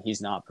 especially when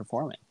he's not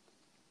performing.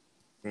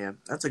 Yeah,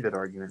 that's a good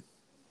argument.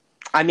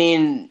 I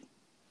mean,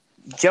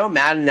 Joe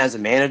Madden as a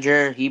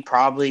manager, he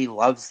probably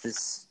loves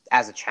this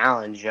as a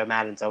challenge. Joe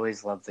Madden's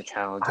always loved the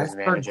challenge as a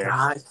manager.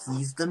 I forgot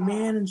he's the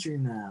manager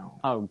now.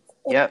 Oh,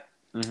 yep.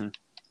 Mm-hmm.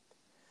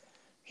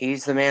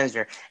 He's the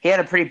manager. He had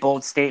a pretty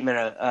bold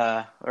statement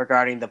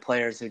regarding the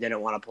players who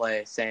didn't want to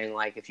play, saying,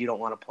 like, if you don't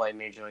want to play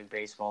Major League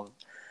Baseball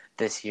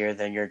this year,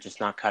 then you're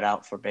just not cut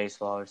out for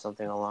baseball or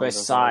something along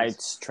those lines.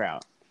 Besides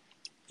Trout,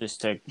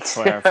 just to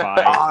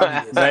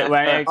clarify. But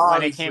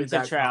when it came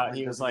to Trout,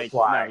 he was like,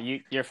 no,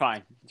 you're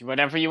fine.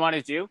 Whatever you want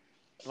to do.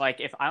 Like,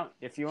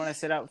 if you want to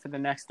sit out for the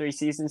next 3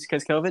 seasons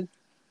because COVID,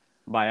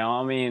 by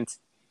all means,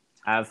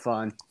 have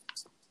fun.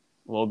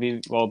 We'll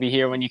be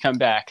here when you come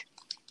back.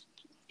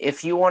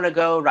 If you want to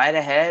go right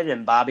ahead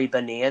and Bobby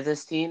Bonilla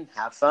this team,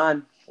 have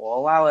fun. We'll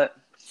allow it.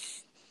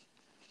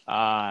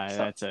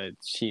 That's a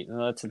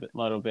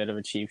little bit of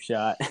a cheap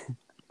shot. A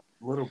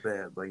little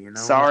bit, but you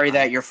know. Sorry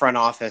that your front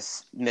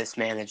office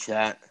mismanaged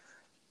that.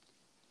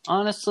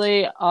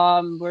 Honestly,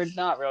 we're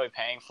not really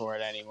paying for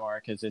it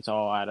anymore because it's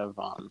all out of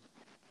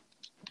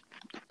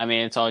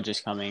it's all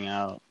just coming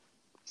out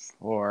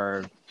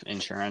for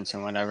insurance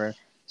and whatever,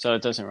 so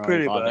it doesn't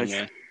really bother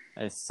me.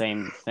 The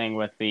same thing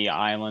with the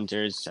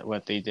Islanders.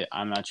 What they did,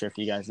 I'm not sure if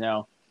you guys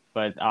know,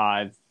 but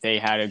they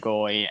had a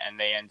goalie and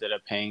they ended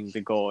up paying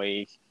the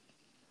goalie.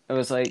 It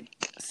was like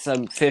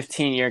some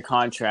 15-year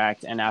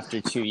contract, and after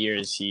 2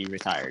 years, he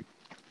retired.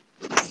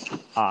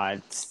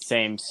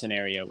 Same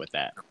scenario with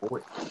that.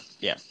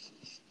 Yeah.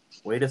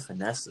 Way to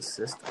finesse the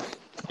system.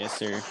 Yes,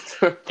 sir.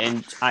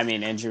 And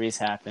injuries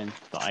happen.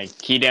 Like,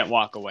 he didn't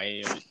walk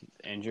away; it was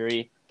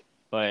injury,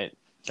 but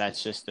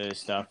that's just the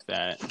stuff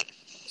that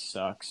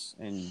sucks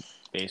in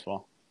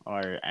baseball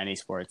or any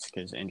sports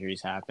because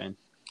injuries happen.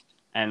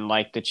 And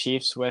like the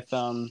Chiefs with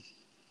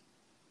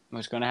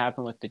what's going to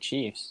happen with the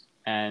Chiefs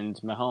and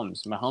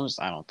Mahomes. Mahomes,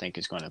 I don't think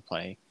is going to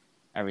play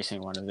every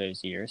single one of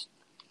those years.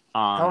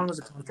 How long was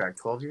the contract?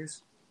 12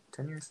 years?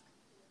 10 years?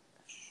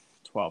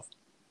 12.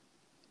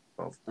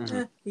 12.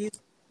 Mm-hmm.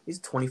 He's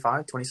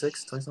 25,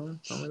 26, 27,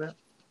 something like that.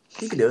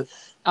 He can do it.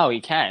 Oh, he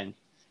can.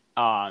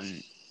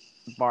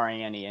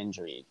 Barring any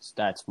injuries.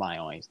 That's my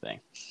only thing.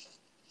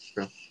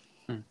 True.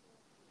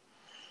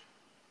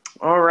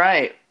 All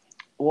right.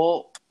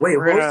 Well, wait,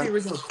 what was the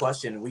original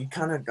question? We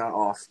kind of got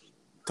off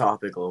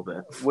topic a little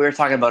bit. We were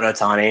talking about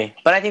Ohtani,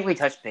 but I think we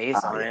touched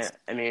base on it.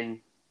 I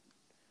mean,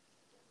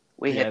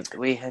 we hit.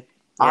 Yeah.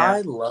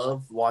 I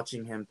love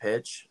watching him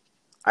pitch.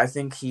 I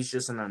think he's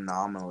just an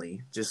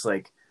anomaly. Just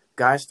like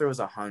guys throws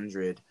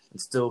 100 and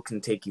still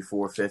can take you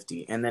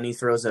 450, and then he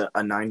throws a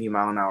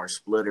 90-mile-an-hour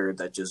splitter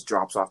that just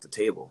drops off the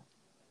table.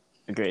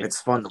 Agreed. It's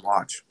fun to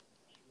watch.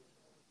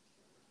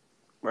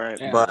 Right.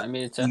 Yeah, But I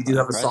mean, it's you do definitely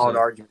have a solid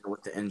impressive. argument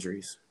with the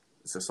injuries.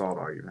 It's a solid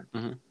argument.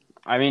 Mm-hmm.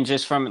 I mean,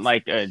 just from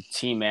like a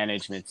team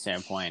management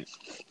standpoint,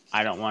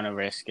 I don't want to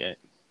risk it.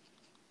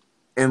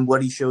 And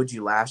what he showed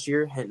you last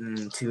year, hitting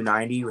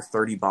 290 with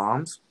 30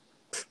 bombs.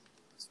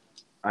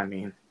 I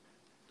mean,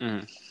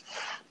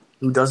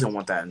 who doesn't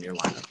want that in your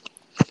lineup?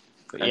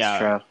 But That's yeah,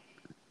 true.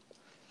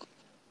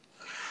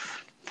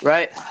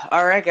 Right.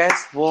 All right,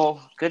 guys.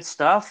 Well, good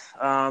stuff.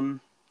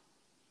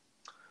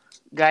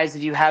 Guys,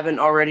 if you haven't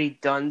already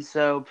done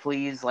so,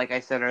 please, like I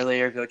said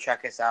earlier, go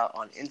check us out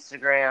on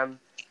Instagram.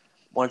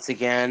 Once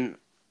again,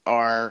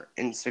 our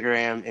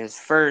Instagram is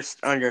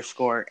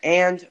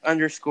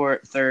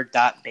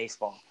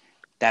first_and_third.baseball.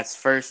 That's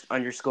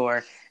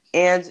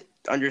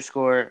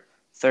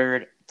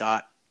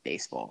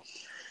first_and_third.baseball.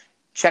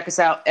 Check us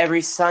out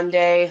every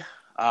Sunday.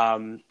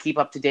 Keep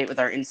up to date with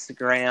our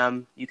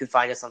Instagram. You can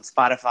find us on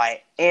Spotify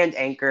and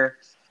Anchor.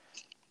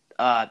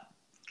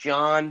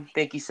 John,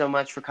 thank you so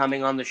much for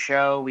coming on the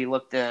show. We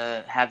look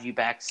to have you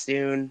back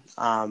soon.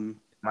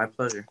 My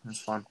pleasure. It was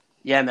fun.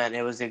 Yeah, man,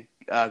 it was a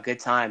good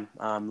time.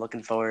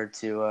 Looking forward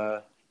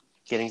to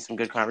getting some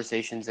good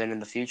conversations in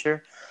the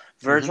future.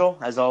 Virgil,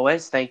 as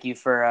always, thank you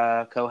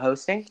for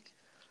co-hosting.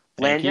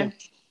 thank you.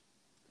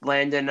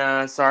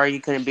 Landon, sorry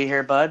you couldn't be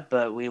here, bud,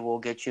 but we will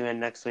get you in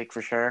next week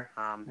for sure.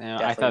 Yeah,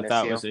 Definitely I thought miss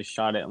that you. was a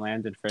shot at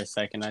Landon for a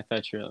second. I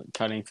thought you were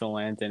cutting to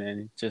Landon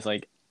and just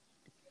like,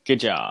 good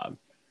job.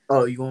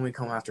 Oh, you want me to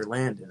come after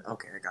Landon?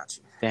 Okay, I got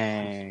you.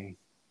 Dang.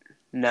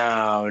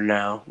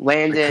 No.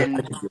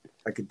 Landon,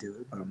 I could do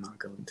it, but I'm not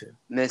going to.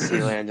 miss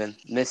you, Landon.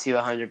 Miss you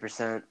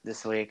 100%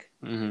 this week.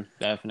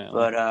 Definitely.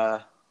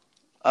 But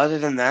other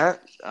than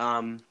that,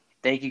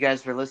 thank you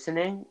guys for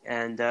listening,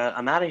 and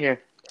I'm out of here.